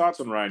 What's your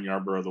thoughts on Ryan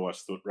Yarbrough the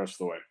rest of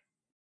the way?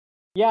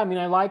 Yeah, I mean,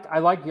 I like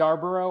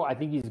Yarbrough. I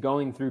think he's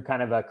going through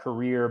kind of a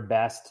career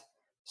best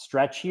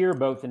stretch here,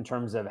 both in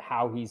terms of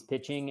how he's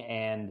pitching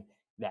and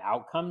the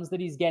outcomes that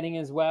he's getting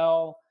as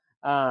well.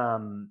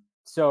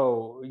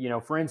 So,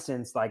 for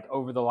instance, like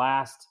over the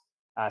last,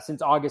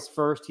 since August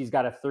 1st, he's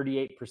got a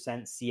 38%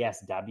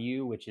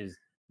 CSW, which is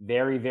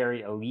very,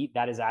 very elite.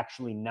 That is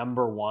actually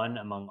number 1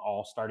 among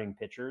all starting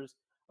pitchers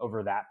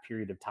over that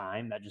period of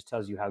time. That just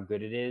tells you how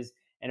good it is.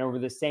 And over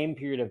the same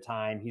period of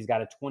time, he's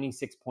got a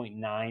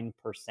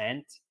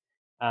 26.9%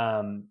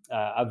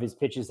 of his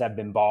pitches have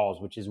been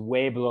balls, which is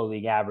way below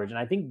league average. And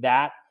I think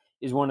that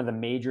is one of the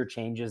major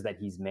changes that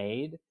he's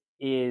made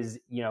is,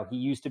 he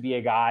used to be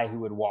a guy who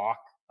would walk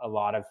a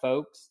lot of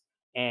folks,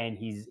 and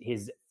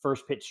his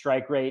first pitch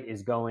strike rate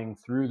is going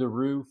through the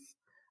roof.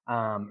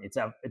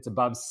 It's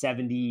above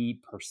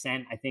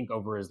 70%, I think,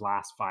 over his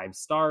last 5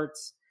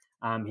 starts.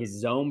 His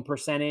zone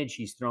percentage,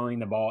 he's throwing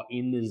the ball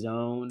in the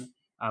zone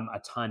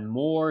a ton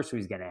more. So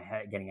he's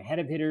getting ahead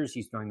of hitters.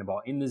 He's throwing the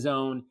ball in the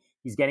zone.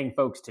 He's getting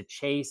folks to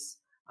chase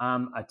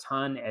a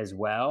ton as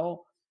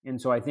well. And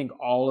so I think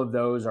all of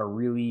those are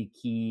really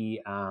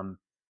key.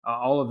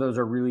 All of those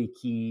are really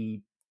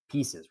key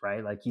pieces,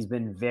 right? Like he's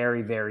been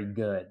very, very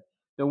good.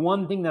 The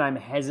one thing that I'm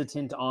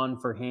hesitant on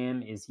for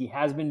him is he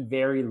has been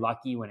very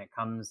lucky when it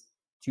comes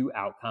to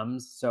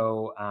outcomes.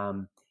 So,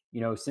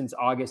 since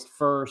August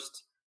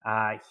 1st,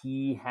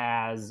 he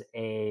has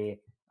a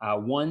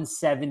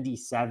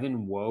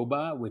 177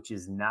 WOBA, which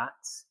is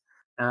nuts.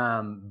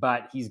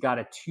 But he's got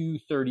a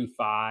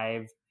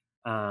 235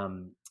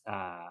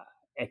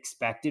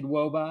 expected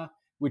WOBA,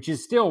 which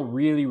is still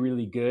really,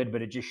 really good,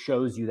 but it just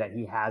shows you that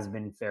he has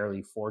been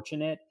fairly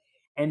fortunate.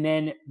 And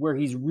then where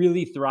he's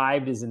really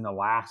thrived is in the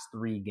last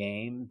 3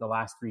 games. The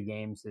last 3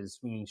 games, his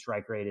swinging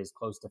strike rate is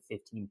close to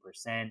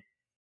 15%.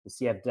 The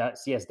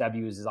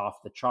CSW is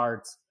off the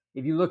charts.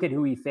 If you look at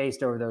who he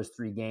faced over those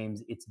 3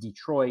 games, it's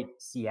Detroit,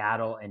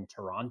 Seattle, and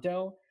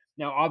Toronto.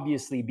 Now,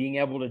 obviously, being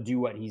able to do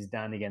what he's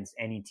done against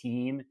any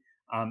team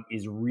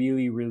is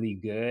really, really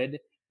good.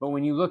 But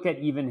when you look at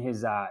even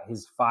his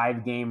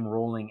 5-game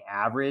rolling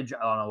average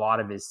on a lot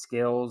of his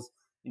skills,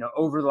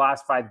 over the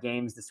last 5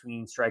 games, the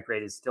swinging strike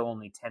rate is still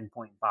only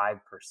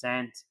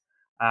 10.5%.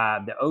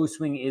 The O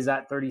swing is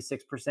at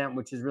 36%,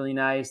 which is really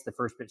nice. The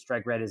first pitch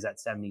strike rate is at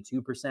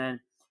 72%.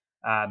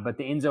 But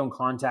the in-zone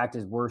contact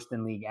is worse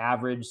than league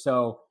average.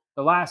 So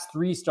the last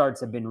 3 starts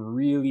have been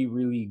really,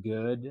 really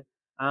good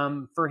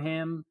for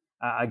him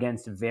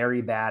against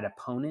very bad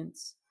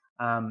opponents.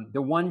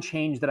 The one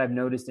change that I've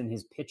noticed in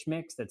his pitch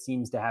mix that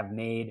seems to have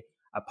made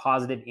a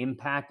positive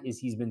impact is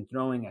he's been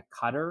throwing a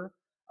cutter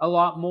a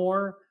lot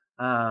more.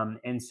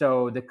 And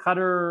so the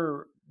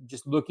cutter,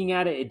 just looking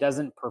at it, it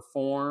doesn't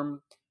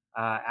perform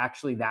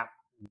actually that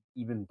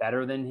even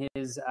better than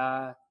his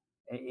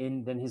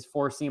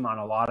four seam on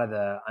a lot of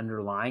the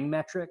underlying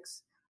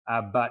metrics.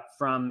 But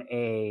from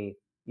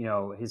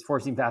his four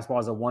seam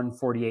fastball is a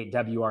 148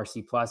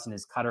 WRC plus and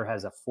his cutter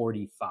has a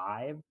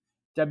 45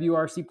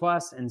 WRC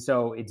plus. And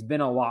so it's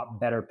been a lot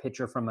better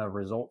pitcher from a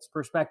results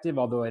perspective,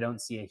 although I don't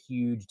see a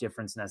huge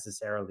difference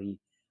necessarily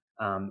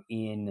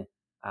in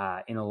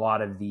a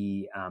lot of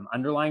the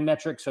underlying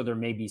metrics. So there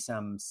may be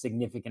some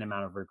significant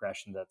amount of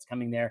regression that's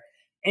coming there.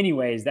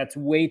 Anyways, that's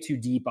way too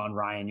deep on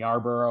Ryan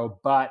Yarbrough,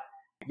 but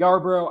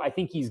Yarbrough, I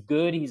think he's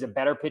good. He's a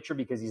better pitcher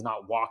because he's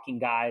not walking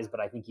guys, but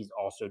I think he's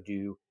also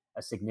due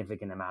a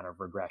significant amount of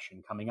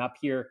regression coming up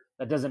here.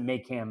 That doesn't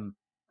make him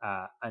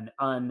an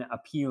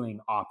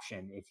unappealing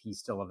option if he's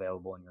still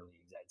available in your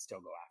leagues. I'd still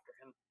go after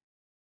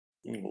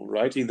him.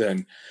 Righty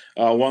then.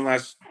 One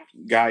last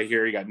guy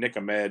here. You got Nick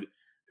Ahmed,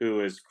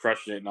 who is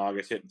crushing it in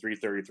August, hitting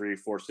 333,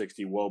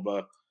 460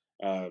 WOBA,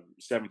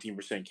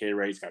 17% K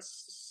rate.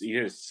 He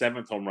hit his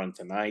 7th home run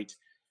tonight.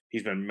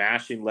 He's been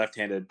mashing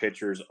left-handed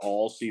pitchers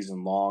all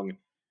season long.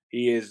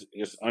 He is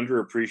just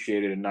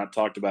underappreciated and not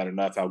talked about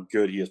enough how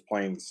good he is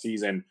playing this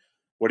season.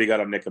 What do you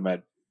got on Nick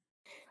Ahmed?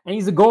 And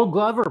he's a Gold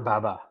Glover,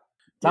 Bubba.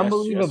 It's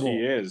unbelievable. Yes,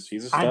 he is.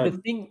 He's a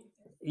stud.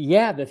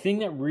 The thing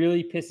that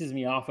really pisses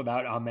me off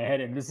about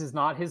Ahmed, and this is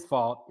not his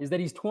fault, is that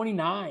he's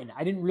 29.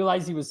 I didn't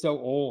realize he was so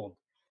old.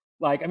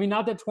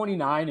 Not that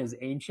 29 is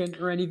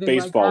ancient or anything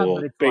baseball like that,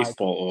 old. but it's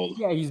baseball old.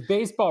 Yeah, he's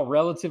baseball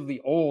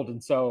relatively old,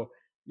 and so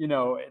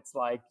it's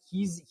like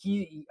he's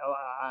a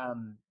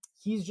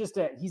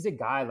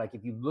guy. Like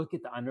if you look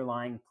at the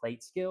underlying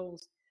plate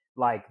skills,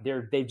 like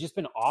they've just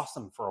been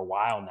awesome for a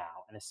while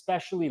now, and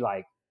especially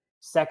like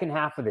second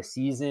half of the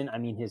season. I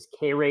mean, his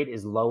K rate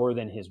is lower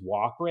than his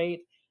walk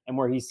rate, and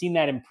where he's seen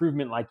that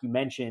improvement, like you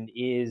mentioned,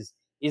 is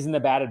in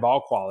the batted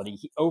ball quality.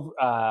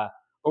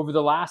 Over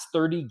the last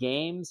 30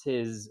 games,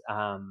 his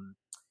in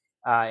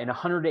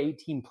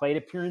 118 plate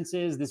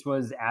appearances, this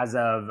was as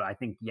of, I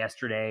think,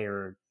 yesterday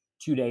or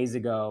 2 days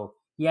ago,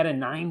 he had a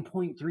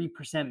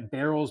 9.3%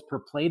 barrels per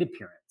plate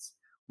appearance,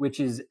 which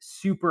is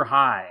super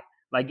high.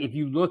 Like if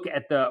you look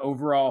at the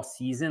overall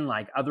season,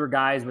 like other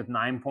guys with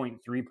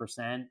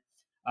 9.3%,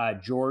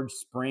 George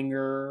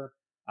Springer,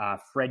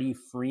 Freddie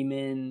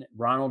Freeman,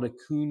 Ronald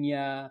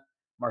Acuna,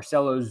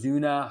 Marcell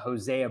Ozuna,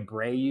 Jose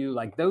Abreu,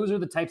 like those are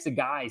the types of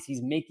guys.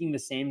 He's making the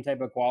same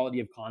type of quality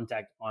of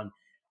contact on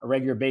a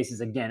regular basis,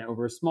 again,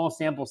 over a small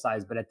sample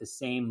size, but at the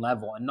same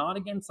level, and not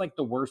against like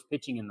the worst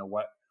pitching in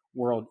the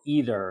world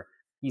either.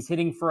 He's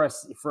hitting for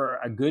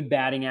a good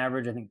batting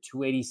average, I think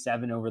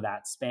 287 over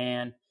that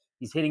span.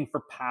 He's hitting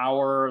for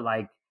power,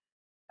 like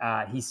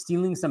he's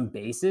stealing some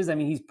bases. I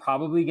mean, he's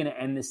probably going to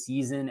end the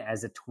season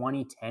as a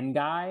 2010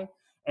 guy.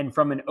 And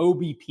from an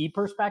OBP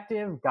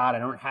perspective, God, I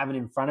don't have it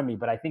in front of me,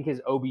 but I think his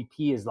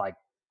OBP is like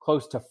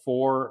close to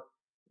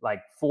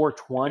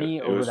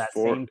 420 over that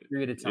same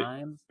period of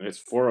time. It's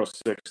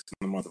 406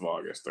 in the month of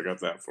August. I got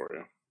that for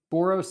you.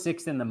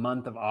 406 in the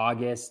month of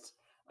August.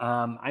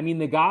 I mean,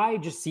 the guy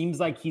just seems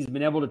like he's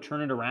been able to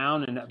turn it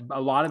around, and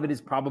a lot of it is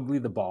probably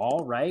the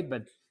ball, right?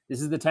 But this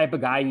is the type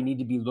of guy you need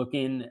to be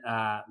looking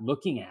at.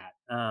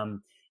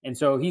 And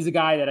so he's a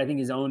guy that I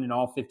think is owned in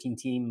all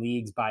 15-team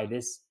leagues by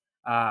this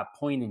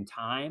point in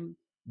time.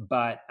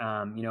 But,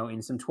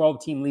 in some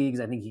 12-team leagues,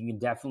 I think he can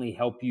definitely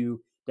help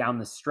you down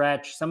the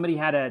stretch. Somebody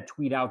had a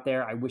tweet out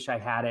there. I wish I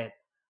had it.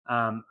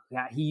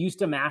 Yeah, he used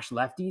to mash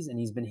lefties, and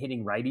he's been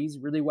hitting righties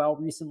really well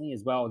recently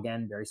as well.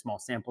 Again, very small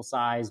sample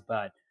size,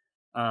 but,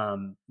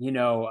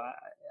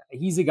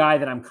 he's a guy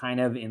that I'm kind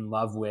of in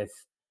love with.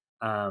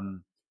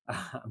 I'm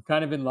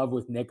kind of in love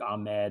with Nick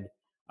Ahmed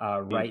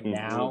right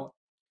now.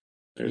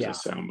 There's a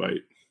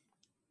soundbite.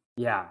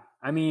 Yeah.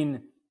 I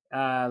mean,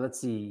 let's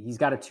see. He's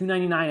got a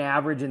 299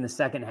 average in the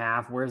second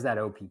half. Where's that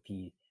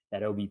OPP?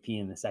 That OBP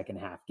in the second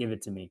half? Give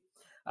it to me.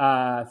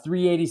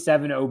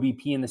 387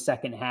 OBP in the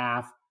second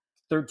half,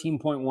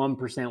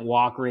 13.1%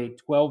 walk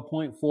rate,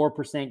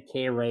 12.4%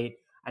 K rate,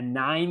 a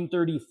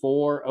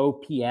 934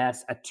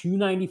 OPS, a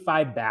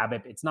 295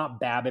 BABIP. It's not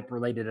BABIP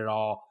related at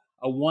all.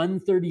 A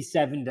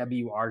 137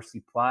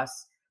 WRC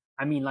plus.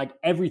 I mean, like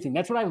everything.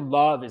 That's what I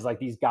love is like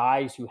these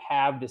guys who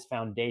have this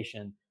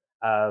foundation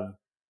of,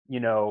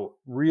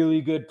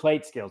 really good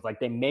plate skills. Like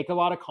they make a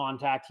lot of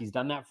contact. He's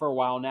done that for a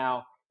while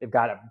now. They've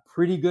got a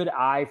pretty good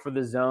eye for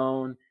the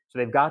zone. So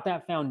they've got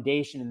that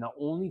foundation. And the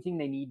only thing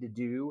they need to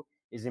do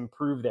is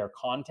improve their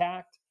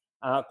contact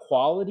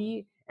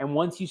quality. And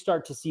once you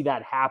start to see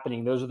that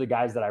happening, those are the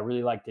guys that I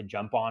really like to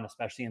jump on,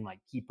 especially in like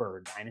keeper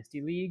or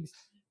dynasty leagues,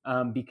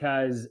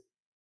 because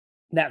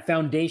that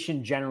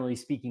foundation, generally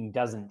speaking,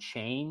 doesn't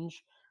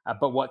change.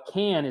 But what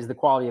can is the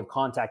quality of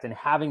contact, and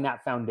having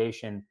that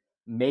foundation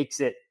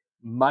makes it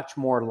much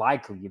more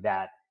likely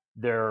that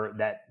they're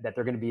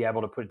going to be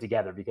able to put it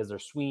together because they're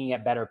swinging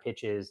at better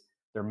pitches,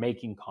 they're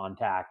making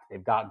contact,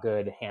 they've got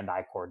good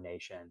hand-eye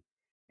coordination.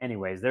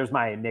 Anyways, there's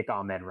my Nick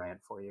Ahmed rant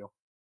for you.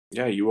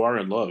 Yeah, you are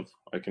in love.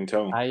 I can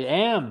tell. I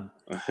am.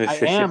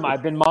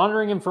 I've been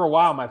monitoring him for a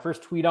while. My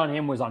first tweet on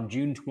him was on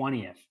June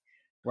 20th,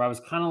 where I was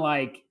kind of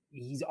like,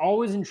 he's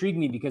always intrigued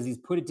me because he's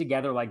put it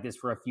together like this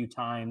for a few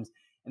times.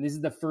 And this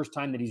is the first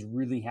time that he's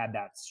really had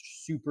that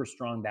super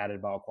strong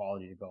batted ball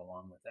quality to go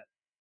along with it.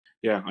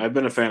 Yeah, I've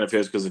been a fan of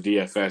his because of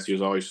DFS. He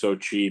was always so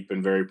cheap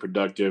and very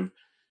productive.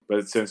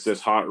 But since this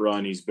hot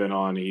run he's been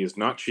on, he is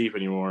not cheap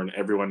anymore, and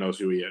everyone knows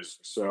who he is.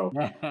 So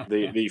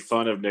the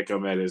fun of Nick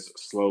Ahmed is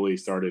slowly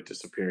started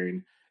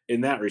disappearing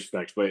in that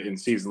respect. But in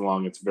season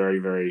long, it's very,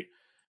 very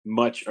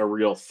much a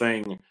real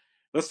thing.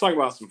 Let's talk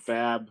about some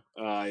fab.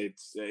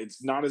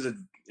 It's not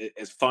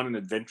as fun and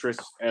adventurous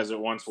as it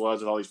once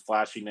was with all these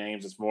flashy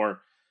names. It's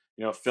more,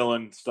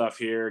 fill-in stuff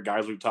here,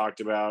 guys we've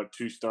talked about,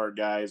 two-start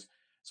guys.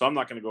 So I'm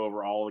not going to go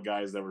over all the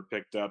guys that were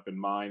picked up in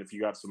mine. If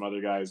you got some other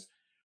guys,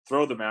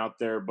 throw them out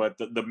there. But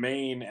the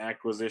main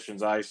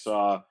acquisitions I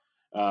saw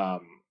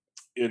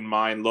in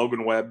mine,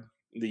 Logan Webb,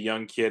 the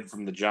young kid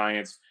from the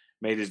Giants,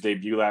 made his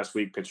debut last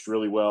week, pitched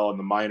really well in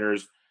the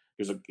minors.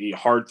 He was a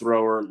hard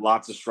thrower,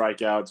 lots of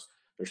strikeouts.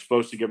 They're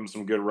supposed to give him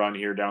some good run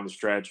here down the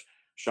stretch.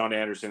 Sean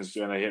Anderson's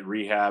going to hit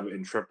rehab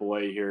in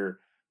AAA here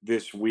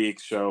this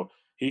week. So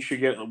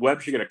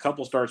Webb should get a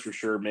couple starts for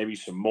sure, maybe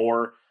some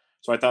more.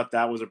 So I thought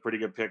that was a pretty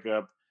good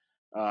pickup.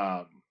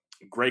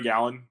 Greg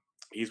Allen,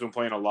 he's been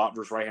playing a lot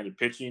versus right-handed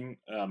pitching,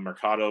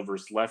 Mercado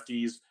versus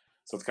lefties.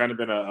 So it's kind of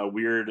been a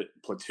weird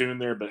platoon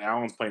there, but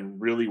Allen's playing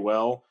really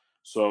well.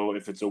 So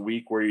if it's a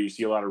week where you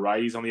see a lot of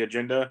righties on the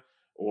agenda,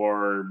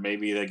 or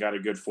maybe they got a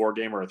good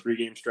 4-game or a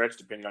 3-game stretch,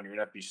 depending on your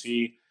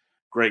NFBC,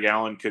 Greg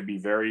Allen could be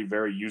very,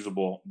 very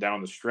usable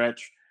down the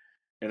stretch.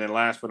 And then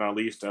last but not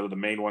least, out of the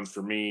main ones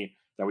for me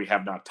that we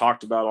have not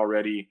talked about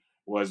already,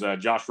 was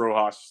Josh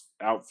Rojas,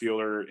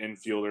 outfielder,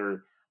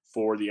 infielder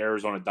for the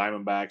Arizona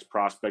Diamondbacks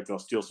prospect. They'll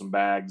steal some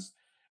bags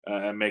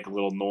and make a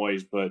little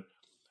noise, but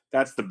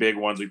that's the big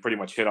ones. We pretty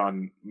much hit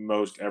on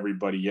most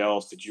everybody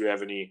else. Did you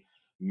have any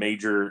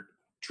major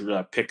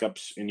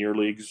pickups in your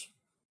leagues?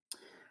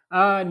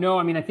 No,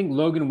 I mean, I think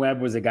Logan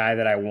Webb was a guy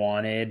that I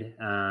wanted,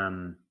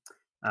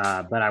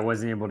 but I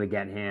wasn't able to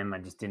get him.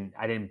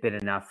 I didn't bid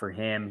enough for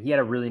him. He had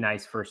a really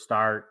nice first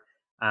start.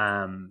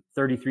 33%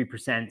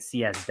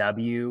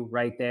 CSW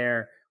right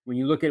there. When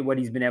you look at what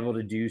he's been able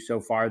to do so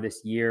far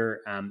this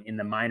year in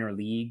the minor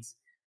leagues,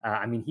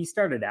 he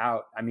started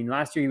out,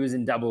 last year he was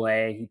in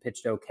AA, he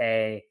pitched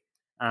okay.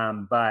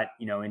 But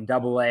in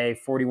AA,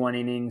 41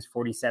 innings,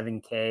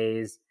 47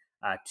 Ks,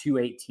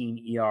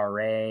 2.18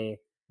 ERA,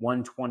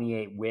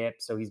 128 whip.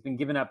 So he's been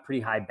giving up pretty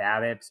high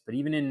BABIPs, but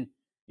even in,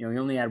 he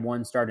only had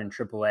one start in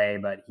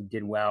AAA, but he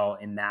did well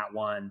in that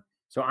one.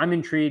 So I'm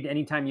intrigued.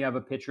 Anytime you have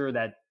a pitcher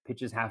that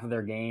pitches half of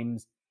their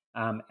games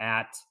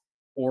at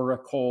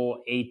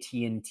Oracle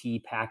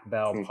AT&T Pac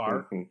Bell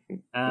Park,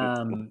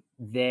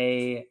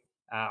 they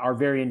are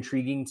very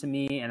intriguing to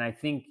me. And I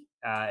think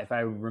if I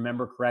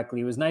remember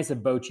correctly, it was nice of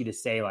Bochy to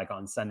say like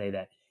on Sunday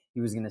that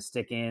he was going to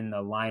stick in the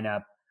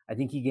lineup. I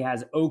think he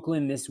has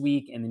Oakland this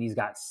week, and then he's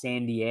got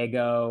San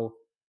Diego,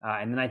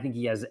 and then I think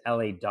he has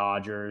LA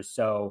Dodgers.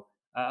 So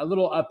a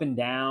little up and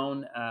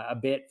down a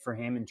bit for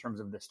him in terms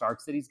of the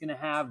starts that he's going to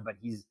have, but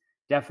he's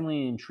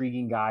definitely an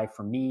intriguing guy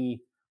for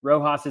me.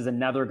 Rojas is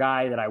another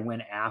guy that I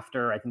went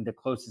after. I think the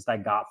closest I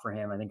got for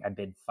him, I think I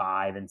bid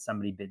 5 and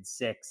somebody bid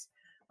 6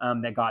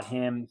 that got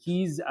him.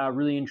 He's a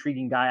really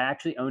intriguing guy. I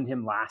actually owned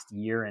him last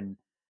year in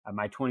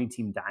my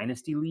 20-team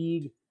Dynasty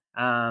League.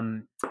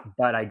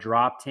 But I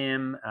dropped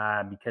him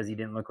because he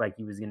didn't look like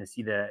he was going to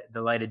see the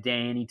light of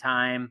day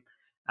anytime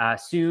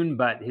soon.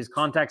 But his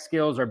contact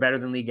skills are better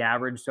than league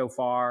average so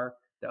far.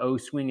 The O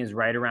swing is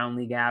right around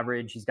league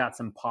average. He's got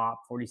some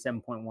pop,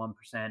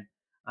 47.1%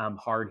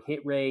 hard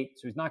hit rate.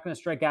 So he's not going to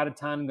strike out a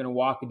ton. I'm going to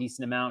walk a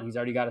decent amount. He's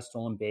already got a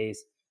stolen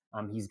base.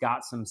 He's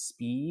got some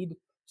speed.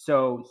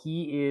 So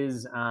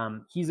he's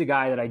a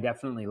guy that I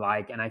definitely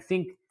like. And I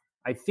think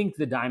the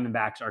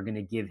Diamondbacks are going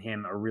to give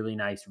him a really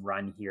nice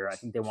run here. I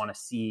think they want to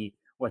see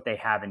what they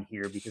have in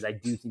here because I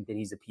do think that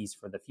he's a piece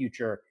for the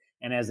future.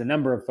 And as a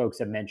number of folks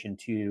have mentioned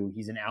too,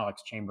 he's an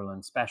Alex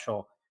Chamberlain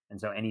special. And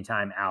so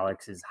anytime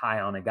Alex is high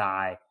on a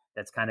guy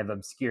that's kind of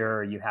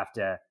obscure, you have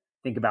to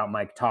think about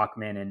Mike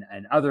Tauchman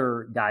and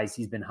other guys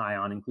he's been high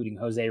on, including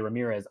Jose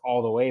Ramirez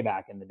all the way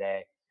back in the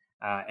day,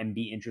 and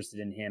be interested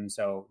in him.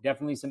 So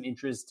definitely some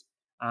interest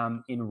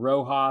in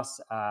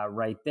Rojas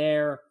right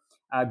there.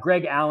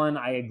 Greg Allen,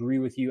 I agree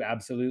with you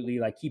absolutely.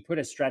 Like he put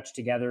a stretch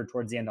together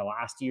towards the end of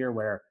last year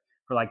where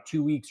for like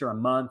 2 weeks or a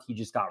month, he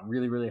just got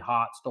really, really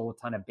hot, stole a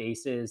ton of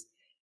bases.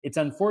 It's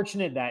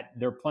unfortunate that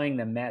they're playing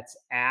the Mets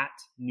at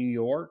New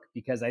York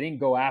because I didn't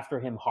go after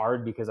him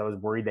hard because I was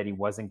worried that he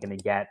wasn't going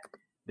to get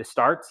the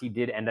starts. He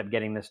did end up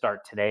getting the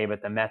start today,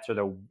 but the Mets are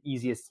the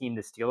easiest team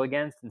to steal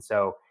against. And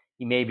so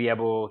he may be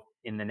able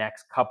in the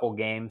next couple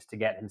games to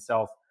get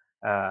himself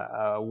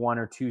 1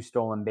 or 2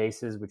 stolen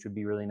bases, which would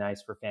be really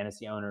nice for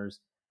fantasy owners.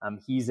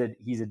 He's a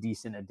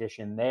decent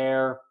addition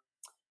there.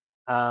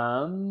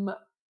 Of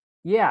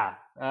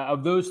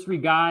those 3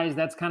 guys,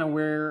 that's kind of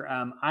where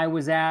I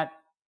was at.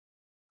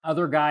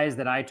 Other guys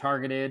that I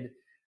targeted,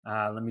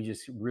 let me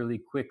just really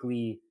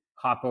quickly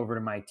hop over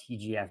to my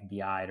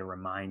TGFBI to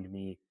remind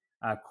me.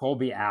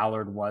 Colby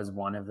Allard was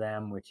one of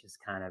them, which is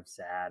kind of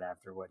sad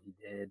after what he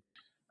did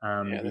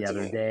the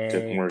other day.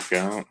 Didn't work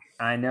out.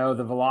 I know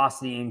the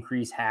velocity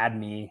increase had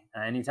me.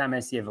 Anytime I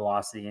see a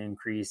velocity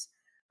increase,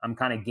 I'm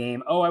kind of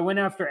game. Oh, I went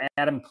after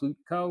Adam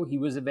Plutko. He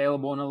was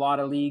available in a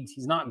lot of leagues.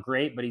 He's not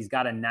great, but he's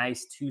got a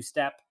nice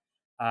 2-step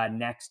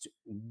next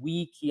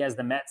week. He has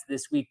the Mets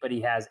this week, but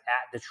he has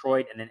at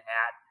Detroit and then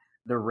at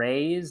the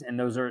Rays. And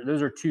those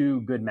are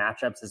 2 good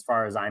matchups as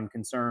far as I'm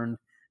concerned,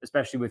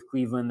 especially with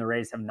Cleveland. The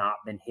Rays have not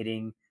been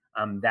hitting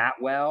that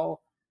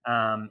well.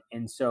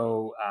 And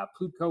so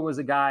Plutko was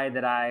a guy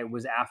that I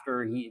was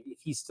after. If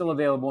he's still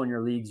available in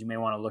your leagues, you may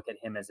want to look at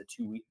him as a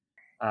 2-week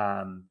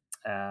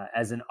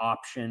as an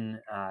option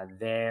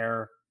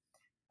there.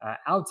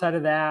 Outside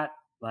of that,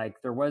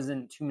 like there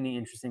wasn't too many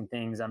interesting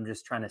things. I'm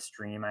just trying to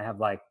stream. I have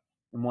like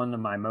in one of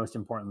my most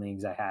important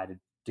leagues, I had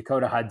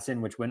Dakota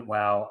Hudson, which went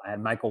well. I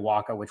had Michael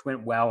Wacha, which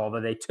went well, although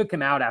they took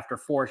him out after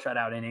 4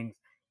 shutout innings,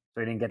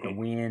 so he didn't get the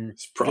win.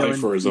 It's probably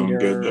for his own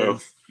good, though.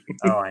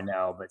 Oh, I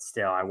know, but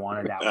still, I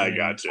wanted that win. I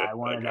got you. I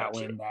wanted that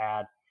win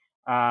bad.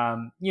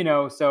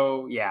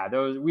 So yeah,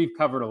 those we've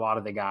covered a lot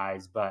of the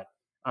guys, but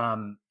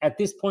at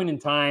this point in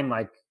time,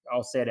 like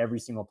I'll say it every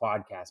single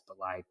podcast, but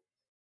like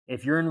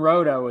if you're in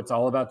Roto, it's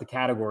all about the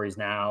categories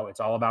now. It's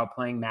all about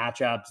playing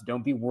matchups.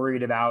 Don't be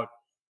worried about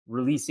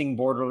releasing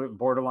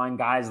borderline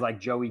guys like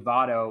Joey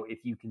Votto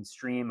if you can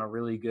stream a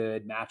really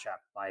good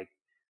matchup. Like,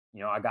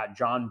 I got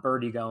John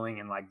Birdie going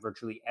in like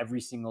virtually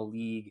every single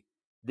league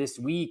this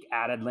week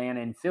at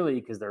Atlanta and Philly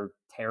because they're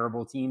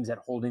terrible teams at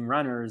holding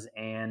runners.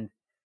 And,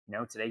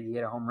 today he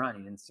hit a home run.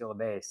 He didn't steal a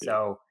base. Yeah.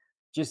 So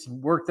just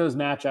work those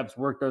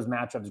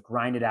matchups,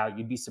 grind it out.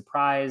 You'd be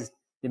surprised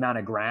the amount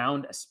of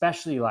ground,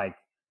 especially like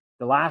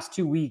the last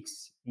 2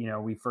 weeks,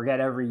 we forget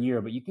every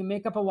year, but you can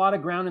make up a lot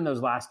of ground in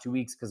those last 2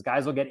 weeks because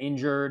guys will get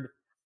injured,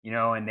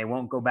 and they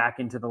won't go back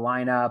into the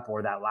lineup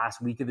or that last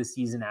week of the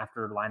season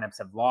after lineups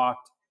have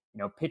locked.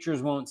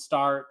 Pitchers won't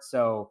start.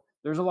 So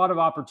there's a lot of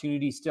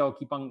opportunity still.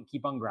 Keep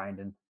on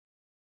grinding.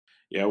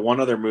 Yeah.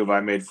 One other move I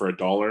made for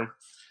 $1,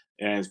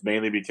 and it's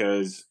mainly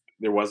because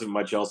there wasn't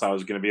much else I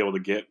was going to be able to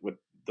get with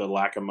the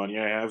lack of money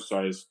I have.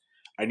 So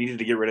I needed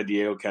to get rid of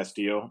Diego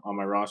Castillo on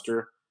my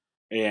roster,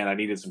 and I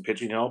needed some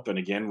pitching help. And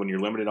again, when you're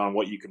limited on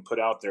what you can put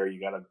out there, you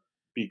got to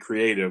be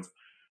creative.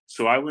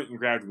 So I went and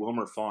grabbed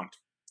Wilmer Font,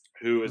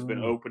 who has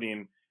been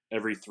opening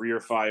every 3 or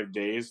 5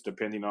 days,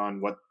 depending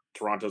on what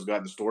Toronto's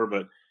got in store.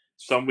 But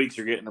some weeks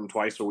you're getting him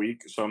twice a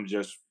week, some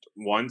just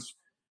once.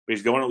 But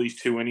he's going at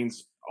least 2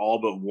 innings, all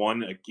but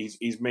one.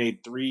 He's made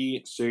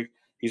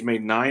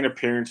 9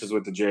 appearances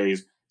with the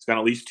Jays. He's got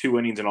at least 2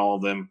 innings in all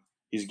of them.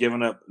 He's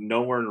given up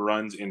no earned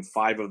runs in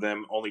 5 of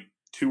them, only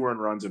 2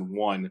 earned runs in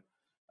 1.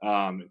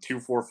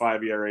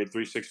 2.45 ERA,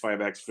 3.65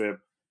 xFIP,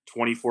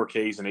 24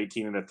 Ks and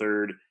 18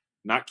 1/3.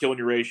 Not killing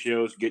your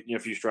ratios, getting you a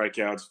few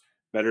strikeouts,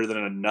 better than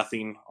a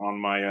nothing on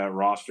my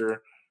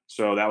roster.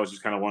 So that was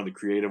just kind of one of the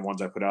creative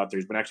ones I put out there.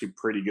 He's been actually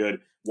pretty good.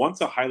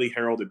 Once a highly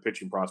heralded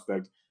pitching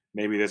prospect,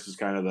 maybe this is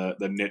kind of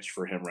the niche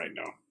for him right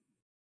now.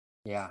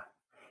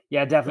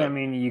 Yeah,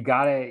 definitely. I mean, you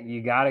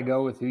gotta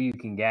go with who you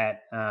can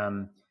get.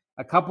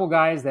 A couple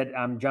guys that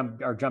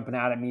are jumping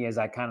out at me as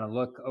I kind of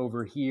look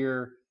over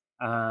here.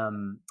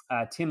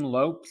 Tim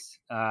Lopes,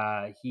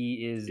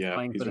 he is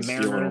playing for the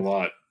Mariners. Stealing a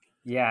lot.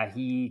 Yeah,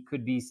 he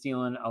could be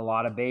stealing a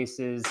lot of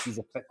bases. He's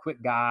a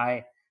quick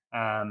guy.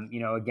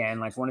 Again,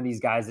 like one of these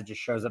guys that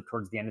just shows up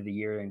towards the end of the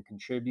year and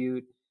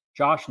contribute.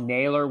 Josh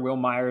Naylor, Will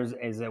Myers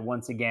is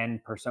once again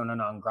persona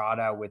non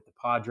grata with the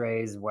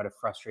Padres. What a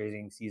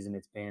frustrating season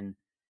it's been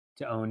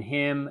to own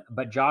him.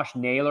 But Josh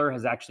Naylor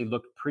has actually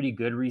looked pretty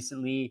good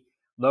recently.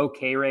 Low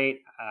K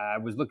rate. I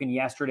was looking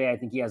yesterday. I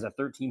think he has a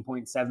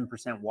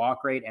 13.7%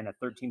 walk rate and a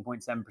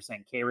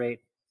 13.7% K rate.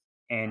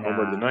 And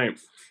over the night,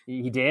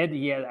 he did.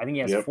 I think he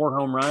has 4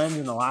 home runs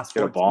in the last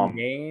 14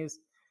 days.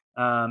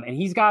 And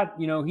he's got,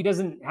 he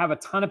doesn't have a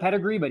ton of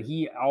pedigree, but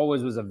he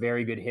always was a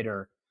very good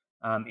hitter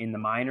in the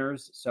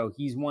minors. So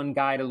he's one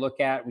guy to look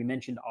at. We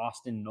mentioned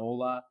Austin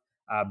Nola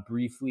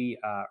briefly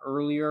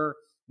earlier.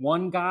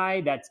 One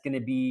guy that's going to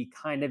be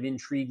kind of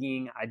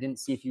intriguing, I didn't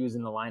see if he was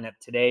in the lineup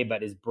today,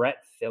 but is Brett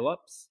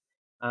Phillips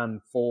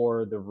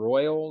for the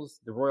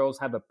Royals. The Royals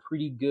have a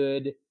pretty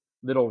good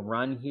little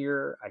run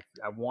here.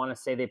 I want to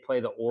say they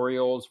play the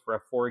Orioles for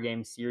a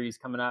 4-game series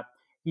coming up.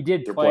 He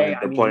did play.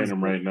 They're playing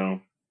him right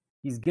now.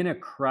 He's gonna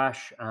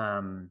crush.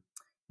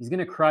 He's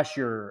gonna crush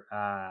your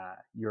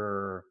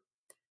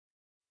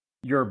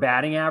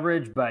batting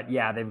average. But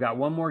yeah, they've got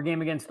one more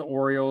game against the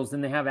Orioles,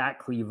 then they have at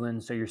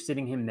Cleveland, so you're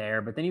sitting him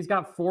there. But then he's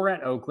got 4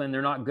 at Oakland.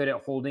 They're not good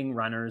at holding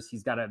runners.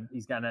 He's got a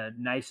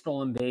nice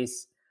stolen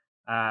base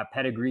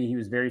pedigree. He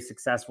was very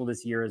successful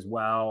this year as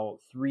well.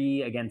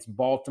 3 against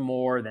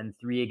Baltimore, then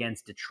 3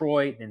 against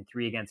Detroit, then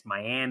 3 against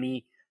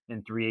Miami,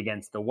 then 3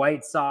 against the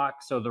White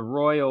Sox. So the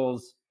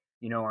Royals,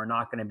 are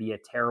not going to be a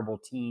terrible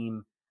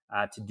team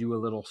to do a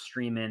little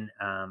streaming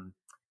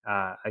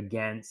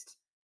against.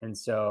 And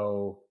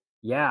so,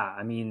 yeah,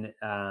 I mean,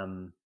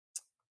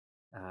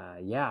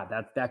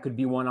 that could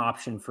be one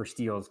option for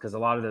steals because a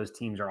lot of those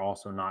teams are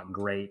also not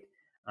great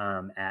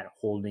at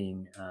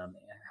holding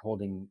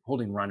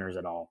runners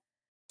at all.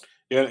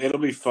 Yeah, it'll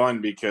be fun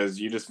because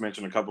you just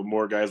mentioned a couple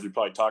more guys. We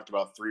probably talked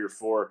about 3 or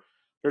 4.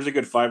 There's a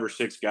good 5 or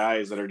 6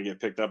 guys that are going to get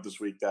picked up this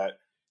week that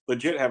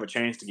legit have a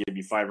chance to give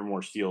you 5 or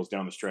more steals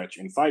down the stretch,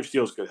 and 5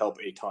 steals could help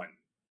a ton.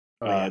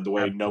 The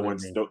way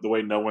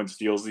no one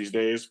steals these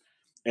days,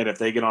 and if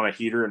they get on a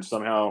heater and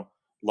somehow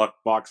luck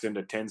box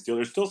into 10 steals,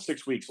 there's still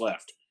 6 weeks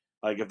left.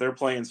 Like if they're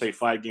playing say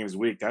 5 games a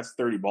week, that's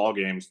 30 ball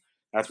games.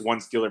 That's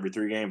 1 steal every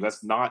 3 games.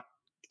 That's not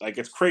like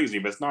it's crazy,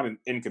 but it's not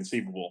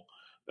inconceivable.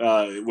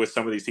 With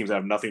some of these teams that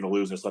have nothing to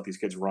lose, just let these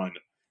kids run.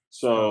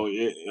 So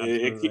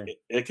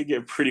it could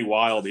get pretty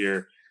wild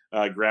here,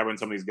 grabbing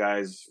some of these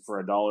guys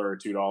for $1 or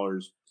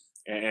 $2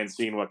 and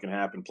seeing what can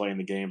happen playing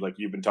the games like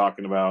you've been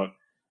talking about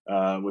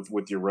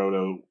with your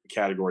roto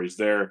categories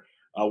there.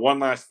 One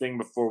last thing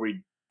before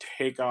we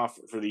take off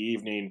for the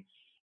evening.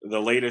 The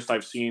latest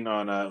I've seen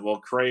on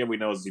Correa we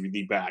know is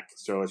the back,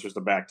 so it's just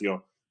a back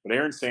deal. But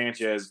Aaron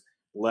Sanchez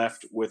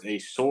left with a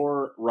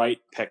sore right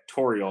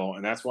pectoral,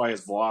 and that's why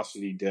his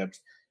velocity dipped.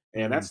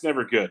 And that's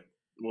never good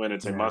when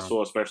it's a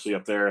muscle, especially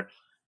up there.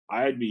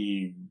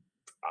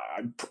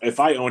 If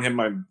I own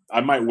him,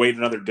 I might wait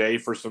another day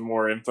for some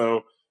more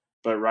info.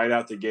 But right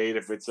out the gate,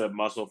 if it's a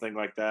muscle thing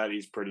like that,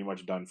 he's pretty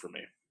much done for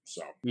me.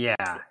 So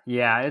yeah,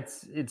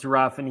 it's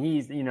rough, and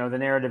he's the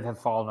narrative have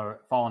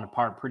fallen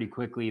apart pretty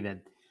quickly that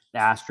the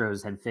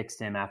Astros had fixed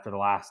him after the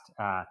last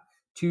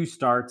 2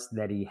 starts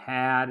that he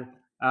had.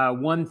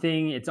 One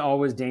thing, it's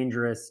always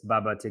dangerous,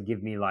 Bubba, to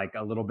give me like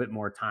a little bit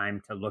more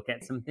time to look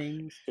at some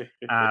things.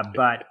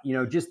 But,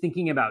 just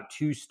thinking about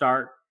 2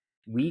 start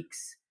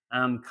weeks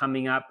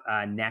coming up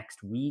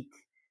next week,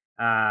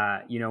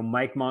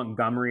 Mike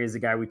Montgomery is a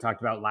guy we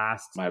talked about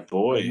last my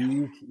boy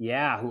week.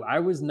 Yeah, who I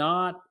was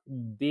not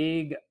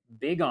big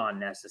on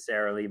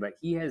necessarily, but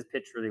he has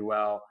pitched really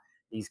well.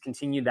 He's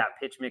continued that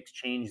pitch mix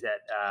change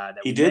that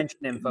we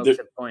mentioned and folks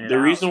have pointed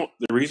out.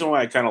 The reason why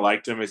I kind of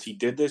liked him is he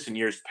did this in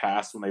years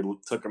past when they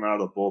took him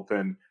out of the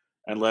bullpen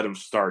and let him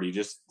start.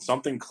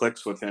 Something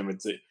clicks with him.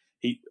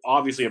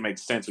 Obviously it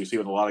makes sense. We see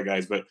with a lot of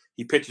guys, but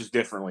he pitches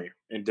differently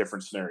in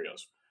different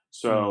scenarios.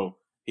 So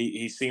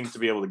he seems to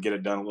be able to get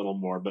it done a little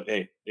more. But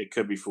hey, it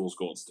could be fool's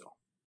gold still.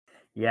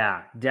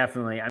 Yeah,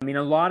 definitely. I mean,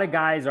 a lot of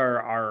guys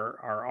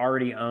are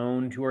already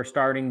owned who are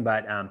starting,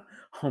 but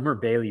Homer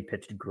Bailey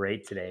pitched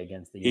great today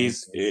against the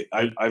Yankees.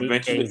 I've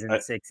mentioned it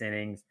in 6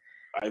 innings.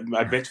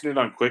 I mentioned it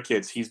on Quick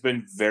Hits. He's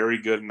been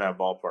very good in that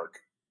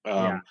ballpark.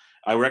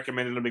 I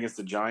recommended him against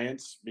the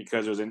Giants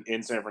because it was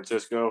in San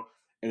Francisco,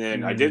 and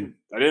then I didn't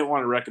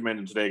want to recommend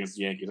him today against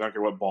the Yankees. I don't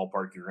care what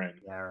ballpark you're in.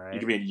 Yeah, right. You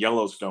could be in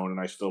Yellowstone, and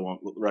I still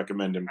won't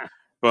recommend him.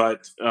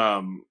 But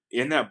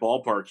in that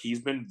ballpark,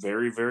 he's been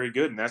very, very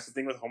good, and that's the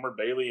thing with Homer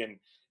Bailey, and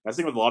that's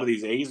the thing with a lot of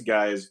these A's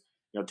guys.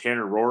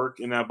 Tanner Roark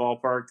in that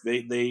ballpark.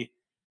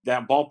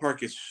 That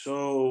ballpark is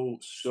so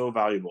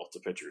valuable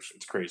to pitchers.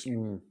 It's crazy.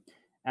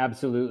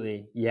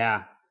 Absolutely,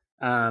 yeah.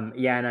 And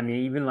I mean,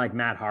 even like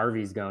Matt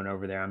Harvey's going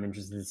over there. I'm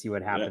interested to see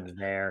what happens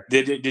there.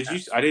 Did you?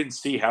 I didn't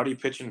see. How did he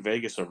pitch in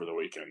Vegas over the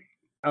weekend?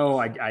 Oh,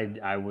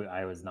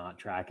 I was not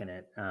tracking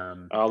it.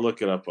 I'll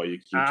look it up while you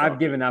keep talking. I've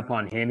given up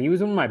on him. He was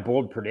one of my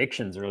bold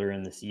predictions earlier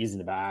in the season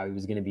about how he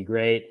was going to be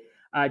great.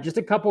 Just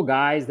a couple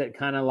guys that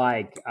kind of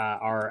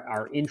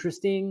are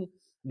interesting.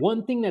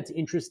 One thing that's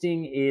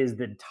interesting is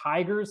the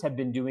Tigers have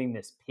been doing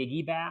this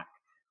piggyback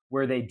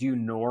where they do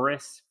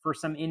Norris for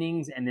some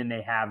innings and then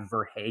they have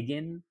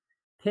Verhagen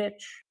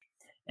pitch.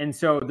 And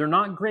so they're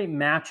not great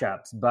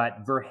matchups,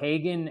 but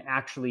Verhagen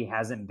actually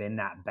hasn't been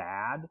that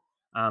bad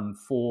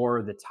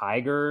for the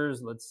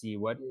Tigers. Let's see,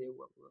 what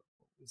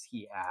was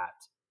he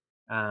at?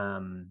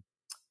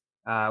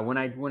 When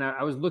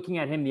I was looking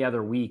at him the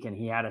other week, and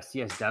he had a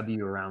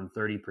CSW around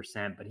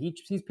 30%, but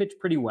he's pitched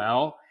pretty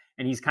well,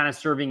 and he's kind of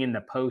serving in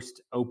the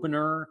post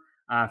opener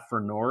for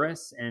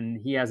Norris, and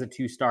he has a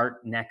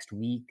 2-start next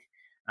week.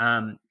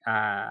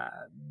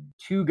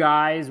 2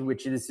 guys,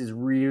 which this is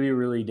really,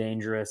 really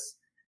dangerous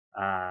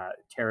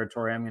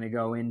territory I'm going to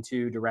go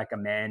into to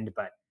recommend,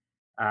 but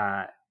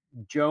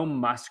Joe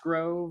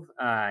Musgrove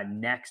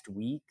next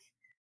week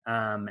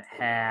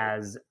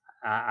has,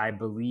 I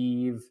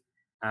believe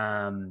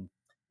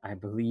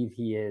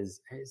he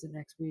is it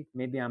next week?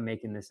 Maybe I'm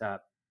making this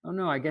up. Oh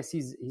no, I guess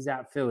he's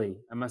at Philly.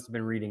 I must have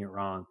been reading it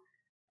wrong.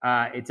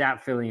 It's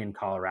at Philly in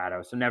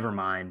Colorado. So never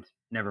mind.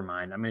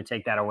 I'm going to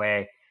take that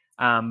away.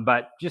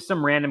 But just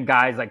some random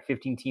guys like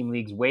 15-team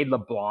leagues. Wade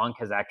LeBlanc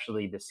has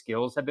actually, the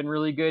skills have been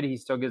really good. He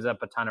still gives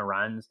up a ton of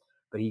runs,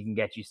 but he can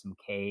get you some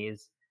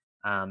Ks.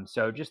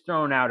 So just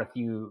throwing out a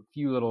few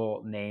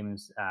little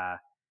names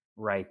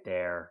right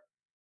there.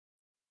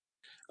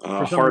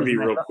 Harvey,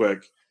 real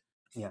quick.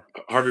 Yeah.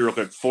 Harvey, real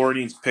quick. 4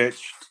 innings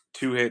pitched,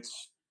 2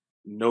 hits,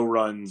 no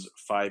runs,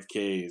 5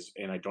 Ks,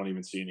 and I don't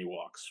even see any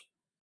walks.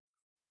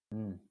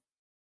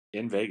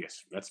 In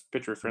Vegas. That's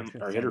pitcher friendly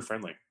or hitter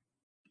friendly.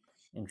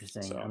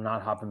 Interesting. So, I'm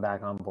not hopping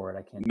back on board.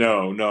 I can't.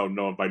 No.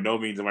 By no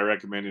means am I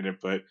recommending it.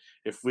 But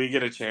if we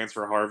get a chance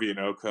for Harvey and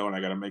Oko, and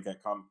I got to make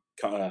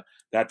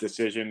that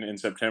decision in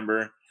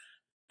September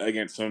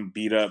against some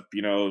beat up,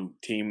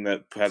 team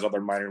that has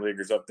other minor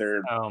leaguers up there,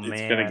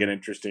 it's going to get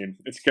interesting.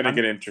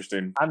 Get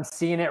interesting. I'm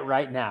seeing it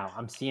right now.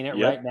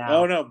 Right now.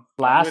 Oh no!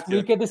 Last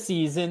week of the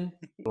season,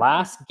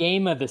 last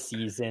game of the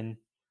season,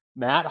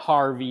 Matt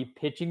Harvey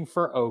pitching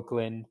for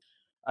Oakland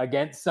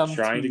against some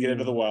trying team. To get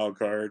into the wild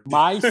card.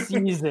 My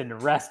season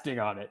resting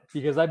on it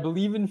because I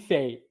believe in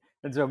fate.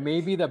 And so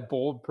maybe the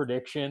bold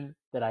prediction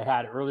that I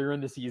had earlier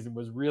in the season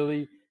was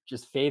really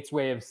just fate's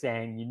way of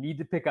saying you need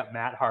to pick up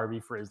Matt Harvey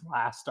for his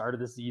last start of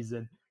the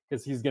season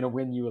because he's going to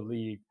win you a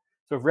league.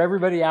 So for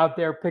everybody out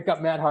there, pick up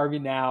Matt Harvey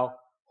now.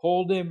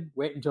 Hold him.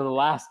 Wait until the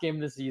last game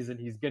of the season.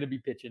 He's going to be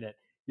pitching it.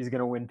 He's going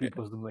to win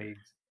people some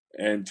leagues.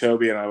 And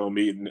Toby and I will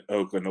meet in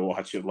Oakland to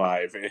watch it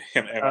live,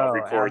 and I'll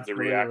record the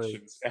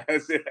reactions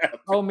as it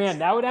happens. Oh, man,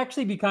 that would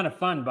actually be kind of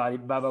fun,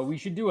 Bubba. We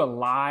should do a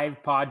live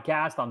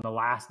podcast on the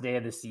last day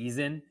of the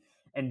season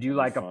and do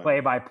like a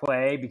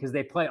play-by-play because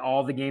they play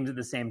all the games at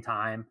the same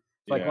time.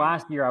 Like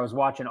last year, I was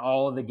watching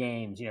all of the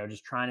games,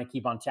 just trying to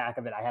keep on track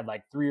of it. I had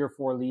like 3 or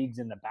 4 leagues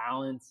in the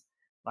balance.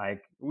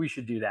 Like, we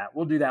should do that.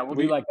 We'll do that. We'll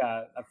do like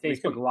a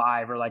Facebook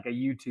Live or like a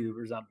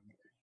YouTube or something.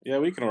 Yeah,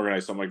 we can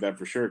organize something like that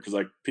for sure. Because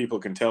like people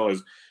can tell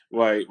is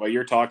while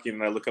you're talking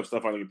and I look up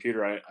stuff on the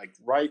computer, I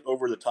right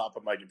over the top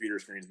of my computer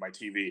screen is my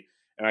TV,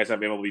 and I just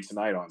have MLB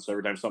Tonight on. So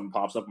every time something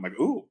pops up, I'm like,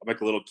 ooh, I'm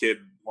like a little kid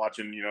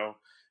watching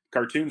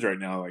cartoons right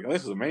now. Like, oh,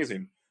 this is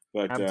amazing.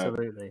 But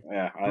absolutely,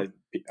 I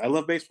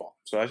love baseball,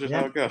 so that's just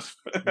how it goes.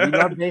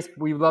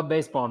 we love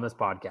baseball on this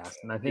podcast,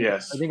 and I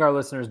think our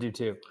listeners do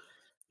too.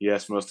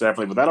 Yes, most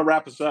definitely. But that'll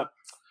wrap us up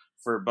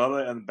for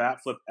Bubba and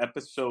Bat Flip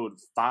episode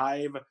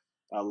 5.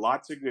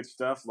 Lots of good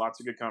stuff, lots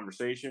of good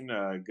conversation,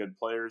 good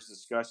players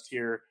discussed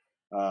here,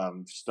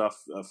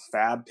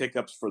 fab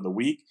pickups for the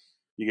week.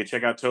 You can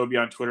check out Toby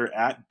on Twitter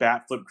at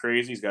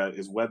BatFlipCrazy. He's got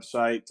his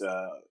website,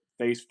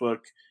 Facebook,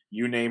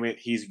 you name it,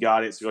 he's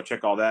got it. So go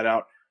check all that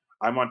out.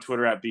 I'm on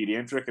Twitter at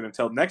BDentric, and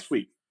until next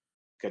week,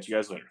 catch you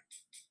guys later.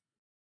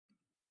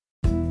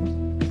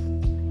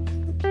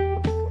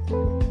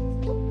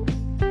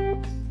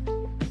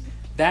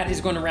 That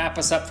is going to wrap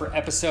us up for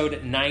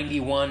episode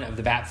 91 of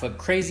the Bat Flip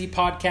Crazy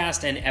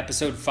podcast and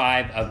episode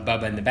 5 of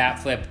Bubba and the Bat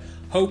Flip.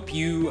 Hope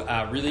you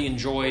really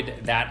enjoyed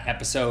that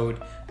episode.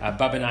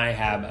 Bubba and I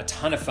have a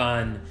ton of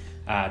fun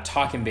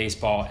talking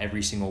baseball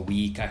every single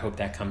week. I hope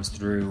that comes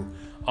through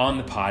on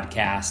the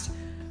podcast.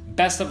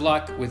 Best of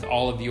luck with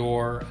all of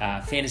your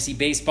fantasy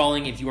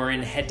baseballing. If you are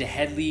in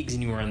head-to-head leagues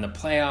and you are in the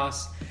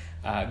playoffs,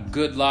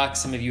 good luck.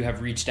 Some of you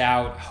have reached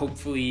out.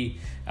 Hopefully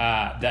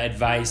the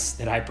advice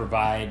that I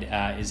provide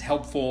is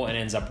helpful and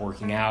ends up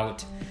working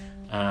out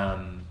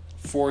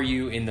for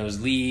you in those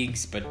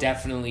leagues. But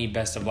definitely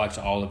best of luck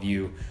to all of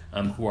you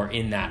who are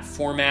in that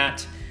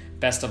format.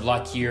 Best of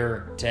luck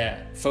here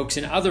to folks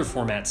in other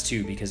formats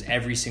too, because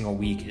every single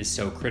week is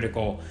so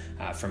critical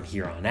from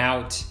here on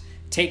out.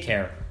 Take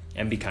care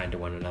and be kind to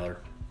one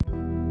another.